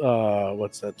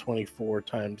 24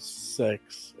 times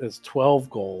 6 is 12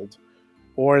 gold.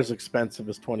 Or as expensive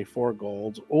as 24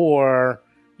 gold. Or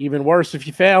even worse if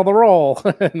you fail the roll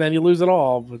and then you lose it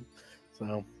all. But,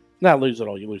 so, not lose it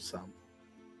all, you lose some.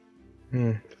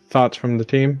 Thoughts from the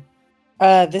team?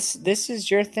 This is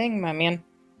your thing, my man.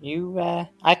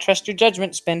 I trust your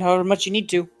judgment. Spend however much you need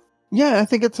to. Yeah, I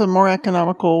think it's a more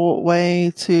economical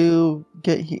way to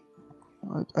get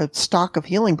a stock of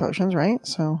healing potions, right?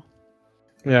 So,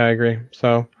 Yeah, I agree.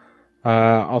 So,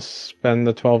 I'll spend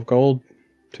the 12 gold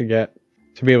to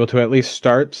be able to at least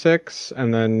start 6,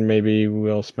 and then maybe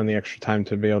we'll spend the extra time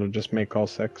to be able to just make all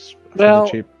 6 for the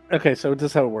cheap. Okay, so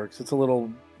this is how it works. It's a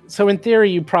little... So in theory,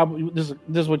 you probably... This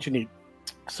is what you need.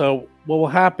 So what will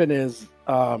happen is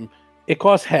it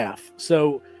costs half.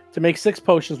 So to make 6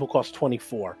 potions will cost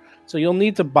 24. So you'll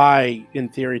need to buy, in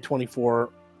theory, 24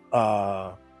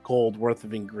 gold worth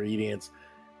of ingredients.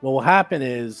 What will happen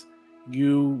is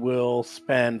you will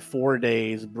spend 4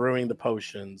 days brewing the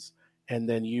potions, and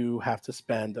then you have to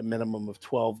spend a minimum of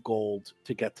 12 gold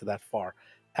to get to that far.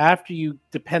 After you,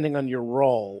 depending on your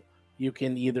roll, you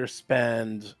can either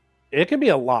spend... It can be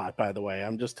a lot, by the way.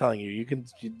 I'm just telling you.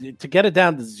 To get it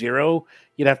down to 0,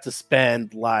 you'd have to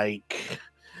spend like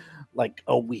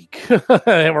a week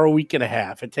or a week and a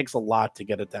half. It takes a lot to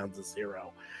get it down to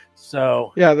 0.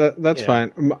 So yeah, that's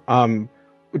fine.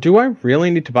 Do I really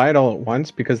need to buy it all at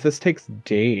once? Because this takes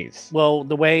days. Well,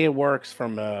 the way it works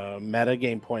from a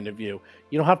metagame point of view,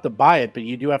 you don't have to buy it, but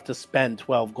you do have to spend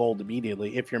 12 gold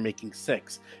immediately if you're making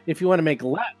 6. If you want to make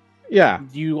less,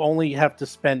 you only have to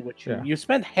spend what you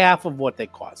spend half of what they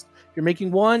cost. If you're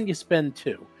making 1, you spend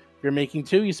 2. If you're making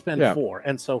 2, you spend 4,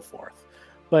 and so forth.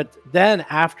 But then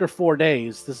after 4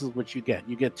 days, this is what you get.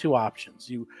 You get 2 options.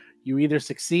 You either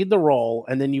succeed the roll,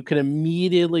 and then you can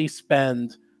immediately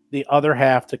spend the other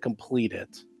half to complete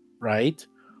it, right?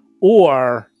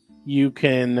 Or you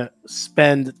can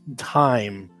spend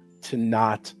time to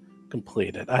not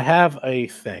complete it. I have a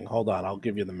thing. Hold on, I'll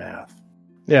give you the math.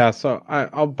 Yeah, so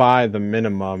I'll buy the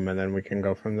minimum, and then we can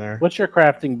go from there. What's your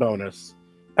crafting bonus?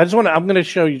 I'm going to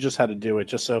show you just how to do it,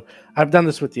 just so I've done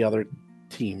this with the other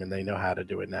team, and they know how to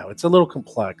do it now. It's a little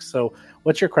complex. So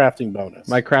what's your crafting bonus?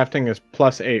 My crafting is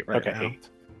 +8 right now. 8.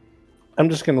 I'm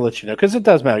just going to let you know, because it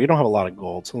does matter. You don't have a lot of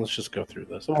gold, so let's just go through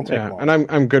this. It won't take long. And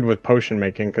I'm good with potion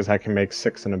making, because I can make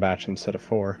 6 in a batch instead of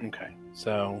 4. Okay,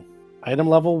 so item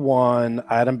level 1,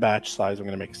 item batch size, I'm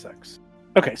going to make 6.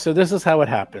 Okay, so this is how it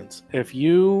happens. If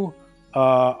you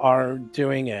are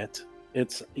doing it,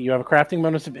 you have a crafting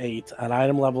bonus of 8, an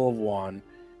item level of 1.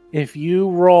 If you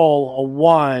roll a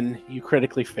 1, you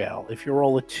critically fail. If you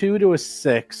roll a 2 to a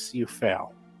 6, you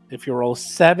fail. If you roll a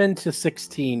 7 to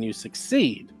 16, you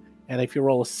succeed. And if you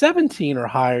roll a 17 or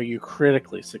higher, you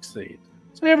critically succeed.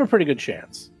 So you have a pretty good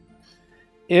chance.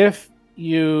 If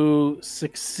you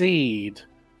succeed,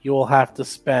 you will have to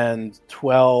spend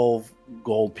 12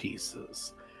 gold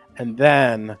pieces. And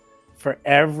then for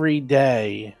every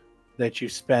day that you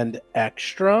spend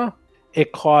extra,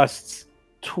 it costs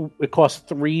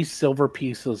 3 silver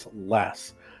pieces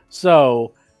less.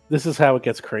 So this is how it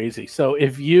gets crazy. So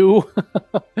if you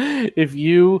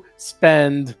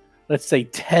spend, let's say,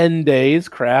 10 days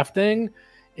crafting,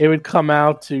 it would come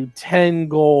out to 10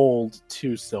 gold,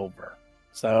 2 silver.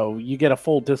 So you get a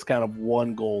full discount of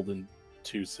 1 gold and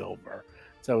 2 silver.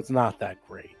 So it's not that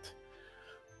great.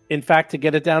 In fact, to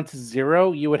get it down to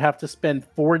 0, you would have to spend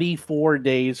 44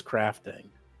 days crafting.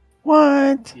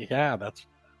 What? Yeah, that's...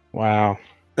 Wow.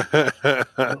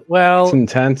 Well... It's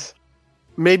intense.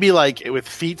 Maybe like with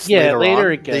feats later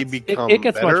on, it gets, they become it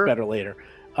gets better. much better later.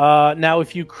 Now,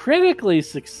 if you critically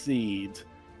succeed,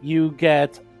 you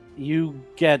get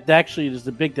actually, there's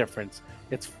a big difference.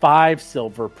 It's 5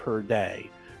 silver per day.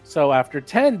 So after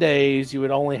 10 days, you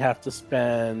would only have to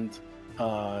spend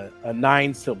a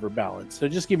 9 silver balance. So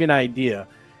just give you an idea.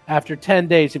 After 10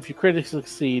 days, if you critically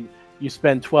succeed, you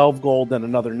spend 12 gold and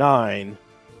another 9.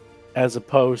 as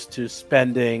opposed to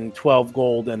spending 12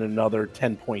 gold and another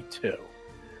 10.2.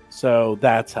 So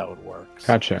that's how it works.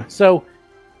 Gotcha. So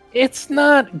it's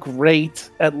not great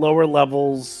at lower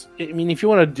levels. I mean, if you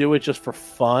want to do it just for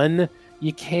fun,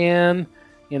 you can.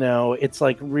 You know, it's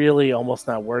like really almost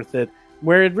not worth it.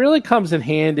 Where it really comes in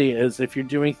handy is if you're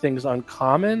doing things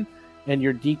uncommon and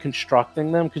you're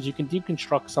deconstructing them, because you can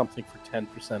deconstruct something for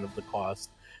 10% of the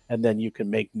cost, and then you can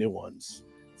make new ones.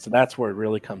 So that's where it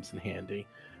really comes in handy.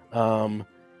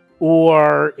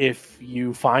 Or if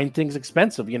you find things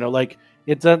expensive, you know, like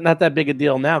it's not that big a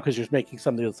deal now because you're making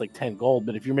something that's like 10 gold.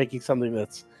 But if you're making something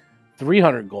that's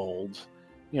 300 gold,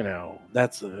 you know,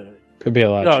 that's could be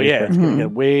a lot cheaper. Yeah, it's going to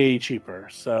get way cheaper.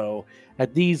 So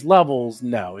at these levels,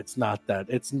 no, it's not that.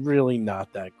 It's really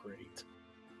not that great.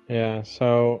 Yeah,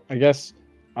 so I guess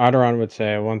Adoran would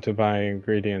say I want to buy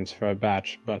ingredients for a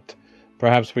batch, but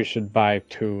perhaps we should buy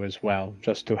 2 as well,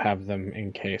 just to have them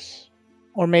in case.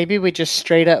 Or maybe we just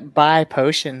straight up buy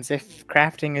potions if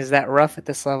crafting is that rough at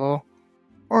this level.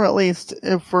 Or at least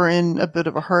if we're in a bit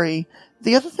of a hurry.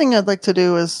 The other thing I'd like to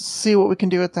do is see what we can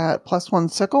do with that +1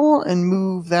 sickle and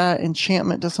move that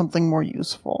enchantment to something more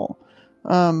useful.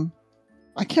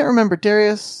 I can't remember.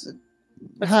 Darius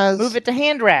has... Move it to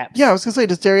hand wraps. Yeah, I was going to say,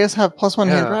 does Darius have +1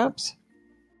 hand wraps?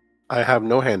 I have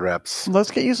no hand wraps.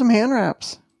 Let's get you some hand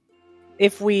wraps.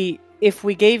 If we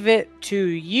gave it to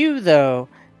you, though,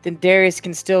 then Darius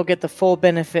can still get the full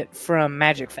benefit from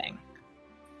Magic Fang.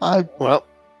 Well,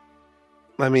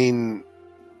 I mean,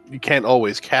 you can't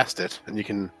always cast it, and you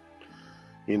can,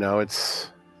 you know, it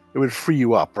would free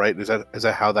you up, right? Is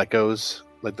that how that goes?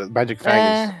 Like the Magic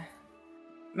Fang is...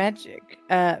 Magic.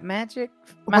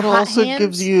 But it also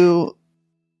gives you...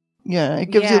 Yeah, it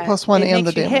gives you the +1 and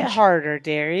the damage. It makes you hit harder,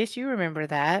 Darius. You remember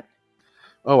that.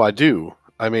 Oh, I do.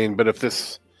 I mean, but if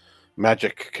this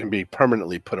magic can be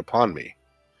permanently put upon me,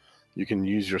 you can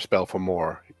use your spell for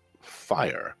more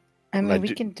fire. I mean, we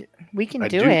can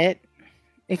do it.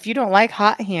 If you don't like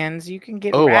hot hands, you can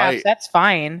get wraps. That's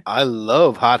fine. I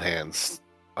love hot hands.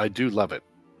 I do love it.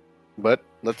 But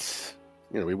let's,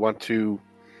 we want to,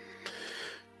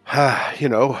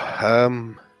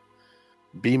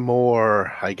 be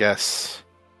more, I guess,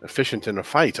 efficient in a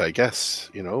fight, I guess.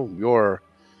 Your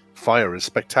fire is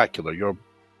spectacular. Your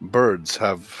birds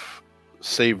have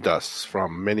saved us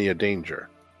from many a danger.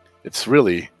 It's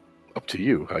really up to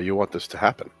you how you want this to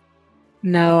happen.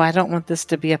 No, I don't want this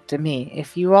to be up to me.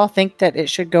 If you all think that it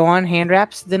should go on hand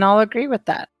wraps, then I'll agree with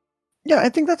that. Yeah, I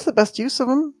think that's the best use of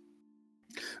them.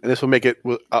 And this will make it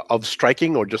of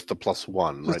striking or just the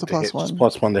 +1? Just right, the +1. Just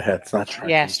 +1 to hit. It's not striking.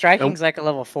 Yeah, striking's like a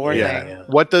level 4 thing. Yeah.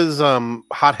 What does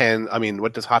hot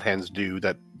hands do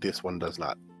that this one does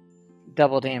not?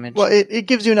 Double damage. Well, it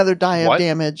gives you another die of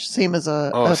damage, same as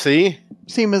a. See?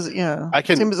 Same as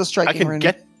same as a striking. I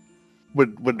can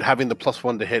would having the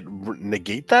 +1 to hit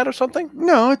negate that or something?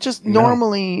 No, it's just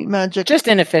normally magic. Just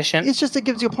inefficient. It's just it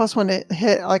gives you a +1 to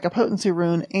hit like a potency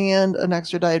rune and an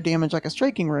extra die of damage like a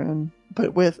striking rune.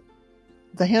 But with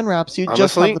the hand wraps, you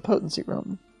just have the potency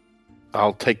rune.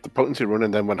 I'll take the potency rune,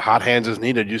 and then when hot hands is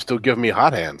needed, you still give me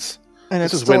hot hands. And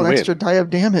it's still an extra die of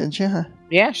damage, yeah.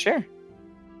 Yeah, sure.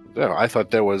 Yeah, I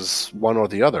thought there was one or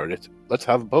the other. Let's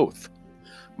have both.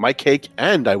 My cake,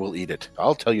 and I will eat it.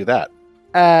 I'll tell you that.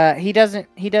 He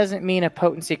doesn't mean a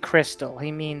potency crystal.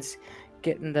 He means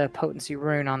getting the potency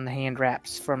rune on the hand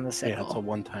wraps from the sickle. Yeah, it's a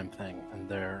one-time thing, and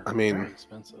they're very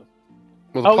expensive.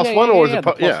 Well, the +1 or is it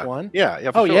 +1? Yeah.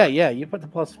 Yeah. You put the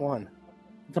 +1.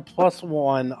 It's a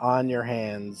 +1 on your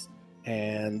hands,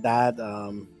 and that's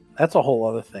a whole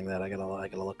other thing that I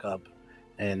gotta look up.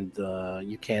 And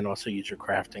you can also use your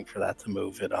crafting for that to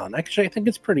move it on. Actually, I think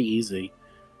it's pretty easy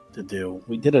to do.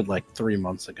 We did it like 3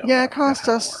 months ago. Yeah, it cost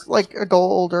us like a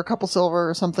gold or a couple silver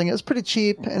or something. It was pretty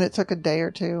cheap, and it took a day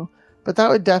or two. But that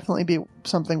would definitely be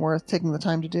something worth taking the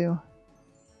time to do.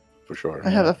 For sure. I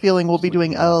have a feeling we'll be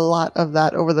doing a lot of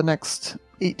that over the next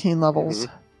 18 levels.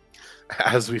 Mm-hmm.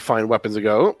 As we find weapons and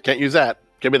go, can't use that.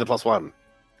 Give me the +1.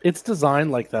 It's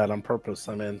designed like that on purpose.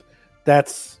 I mean,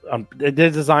 that's they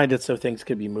designed it so things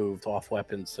could be moved off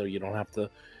weapons, so you don't have to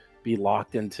be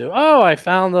locked into. Oh, I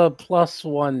found the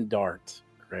 +1 dart.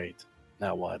 Great.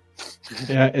 Now what?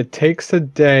 Yeah, it takes a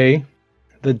day.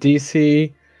 The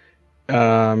DC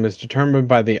is determined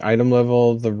by the item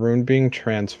level of the rune being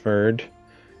transferred,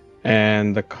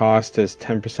 and the cost is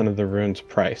 10% of the rune's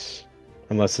price.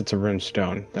 Unless it's a rune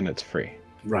stone, then it's free.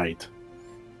 Right.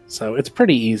 So it's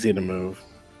pretty easy to move.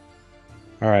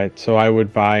 Alright, so I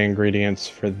would buy ingredients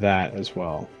for that as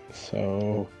well.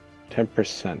 So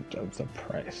 10% of the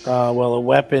price. Well, a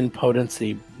weapon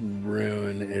potency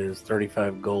rune is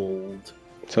 35 gold.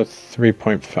 So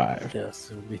 3.5. Yes,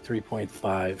 it would be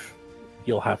 3.5.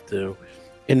 you'll have to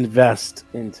invest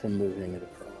into moving it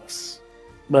across.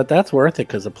 But that's worth it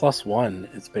because a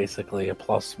 +1 is basically a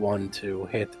 +1 to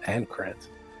hit and crit.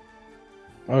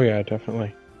 Oh yeah,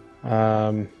 definitely.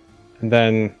 And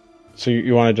then, so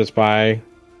you want to just buy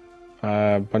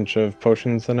a bunch of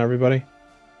potions then, everybody?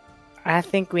 I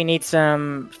think we need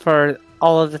some for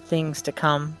all of the things to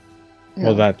come. Yeah.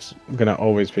 Well, that's gonna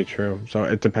always be true. So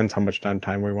it depends how much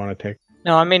downtime we want to take.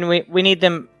 No, I mean we need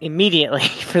them immediately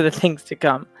for the things to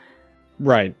come.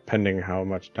 Right, pending how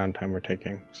much downtime we're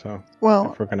taking. So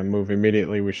Well, if we're gonna move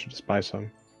immediately, we should just buy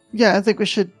some. yeah, I think we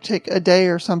should take a day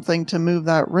or something to move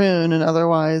that rune, and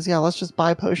otherwise, yeah, let's just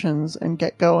buy potions and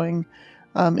get going.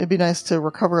 It'd be nice to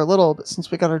recover a little, but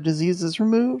since we got our diseases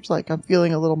removed, like, I'm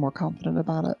feeling a little more confident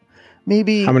about it.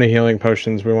 Maybe... How many healing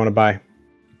potions we want to buy?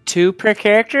 2 per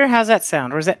character? How's that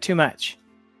sound? Or is that too much?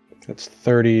 That's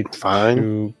 32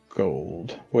 Fine.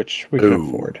 gold, which we can Ooh.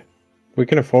 afford. We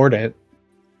can afford it.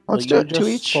 Let's Well, do you it 2 just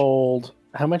each. Sold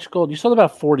how much gold? You sold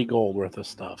about 40 gold worth of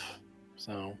stuff.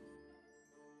 So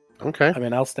Okay. I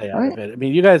mean, I'll stay out Alright. of it. I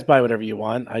mean, you guys buy whatever you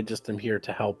want. I just am here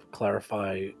to help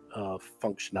clarify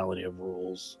functionality of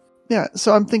rules. Yeah,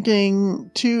 so I'm thinking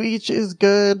 2 each is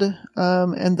good,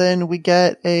 and then we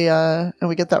get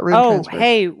that rune Oh, transfer.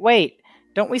 hey, wait.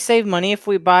 Don't we save money if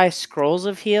we buy scrolls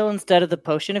of heal instead of the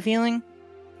potion of healing?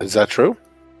 Is that true?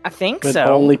 I think But so.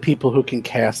 only people who can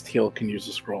cast heal can use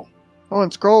a scroll. Oh,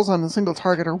 and scrolls on a single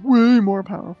target are way more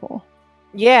powerful.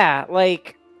 Yeah,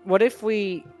 like, what if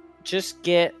we just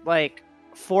get, like,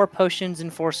 4 potions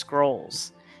and 4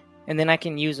 scrolls? And then I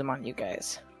can use them on you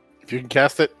guys. If you can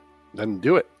cast it, then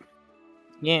do it.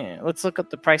 Yeah, let's look up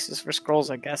the prices for scrolls,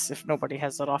 I guess, if nobody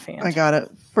has that offhand. I got it.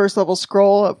 First level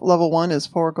scroll at level 1 is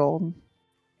 4 gold.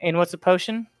 And what's a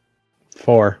potion?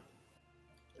 4.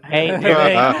 Hey,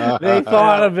 they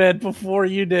thought of it before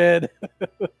you did.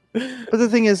 But the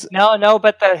thing is, no,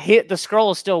 but the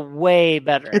scroll is still way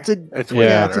better. it's a It's way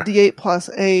Yeah. it's a better. D8 plus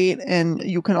 8, and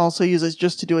you can also use it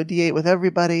just to do a D8 with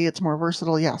everybody. It's more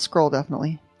versatile. Yeah, scroll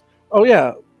definitely. Oh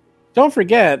yeah, don't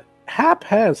forget, Hap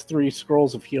has 3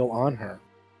 scrolls of heal on her.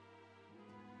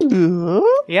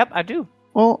 Yep, I do.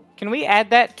 Well, Can we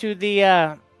add that to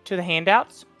the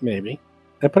handouts? Maybe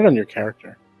I put it on your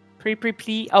character.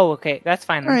 Pre. Oh, okay, that's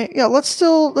fine. all Then. right. Yeah, let's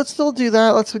still do that.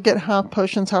 Let's get half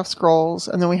potions, half scrolls,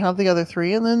 and then we have the other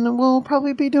 3, and then we'll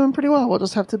probably be doing pretty well. We'll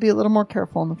just have to be a little more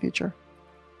careful in the future.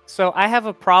 So I have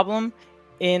a problem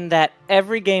in that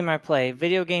every game I play,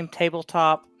 video game,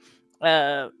 tabletop,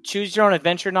 choose your own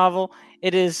adventure novel,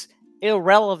 it is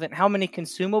irrelevant how many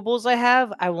consumables I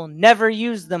have. I will never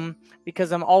use them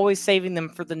because I'm always saving them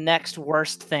for the next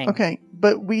worst thing. Okay,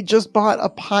 but we just bought a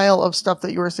pile of stuff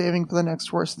that you were saving for the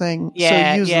next worst thing.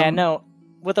 Yeah, so use them. no.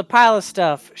 With a pile of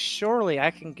stuff, surely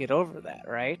I can get over that,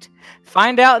 right?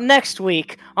 Find out next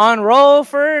week on Roll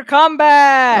for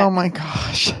Combat! Oh my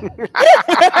gosh. That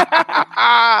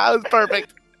was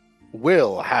perfect.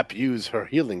 Will Hap use her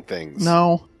healing things?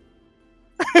 No.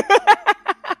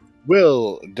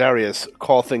 Will Darius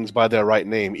call things by their right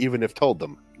name, even if told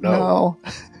them? No.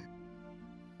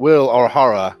 Will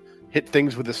Arhara hit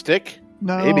things with a stick?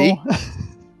 No. Maybe.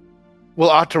 Will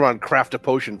Ataran craft a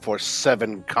potion for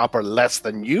 7 copper less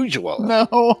than usual?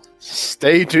 No.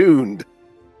 Stay tuned.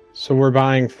 So we're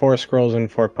buying 4 scrolls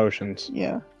and 4 potions.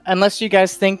 Yeah. Unless you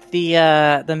guys think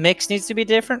the mix needs to be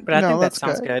different, but I No, think that that's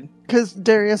sounds good. good. Because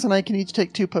Darius and I can each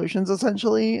take 2 potions,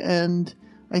 essentially, and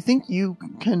I think you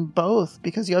can both,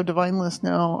 because you have Divine List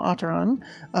now, Ataran,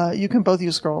 you can both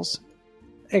use scrolls.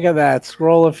 Think of that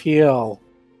scroll of heal.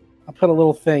 I'll put a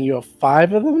little thing. You have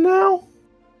 5 of them now.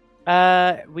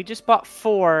 We just bought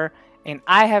 4, and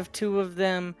I have 2 of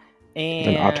them,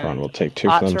 and Then Ataran will take 2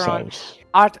 for Ataran- themselves.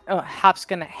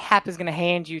 Hap is gonna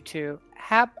hand you 2.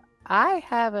 Hap, I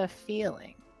have a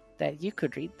feeling that you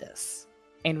could read this,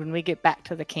 and when we get back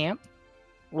to the camp,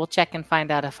 we'll check and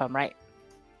find out if I'm right.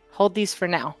 Hold these for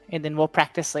now, and then we'll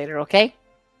practice later, okay?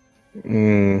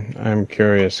 I'm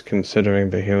curious, considering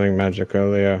the healing magic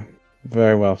earlier.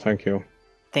 Very well, thank you.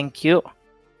 Thank you.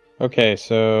 Okay,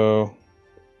 so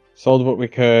sold what we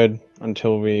could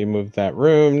until we moved that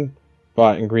rune,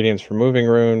 bought ingredients for moving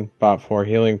rune, bought 4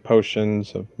 healing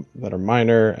potions that are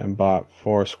minor, and bought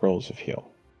 4 scrolls of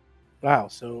heal. Wow.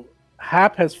 So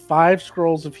Hap has 5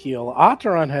 scrolls of heal.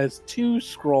 Ataran has 2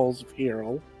 scrolls of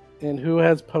heal. And who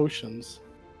has potions?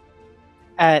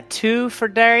 2 for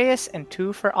Darius and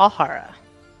 2 for Alhara.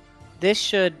 This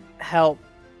should help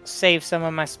save some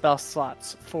of my spell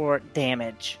slots for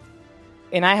damage.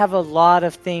 And I have a lot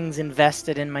of things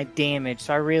invested in my damage,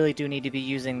 so I really do need to be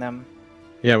using them.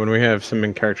 Yeah, when we have some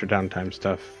in-character downtime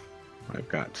stuff, I've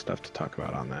got stuff to talk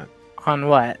about on that. On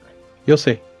what? You'll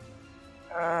see.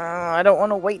 I don't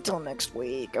want to wait till next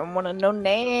week. I want to know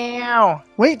now.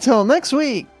 Wait till next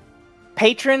week.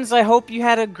 Patrons, I hope you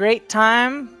had a great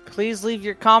time. Please leave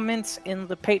your comments in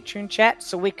the Patreon chat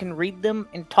so we can read them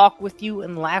and talk with you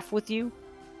and laugh with you.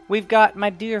 We've got my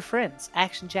dear friends,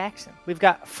 Action Jackson. We've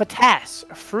got Fatas,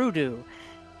 Frudu,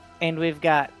 and we've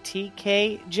got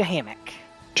TK Jahamek.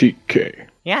 TK.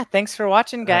 Yeah, thanks for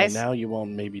watching, guys. Now you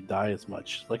won't maybe die as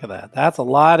much. Look at that. That's a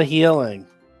lot of healing.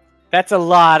 That's a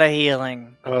lot of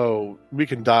healing. Oh, we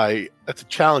can die. That's a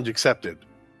challenge accepted.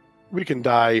 We can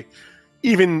die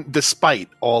even despite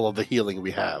all of the healing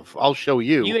we have. I'll show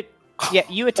you.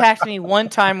 You attacked me one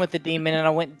time with the demon and I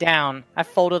went down. I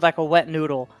folded like a wet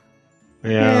noodle.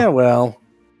 Yeah, well.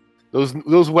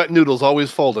 Those wet noodles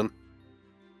always folding.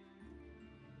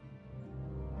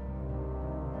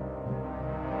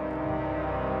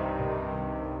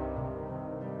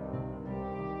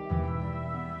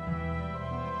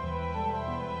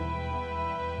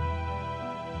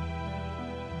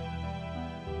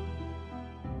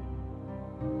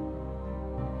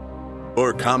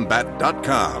 Or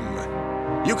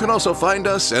combat.com. You can also find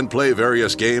us and play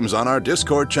various games on our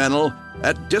Discord channel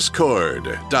at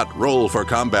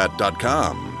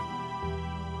discord.rollforcombat.com.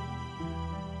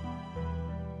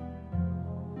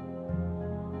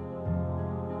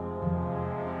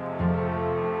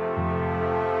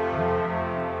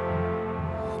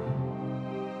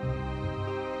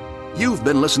 You've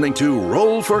been listening to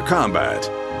Roll for Combat.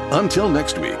 Until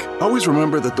next week, always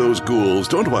remember that those ghouls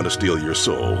don't want to steal your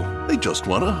soul. They just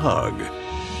want a hug.